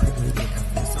the Blueprint Media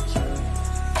Company sent you.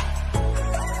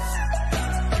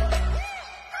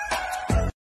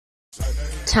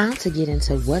 Time to get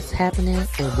into what's happening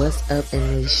and what's up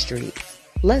in these streets.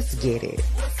 Let's get it.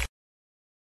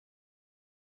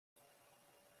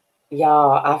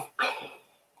 Y'all,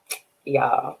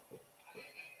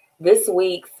 this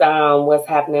week's what's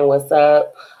happening, what's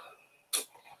up,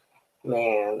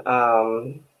 man.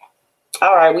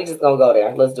 All right, we just gonna go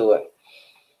there. Let's do it.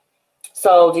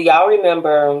 So, do y'all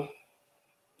remember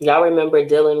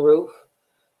Dylan Roof?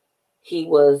 He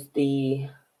was the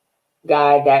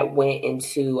guy that went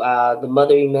into the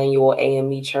Mother Emanuel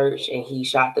AME Church and he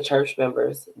shot the church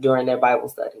members during their Bible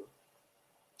study.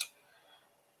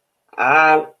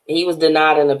 He was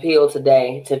denied an appeal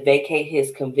today to vacate his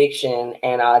conviction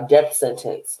and death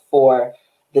sentence for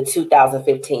the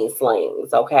 2015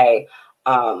 slayings. Okay.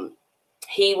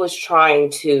 He was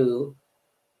trying to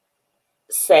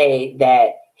say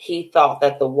that he thought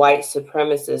that the white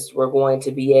supremacists were going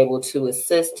to be able to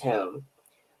assist him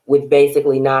with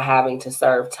basically not having to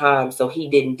serve time. So he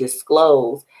didn't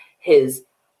disclose his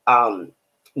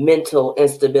mental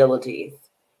instabilities.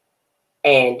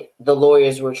 And the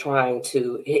lawyers were trying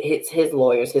to, his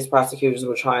lawyers, his prosecutors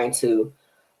were trying to,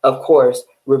 of course,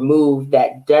 remove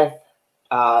that death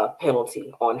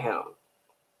penalty on him.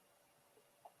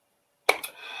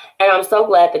 And I'm so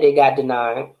glad that it got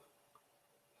denied.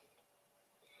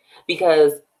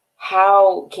 Because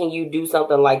how can you do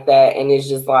something like that? And it's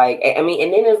just like, I mean,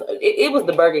 and then it was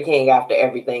the Burger King after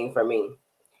everything for me.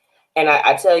 And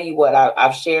I tell you what,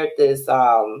 I've shared this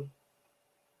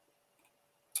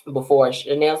before.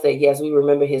 Chanel said, yes, we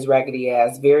remember his raggedy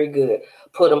ass. Very good.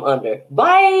 Put him under.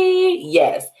 Bye.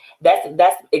 Yes,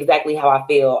 that's exactly how I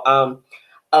feel.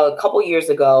 A couple years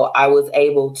ago, I was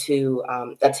able to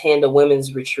attend a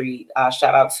women's retreat.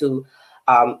 Shout out to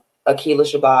Akila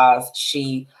Shabazz.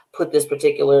 She put this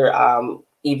particular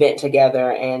event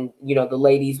together, and the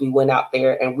ladies, we went out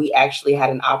there and we actually had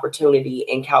an opportunity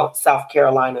in South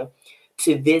Carolina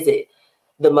to visit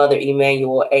the Mother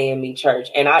Emanuel AME Church.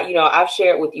 And I've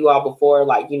shared with you all before,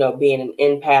 like, being an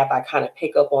empath, I kind of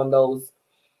pick up on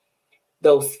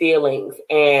those feelings.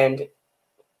 And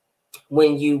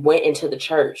when you went into the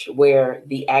church where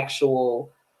the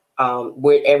actual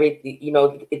where everything,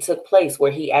 it took place,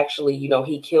 where he actually,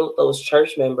 he killed those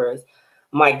church members.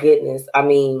 My goodness. I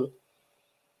mean,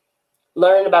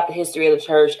 learning about the history of the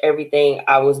church, everything,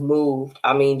 I was moved.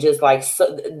 I mean, just like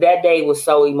that day was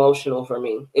so emotional for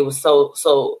me. It was so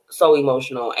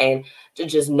emotional. And to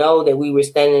just know that we were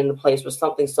standing in a place where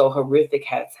something so horrific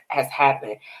has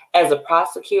happened. As a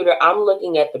prosecutor, I'm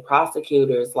looking at the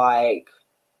prosecutors like,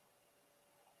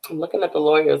 I'm looking at the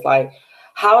lawyers like,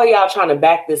 how are y'all trying to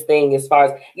back this thing as far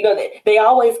as, they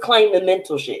always claim the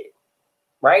mental shit,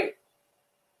 right?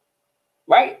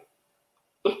 Right?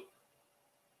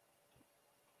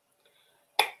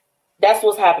 That's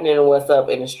what's happening and what's up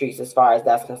in the streets as far as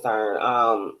that's concerned.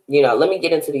 Let me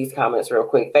get into these comments real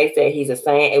quick. Faith said he's a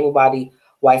sane, able-bodied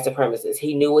white supremacist.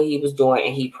 He knew what he was doing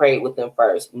and he prayed with them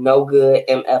first. No good,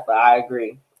 MF. I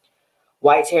agree.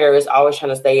 White terrorists always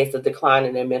trying to say it's a decline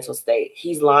in their mental state.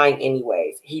 He's lying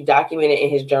anyways. He documented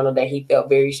in his journal that he felt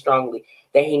very strongly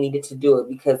that he needed to do it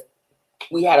because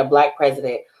we had a black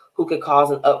president who could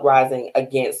cause an uprising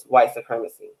against white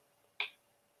supremacy.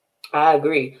 I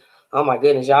agree. Oh my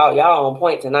goodness, y'all on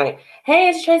point tonight. Hey,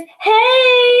 Auntie Tracy.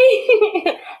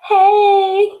 Hey,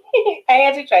 hey, hey,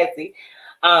 Auntie Tracy.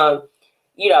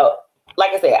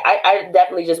 Like I said, I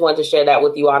definitely just wanted to share that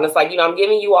with you all. And it's like, I'm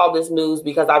giving you all this news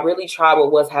because I really try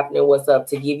with what's happening, what's up,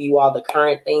 to give you all the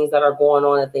current things that are going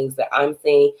on, the things that I'm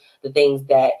seeing, the things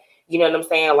that, you know what I'm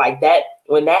saying? Like that,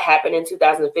 when that happened in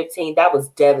 2015, that was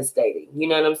devastating. You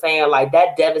know what I'm saying? Like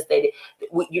that devastated.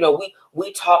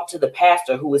 We talked to the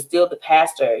pastor who was still the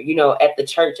pastor, at the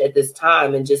church at this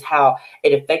time, and just how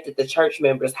it affected the church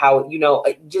members, how,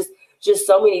 just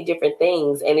so many different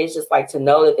things. And it's just like, to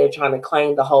know that they're trying to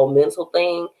claim the whole mental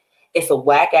thing. It's a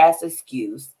whack ass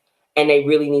excuse, and they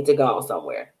really need to go on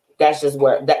somewhere. That's just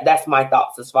where that's my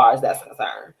thoughts as far as that's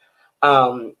concerned.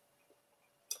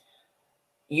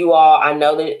 You all, I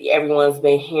know that everyone's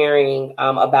been hearing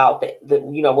about the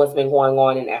what's been going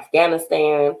on in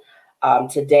Afghanistan.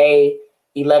 Today,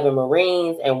 11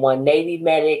 Marines and 1 Navy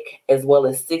medic, as well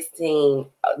as 60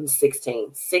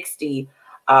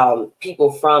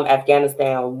 people from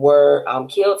Afghanistan were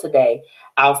killed today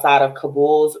outside of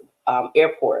Kabul's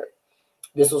airport.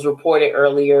 This was reported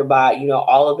earlier by,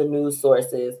 all of the news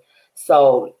sources.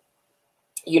 So,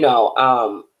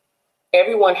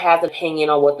 everyone has an opinion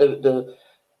on what the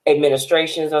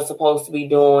administrations are supposed to be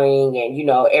doing. And,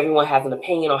 everyone has an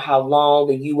opinion on how long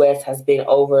the U.S. has been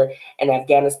over in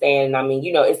Afghanistan. And I mean,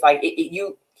 it's like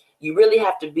you really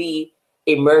have to be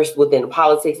immersed within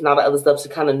politics and all the other stuff to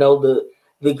kind of know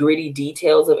the gritty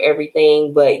details of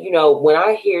everything. But, when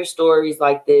I hear stories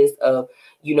like this of,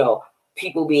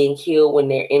 people being killed when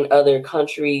they're in other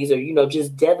countries, or,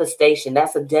 just devastation,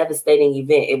 that's a devastating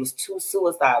event. It was 2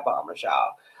 suicide bombers,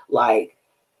 y'all. Like,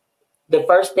 the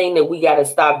first thing that we got to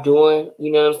stop doing,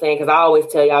 you know what I'm saying? Because I always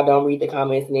tell y'all, don't read the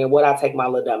comments, and then what I take my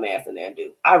little dumb ass in there and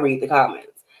do, I read the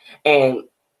comments. And,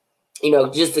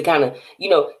 just to kind of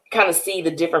see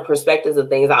the different perspectives of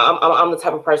things. I'm the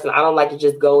type of person, I don't like to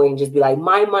just go and just be like,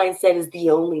 my mindset is the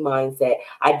only mindset.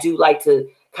 I do like to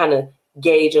kind of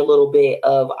gauge a little bit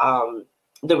of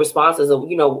the responses of,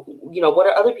 what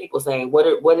are other people saying?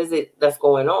 What is it that's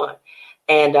going on?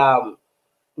 And,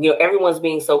 everyone's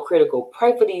being so critical.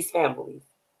 Pray for these families.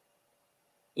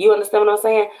 You understand what I'm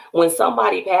saying? When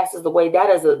somebody passes away, that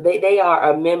is they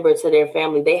are a member to their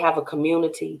family. They have a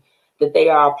community that they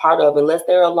are a part of, unless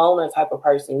they're a loner type of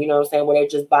person, you know what I'm saying, where they're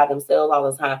just by themselves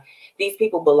all the time. These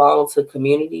people belong to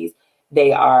communities.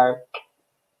 They are,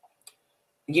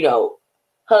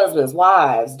 husbands,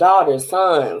 wives, daughters,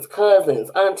 sons, cousins,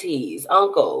 aunties,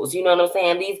 uncles, you know what I'm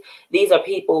saying? These are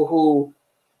people who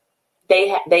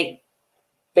they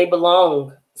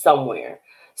belong somewhere.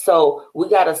 So we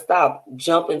got to stop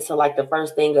jumping to like the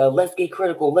first thing of, let's get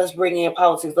critical, let's bring in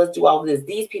politics, let's do all of this.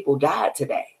 These people died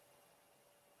today.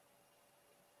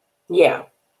 Yeah,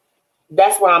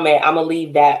 that's where I'm at. I'm going to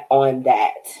leave that on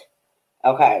that.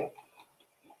 Okay.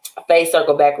 Faye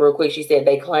circled back real quick. She said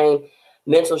they claim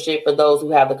mental shit for those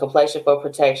who have the complexion for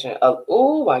protection.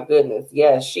 Oh my goodness.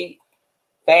 Yes, Faye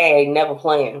ain't never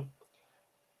playing.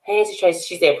 Nancy Tracy,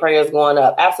 she said prayers going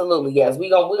up. Absolutely, yes. We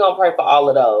gonna pray for all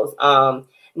of those.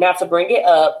 Now to bring it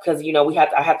up, because you know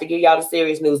I have to give y'all the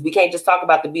serious news. We can't just talk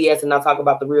about the BS and not talk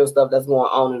about the real stuff that's going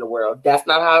on in the world. That's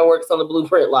not how it works on the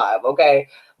Blueprint Live, okay?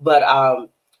 But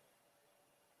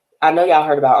I know y'all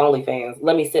heard about OnlyFans.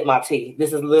 Let me sip my tea.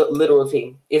 This is literal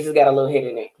tea. It's just got a little hit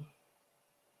in it.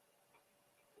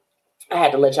 I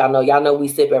had to let y'all know. Y'all know we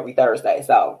sip every Thursday,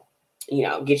 so you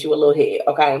know, get you a little hit,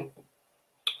 okay?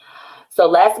 So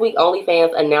last week,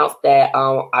 OnlyFans announced that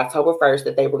on October 1st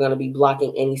that they were going to be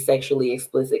blocking any sexually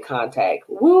explicit contact.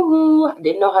 Woohoo!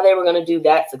 Didn't know how they were going to do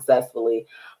that successfully.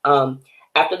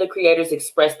 After the creators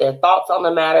expressed their thoughts on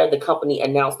the matter, the company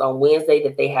announced on Wednesday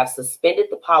that they have suspended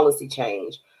the policy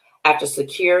change after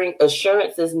securing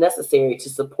assurances necessary to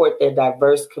support their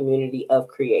diverse community of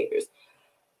creators.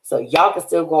 So y'all can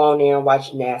still go on there and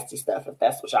watch nasty stuff if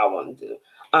that's what y'all want to do.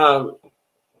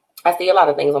 I see a lot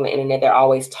of things on the internet. They're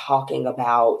always talking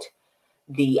about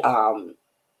the,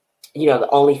 you know, the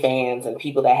OnlyFans and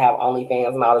people that have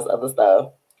OnlyFans and all this other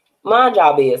stuff. Mind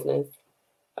y'all business,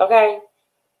 okay?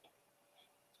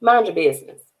 Mind your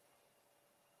business.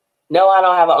 No, I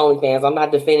don't have an OnlyFans. I'm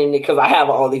not defending it because I have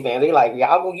an OnlyFans. They're like,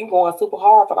 y'all, you going super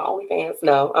hard for the OnlyFans.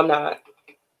 No, I'm not.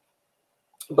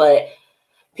 But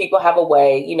people have a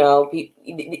way, you know.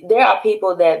 There are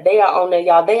people that they are on there,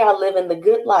 y'all. They are living the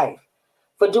good life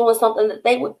for doing something that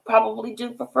they would probably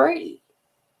do for free.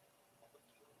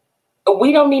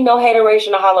 We don't need no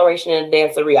hateration or holleration and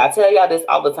dancery. I tell y'all this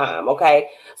all the time, okay?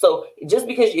 So just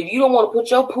because if you don't want to put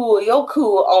your cool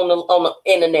on the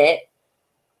internet,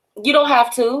 you don't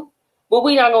have to. But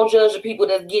we not gonna judge the people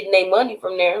that's getting their money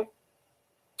from there.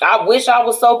 I wish I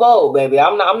was so bold, baby.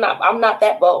 I'm not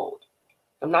that bold.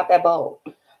 I'm not that bold.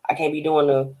 I can't be doing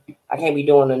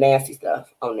the nasty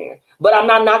stuff on there. But I'm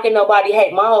not knocking nobody.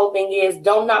 Hey, my whole thing is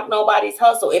don't knock nobody's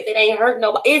hustle. If it ain't hurting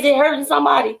nobody, is it hurting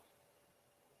somebody?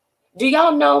 Do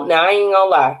y'all know? Now, I ain't gonna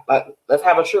lie. But let's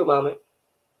have a true moment.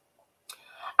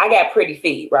 I got pretty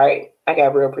feet, right? I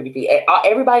got real pretty feet.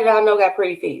 Everybody that I know got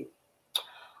pretty feet.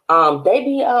 They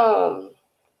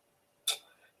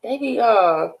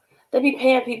be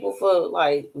paying people for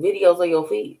like videos of your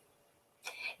feet.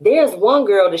 There's one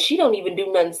girl that she don't even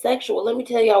do nothing sexual. Let me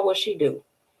tell y'all what she do.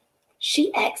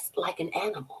 She acts like an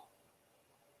animal.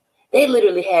 They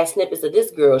literally had snippets of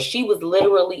this girl. She was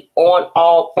literally on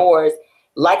all fours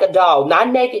like a dog.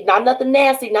 Not naked, not nothing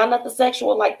nasty, not nothing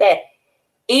sexual like that.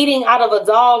 Eating out of a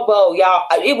dog bowl, y'all.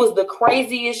 It was the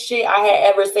craziest shit I had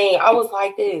ever seen. I was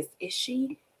like this. Is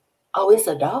she? Oh, it's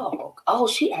a dog. Oh,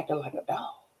 she acting like a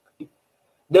dog.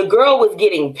 The girl was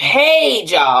getting paid,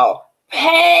 y'all.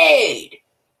 Paid.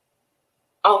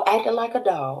 Oh, acting like a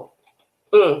dog.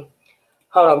 Hold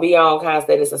on. Beyond Kind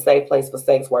said it's a safe place for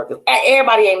sex workers.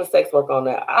 Everybody ain't a sex worker on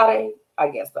that. Are they? I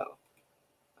guess so.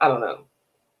 I don't know.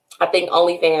 I think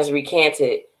OnlyFans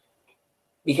recanted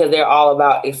because they're all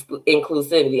about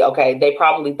inclusivity. Okay. They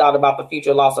probably thought about the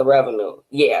future loss of revenue.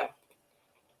 Yeah.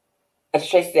 As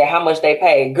Tracy said, how much they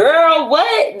pay. Girl,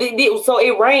 what? So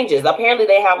it ranges. Apparently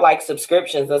they have like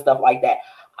subscriptions and stuff like that.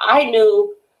 I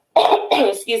knew,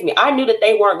 excuse me, I knew that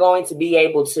they weren't going to be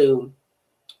able to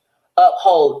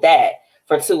uphold that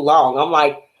for too long. I'm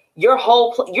like, you're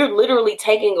literally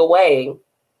taking away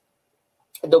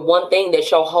the one thing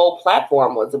that your whole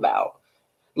platform was about.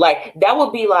 Like, that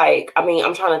would be like, I mean,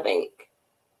 I'm trying to think.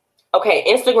 Okay,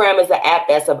 Instagram is an app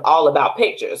that's all about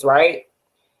pictures, right?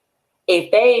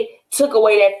 If they took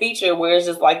away that feature where it's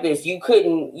just like this, you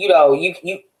couldn't,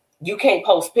 you can't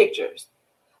post pictures.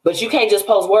 But you can't just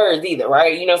post words either,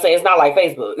 right? You know what I'm saying? It's not like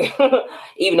Facebook.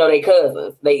 Even though they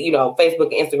cousins.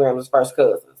 Facebook and Instagram is first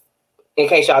cousins. In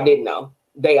case y'all didn't know.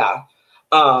 They are.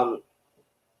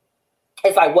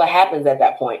 It's like, what happens at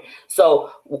that point? So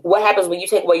what happens when you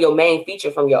take away your main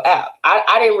feature from your app?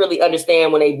 I didn't really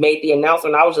understand when they made the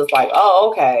announcement. I was just like,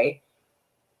 oh, okay.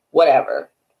 Whatever.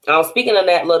 Speaking of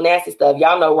that little nasty stuff,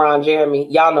 y'all know Ron Jeremy.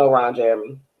 Y'all know Ron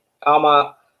Jeremy. All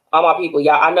my people,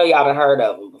 y'all, I know y'all done heard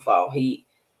of him before. He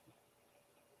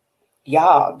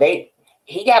got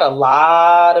a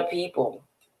lot of people.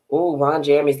 Ooh, Ron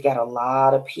Jeremy's got a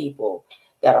lot of people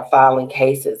that are filing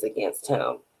cases against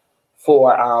him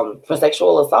for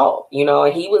sexual assault. You know,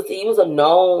 and he was a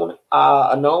known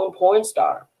porn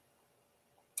star.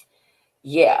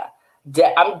 Yeah.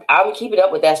 I'm keeping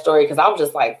up with that story because I'm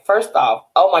just like, first off,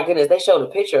 oh my goodness, they showed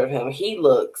a picture of him. He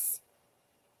looks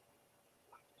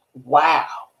wow.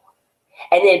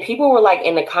 And then people were like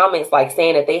in the comments like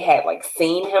saying that they had like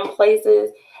seen him places.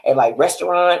 at like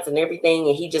restaurants and everything.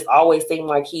 And he just always seemed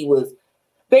like he was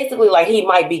basically like he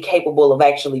might be capable of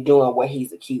actually doing what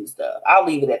he's accused of. I'll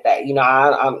leave it at that.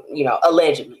 I'm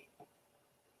allegedly.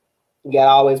 You gotta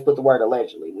always put the word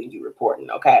allegedly when you're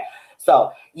reporting. Okay.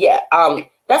 So yeah,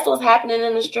 that's what's happening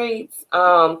in the streets.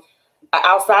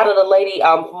 Outside of the lady,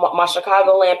 my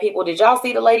Chicagoland people, did y'all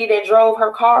see the lady that drove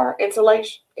her car into like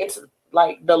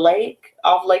the lake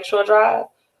off Lakeshore Drive?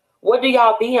 What do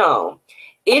y'all be on?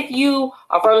 If you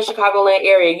are from the Chicagoland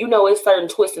area, you know it's certain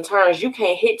twists and turns. You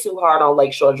can't hit too hard on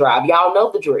Lakeshore Drive. Y'all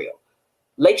know the drill.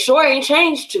 Lakeshore ain't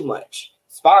changed too much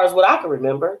as far as what I can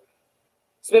remember.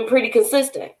 It's been pretty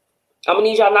consistent. I'm gonna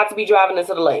need y'all not to be driving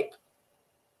into the lake.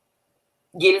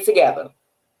 Get it together.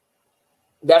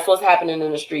 That's what's happening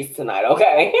in the streets tonight,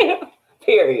 okay?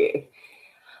 Period.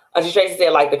 Auntie Tracy said,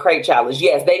 like the crate challenge.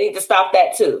 Yes, they need to stop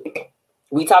that too.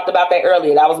 We talked about that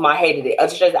earlier. That was my hated it.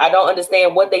 Auntie Tracy, I don't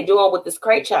understand what they're doing with this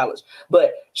crate challenge.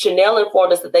 But Chanel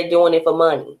informed us that they're doing it for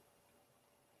money.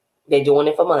 They're doing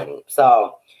it for money.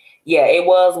 So, yeah, it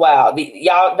was wild.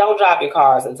 Y'all don't drive your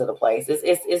cars into the place.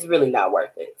 It's really not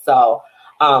worth it. So,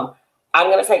 I'm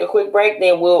going to take a quick break.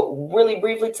 Then we'll really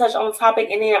briefly touch on the topic.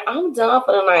 And then I'm done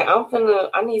for the night.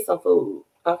 I need some food.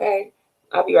 Okay?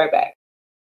 I'll be right back.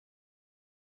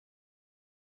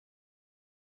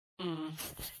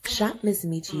 Shop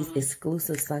MzMetchi's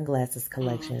exclusive sunglasses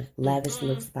collection, Lavish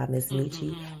Looks by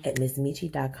MzMetchi, at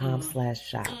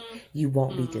MzMetchi.com/shop. You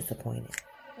won't be disappointed.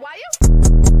 Why you?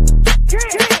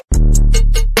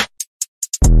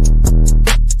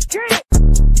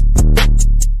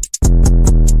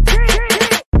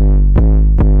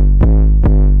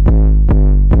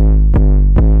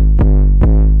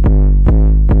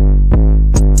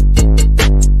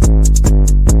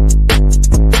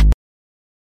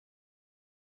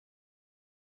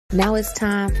 Now it's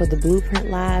time for the Blueprint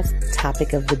Live's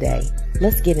topic of the day.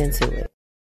 Let's get into it.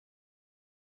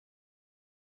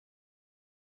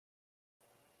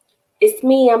 It's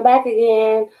me. I'm back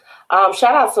again.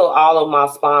 Shout out to all of my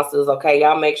sponsors. Okay,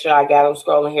 y'all make sure I got them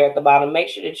scrolling here at the bottom. Make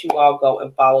sure that you all go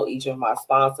and follow each of my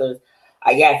sponsors.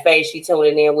 I got Faye. She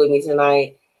tuning in with me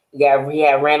tonight. We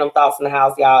have Random Thoughts in the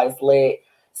house, y'all. It's lit.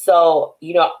 So,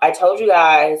 I told you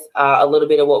guys a little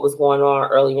bit of what was going on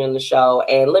earlier in the show.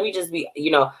 And let me just be,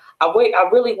 I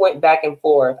really went back and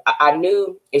forth. I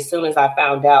knew as soon as I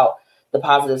found out the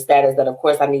positive status that, of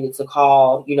course, I needed to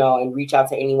call, and reach out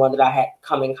to anyone that I had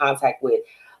come in contact with.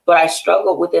 But I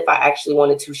struggled with if I actually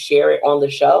wanted to share it on the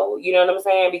show. You know what I'm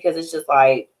saying? Because it's just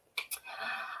like,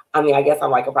 I guess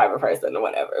I'm like a private person or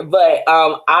whatever. But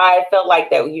I felt like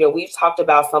that, we've talked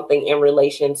about something in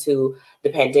relation to the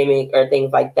pandemic or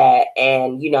things like that.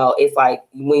 And, it's like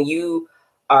when you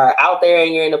are out there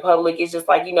and you're in the public, it's just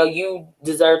like, you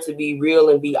deserve to be real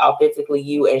and be authentically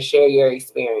you and share your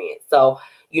experience. So,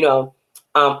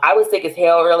 I was sick as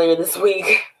hell earlier this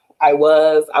week. I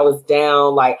was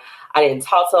down. Like, I didn't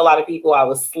talk to a lot of people. I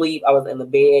was asleep. I was in the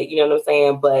bed. You know what I'm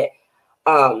saying? But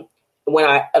when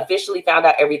I officially found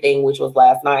out everything, which was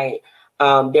last night,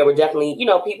 there were definitely,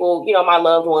 people, my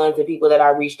loved ones and people that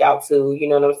I reached out to, you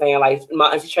know what I'm saying? Like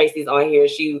my Auntie Tracy's on here.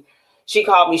 She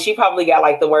called me. She probably got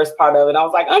like the worst part of it. I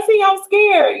was like, Auntie, I'm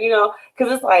scared,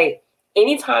 because it's like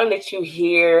anytime that you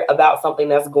hear about something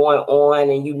that's going on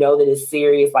and that it's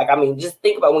serious, like, just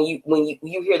think about when you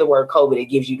hear the word COVID, it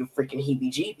gives you the freaking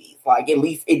heebie-jeebies. Like, at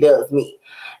least it does me.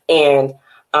 And,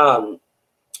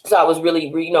 so I was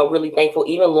really, really thankful.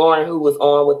 Even Lauren, who was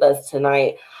on with us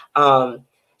tonight,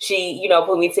 she,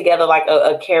 put me together like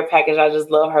a care package. I just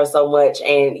love her so much.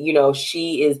 And,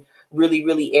 she is really,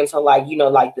 really into like,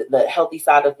 like the healthy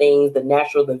side of things, the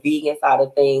natural, the vegan side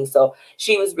of things. So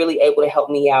she was really able to help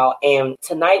me out. And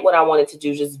tonight, what I wanted to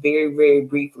do just very, very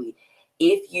briefly,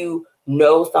 if you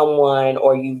know someone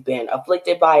or you've been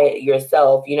afflicted by it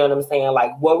yourself, you know what I'm saying?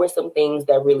 Like, what were some things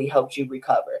that really helped you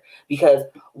recover? Because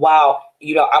while,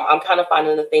 I'm kind of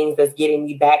finding the things that's getting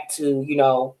me back to,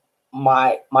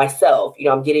 myself,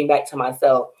 I'm getting back to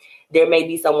myself. There may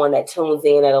be someone that tunes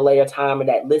in at a later time or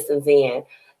that listens in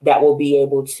that will be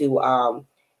able to,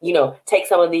 take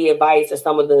some of the advice or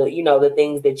some of the, the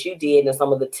things that you did and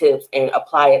some of the tips and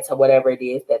apply it to whatever it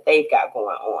is that they've got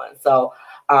going on. So,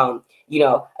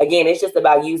 again, it's just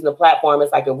about using the platform.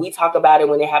 It's like if we talk about it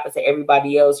when it happens to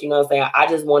everybody else, you know what I'm saying? I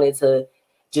just wanted to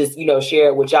just, share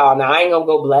it with y'all. Now, I ain't going to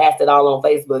go blast it all on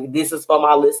Facebook. This is for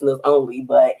my listeners only.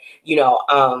 But,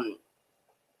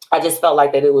 I just felt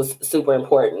like that it was super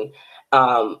important.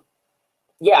 I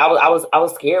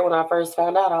was scared when I first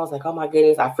found out. I was like, oh, my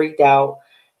goodness, I freaked out.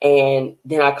 And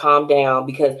then I calmed down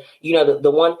because, the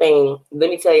one thing, let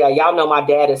me tell y'all know my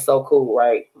dad is so cool,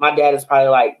 right? My dad is probably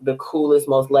like the coolest,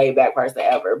 most laid back person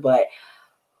ever. But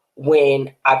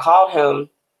when I called him,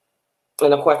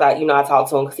 and of course I talked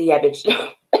to him because he had been,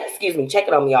 excuse me,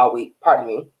 checking on me all week. Pardon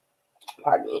me.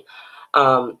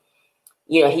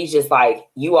 He's just like,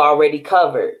 you already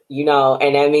covered,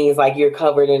 and that means like you're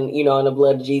covered in, in the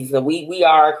blood of Jesus. And we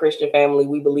are a Christian family.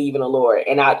 We believe in the Lord.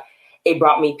 And it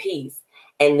brought me peace.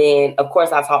 And then of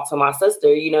course I talked to my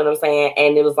sister, you know what I'm saying?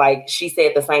 And it was like, she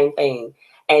said the same thing.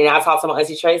 And I talked to my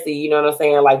auntie Tracy, you know what I'm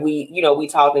saying? Like we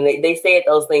talked and they said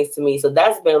those things to me. So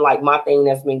that's been like my thing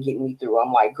that's been getting me through.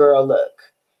 I'm like, girl, look,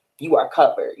 you are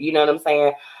covered. You know what I'm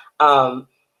saying?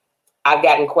 I've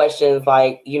gotten questions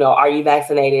like, are you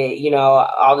vaccinated?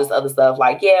 All this other stuff.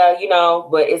 Like, yeah,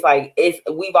 but it's like,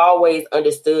 we've always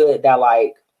understood that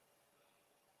like,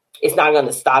 it's not going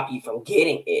to stop you from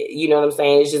getting it. You know what I'm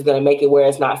saying? It's just going to make it where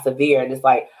it's not severe. And it's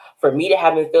like, for me to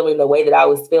have been feeling the way that I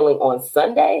was feeling on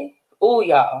Sunday. Oh,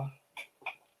 y'all,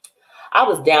 I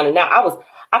was down and out.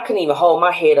 I couldn't even hold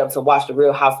my head up to watch the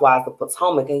Real Housewives of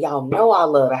Potomac. And y'all know I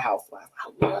love the Housewives.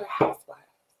 I love the Housewives.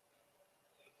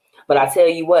 But I tell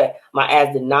you what, my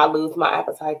ass did not lose my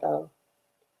appetite though.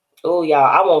 Oh, y'all,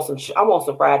 I want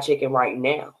some fried chicken right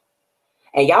now.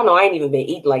 And y'all know I ain't even been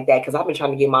eating like that because I've been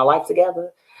trying to get my life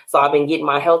together. So I've been getting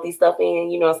my healthy stuff in,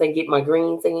 getting my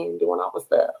greens in, doing all the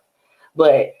stuff.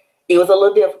 But it was a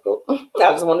little difficult.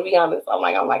 I just want to be honest. I'm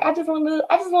like, I just want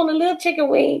a little chicken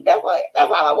wing. That's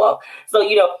all I want. So,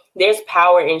 there's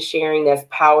power in sharing. There's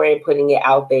power in putting it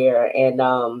out there. And,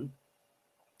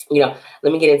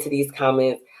 let me get into these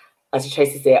comments. Auntie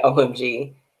Tracy said,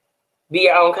 OMG. Be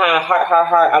your own kind.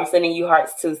 Heart. I'm sending you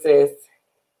hearts too, sis.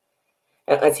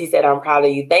 And Auntie said, I'm proud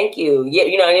of you. Thank you. Yeah,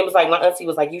 and it was like, my auntie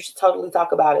was like, you should totally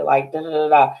talk about it. Like, da, da, da,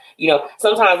 da.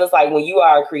 Sometimes it's like when you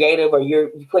are a creative or you're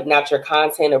putting out your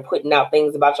content or putting out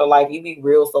things about your life, you be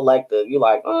real selective. You're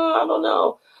like, I don't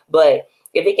know. But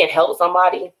if it can help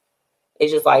somebody,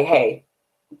 it's just like, hey,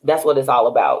 that's what it's all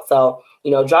about. So,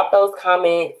 drop those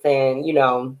comments and,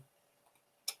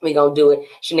 we gonna do it.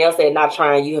 Chanel said, not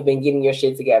trying. You have been getting your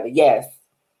shit together. Yes.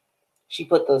 She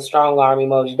put the strong arm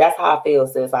emoji. That's how I feel,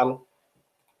 sis. I'm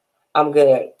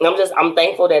good. I'm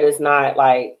thankful that it's not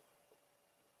like,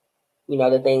 the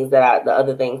other things that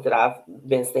I've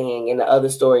been seeing and the other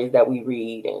stories that we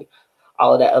read and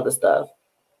all of that other stuff.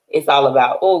 It's all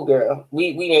about, oh girl, we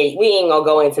ain't gonna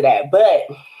go into that. But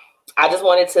I just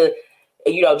wanted to,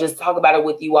 just talk about it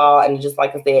with you all. And just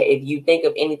like I said, if you think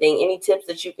of anything, any tips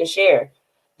that you can share,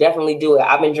 definitely do it.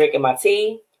 I've been drinking my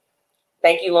tea.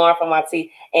 Thank you, Lauren, for my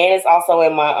tea. And it's also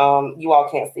in my, you all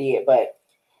can't see it, but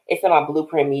it's in my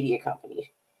Blueprint Media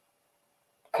Company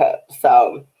cup.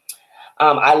 So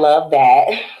I love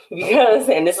that because,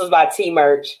 and this was my tea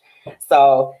merch.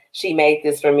 So she made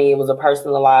this for me. It was a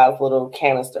personalized little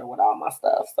canister with all my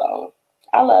stuff. So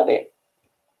I love it.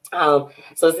 So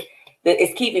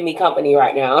it's keeping me company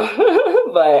right now.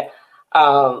 But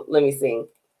let me see.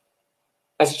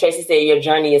 As Tracy said, your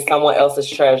journey is someone else's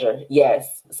treasure.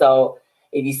 Yes. So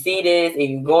if you see this, if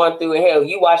you're going through it, hell,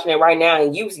 you watching it right now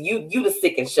and you the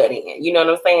sick and shut in. You know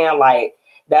what I'm saying? Like,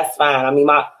 that's fine. I mean,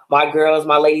 my girls,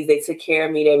 my ladies, they took care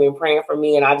of me. They've been praying for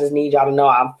me. And I just need y'all to know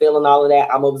I'm feeling all of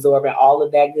that. I'm absorbing all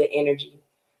of that good energy.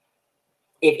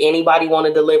 If anybody want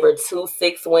to deliver 2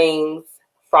 6 wings,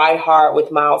 fried hard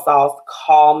with mild sauce,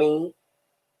 call me.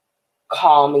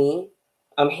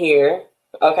 I'm here.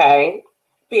 Okay.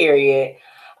 Period.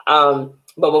 But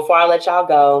before I let y'all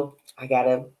go, I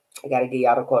gotta give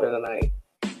y'all the quote of the night.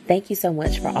 Thank you so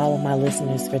much for all of my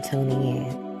listeners for tuning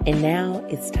in. And now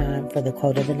it's time for the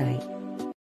quote of the night.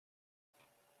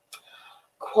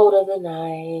 Quote of the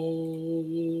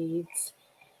night.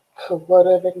 Quote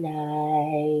of the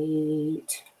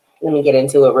night. Let me get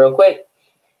into it real quick.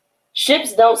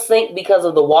 Ships don't sink because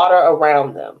of the water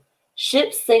around them.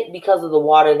 Ships sink because of the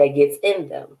water that gets in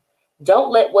them.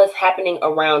 Don't let what's happening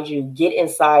around you get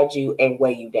inside you and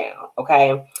weigh you down,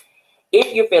 okay?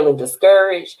 If you're feeling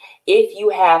discouraged, if you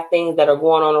have things that are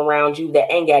going on around you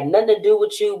that ain't got nothing to do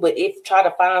with you, but if try to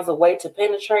find a way to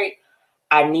penetrate,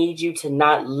 I need you to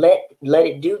not let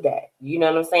it do that. You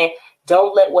know what I'm saying?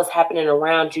 Don't let what's happening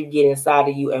around you get inside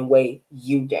of you and weigh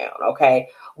you down, okay?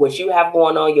 What you have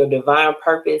going on, your divine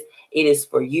purpose, it is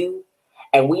for you.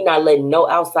 And we're not letting no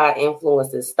outside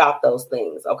influences stop those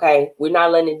things, okay? We're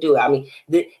not letting it do it. I mean,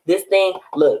 this thing,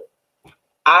 look,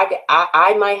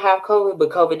 I might have COVID, but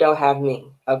COVID don't have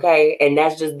me, okay? And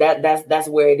that's just that's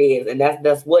where it is, and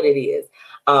that's what it is.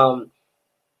 And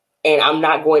I'm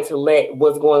not going to let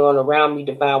what's going on around me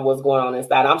define what's going on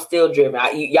inside. I'm still driven.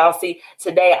 Y'all see,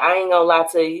 today, I ain't gonna lie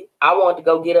to you. I want to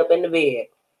go get up in the bed.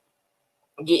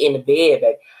 Get in the bed,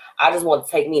 baby. I just want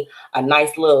to take me a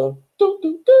nice little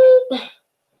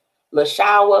little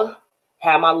shower,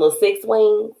 have my little 6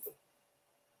 wings,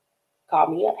 call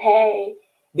me up, hey,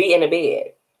 be in the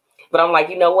bed. But I'm like,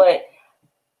 you know what?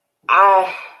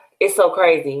 It's so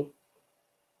crazy.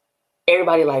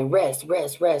 Everybody like rest.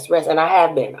 And I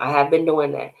have been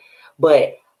doing that.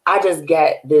 But I just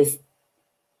got this,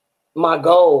 my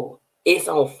goal, it's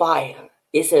on fire.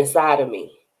 It's inside of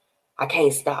me. I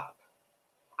can't stop.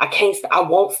 I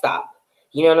won't stop.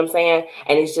 You know what I'm saying?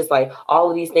 And it's just like all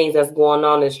of these things that's going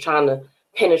on that's trying to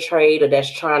penetrate or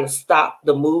that's trying to stop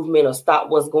the movement or stop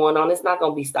what's going on. It's not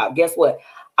going to be stopped. Guess what?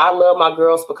 I love my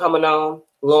girls for coming on,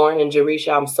 Lauren and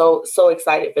Jerisha. I'm so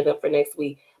excited for them for next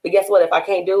week. But guess what? If I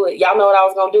can't do it, y'all know what I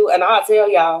was going to do. And I'll tell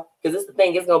y'all, because this is the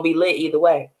thing, it's going to be lit either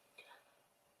way.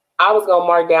 I was going to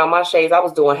mark down my shades. I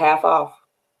was doing half off.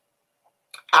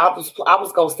 I was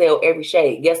going to sell every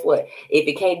shade. Guess what? If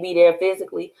it can't be there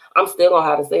physically, I'm still going to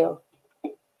have to sell.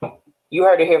 You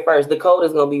heard it here first. The code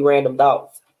is going to be RandomThoughtz.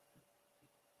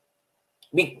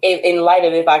 In light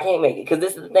of if I can't make it. Because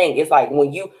this is the thing. It's like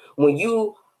when you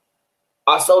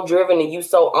are so driven and you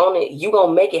so on it, you're going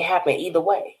to make it happen either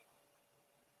way.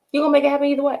 You're going to make it happen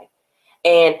either way.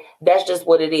 And that's just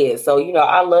what it is. So,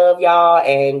 I love y'all.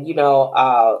 And,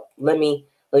 let me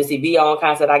see. Be on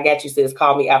concept. I got you, sis.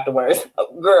 Call me afterwards.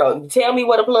 Girl, tell me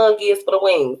what a plug is for the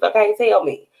wings. Okay, tell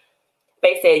me.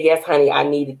 Faye said, yes, honey, I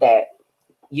needed that.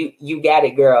 You got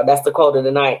it, girl. That's the quote of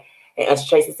the night. And Auntie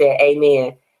Tracy said,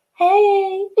 amen.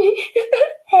 Hey.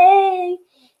 Hey.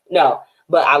 No,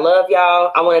 but I love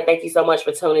y'all. I want to thank you so much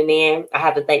for tuning in. I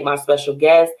have to thank my special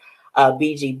guest,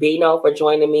 BG Bino, for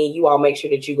joining me. You all make sure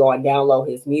that you go and download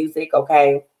his music,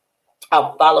 okay?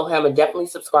 I'll follow him and definitely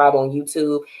subscribe on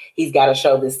YouTube. He's got a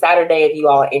show this Saturday if you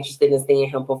all are interested in seeing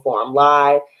him perform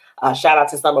live. Shout out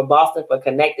to Summer Boston for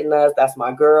connecting us. That's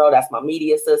my girl. That's my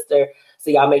media sister. So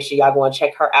y'all make sure y'all go and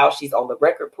check her out. She's on the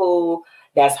Record Pool.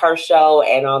 That's her show.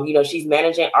 And, she's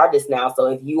managing artists now. So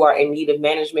if you are in need of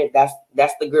management, that's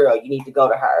the girl. You need to go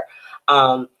to her.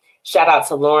 Shout out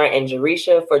to Lauren and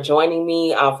Jerisha for joining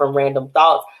me from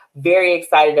RandomThoughtz. Very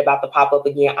excited about the pop-up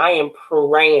again. I am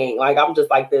praying. Like, I'm just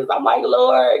like this. I'm like,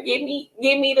 Lord, give me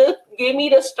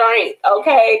the strength.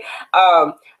 Okay.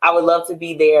 I would love to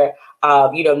be there,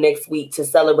 next week to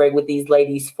celebrate with these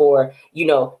ladies for,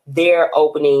 their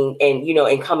opening and,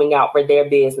 and coming out for their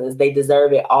business. They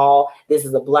deserve it all. This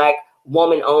is a Black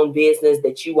woman-owned business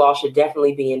that you all should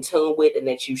definitely be in tune with and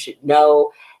that you should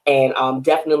know and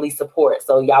definitely support.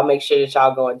 So y'all make sure that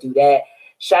y'all go and do that.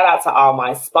 Shout out to all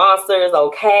my sponsors,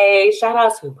 okay? Shout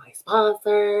out to my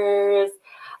sponsors.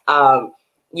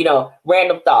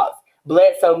 RandomThoughtz,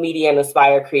 Bledsoe Media and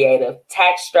Aspire Creative,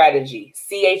 Tax Strategy,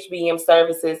 CHBM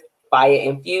Services, Fire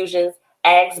Infusions,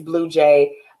 Ags Blue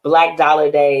Jay, Black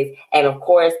Dollar Days, and of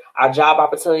course, our job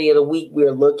opportunity of the week,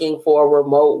 we're looking for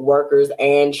remote workers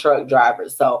and truck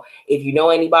drivers. So if you know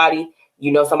anybody,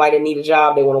 somebody that need a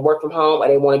job, they want to work from home or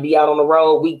they want to be out on the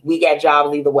road, we got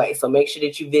jobs either way. So make sure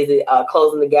that you visit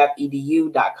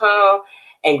closingthegap.edu.com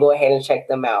and go ahead and check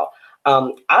them out.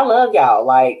 I love y'all.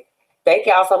 Like, thank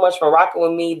y'all so much for rocking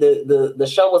with me. The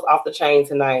show was off the chain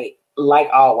tonight, like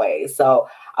always. So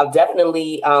I'll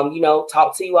definitely,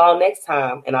 talk to you all next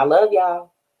time. And I love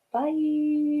y'all.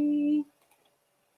 Bye.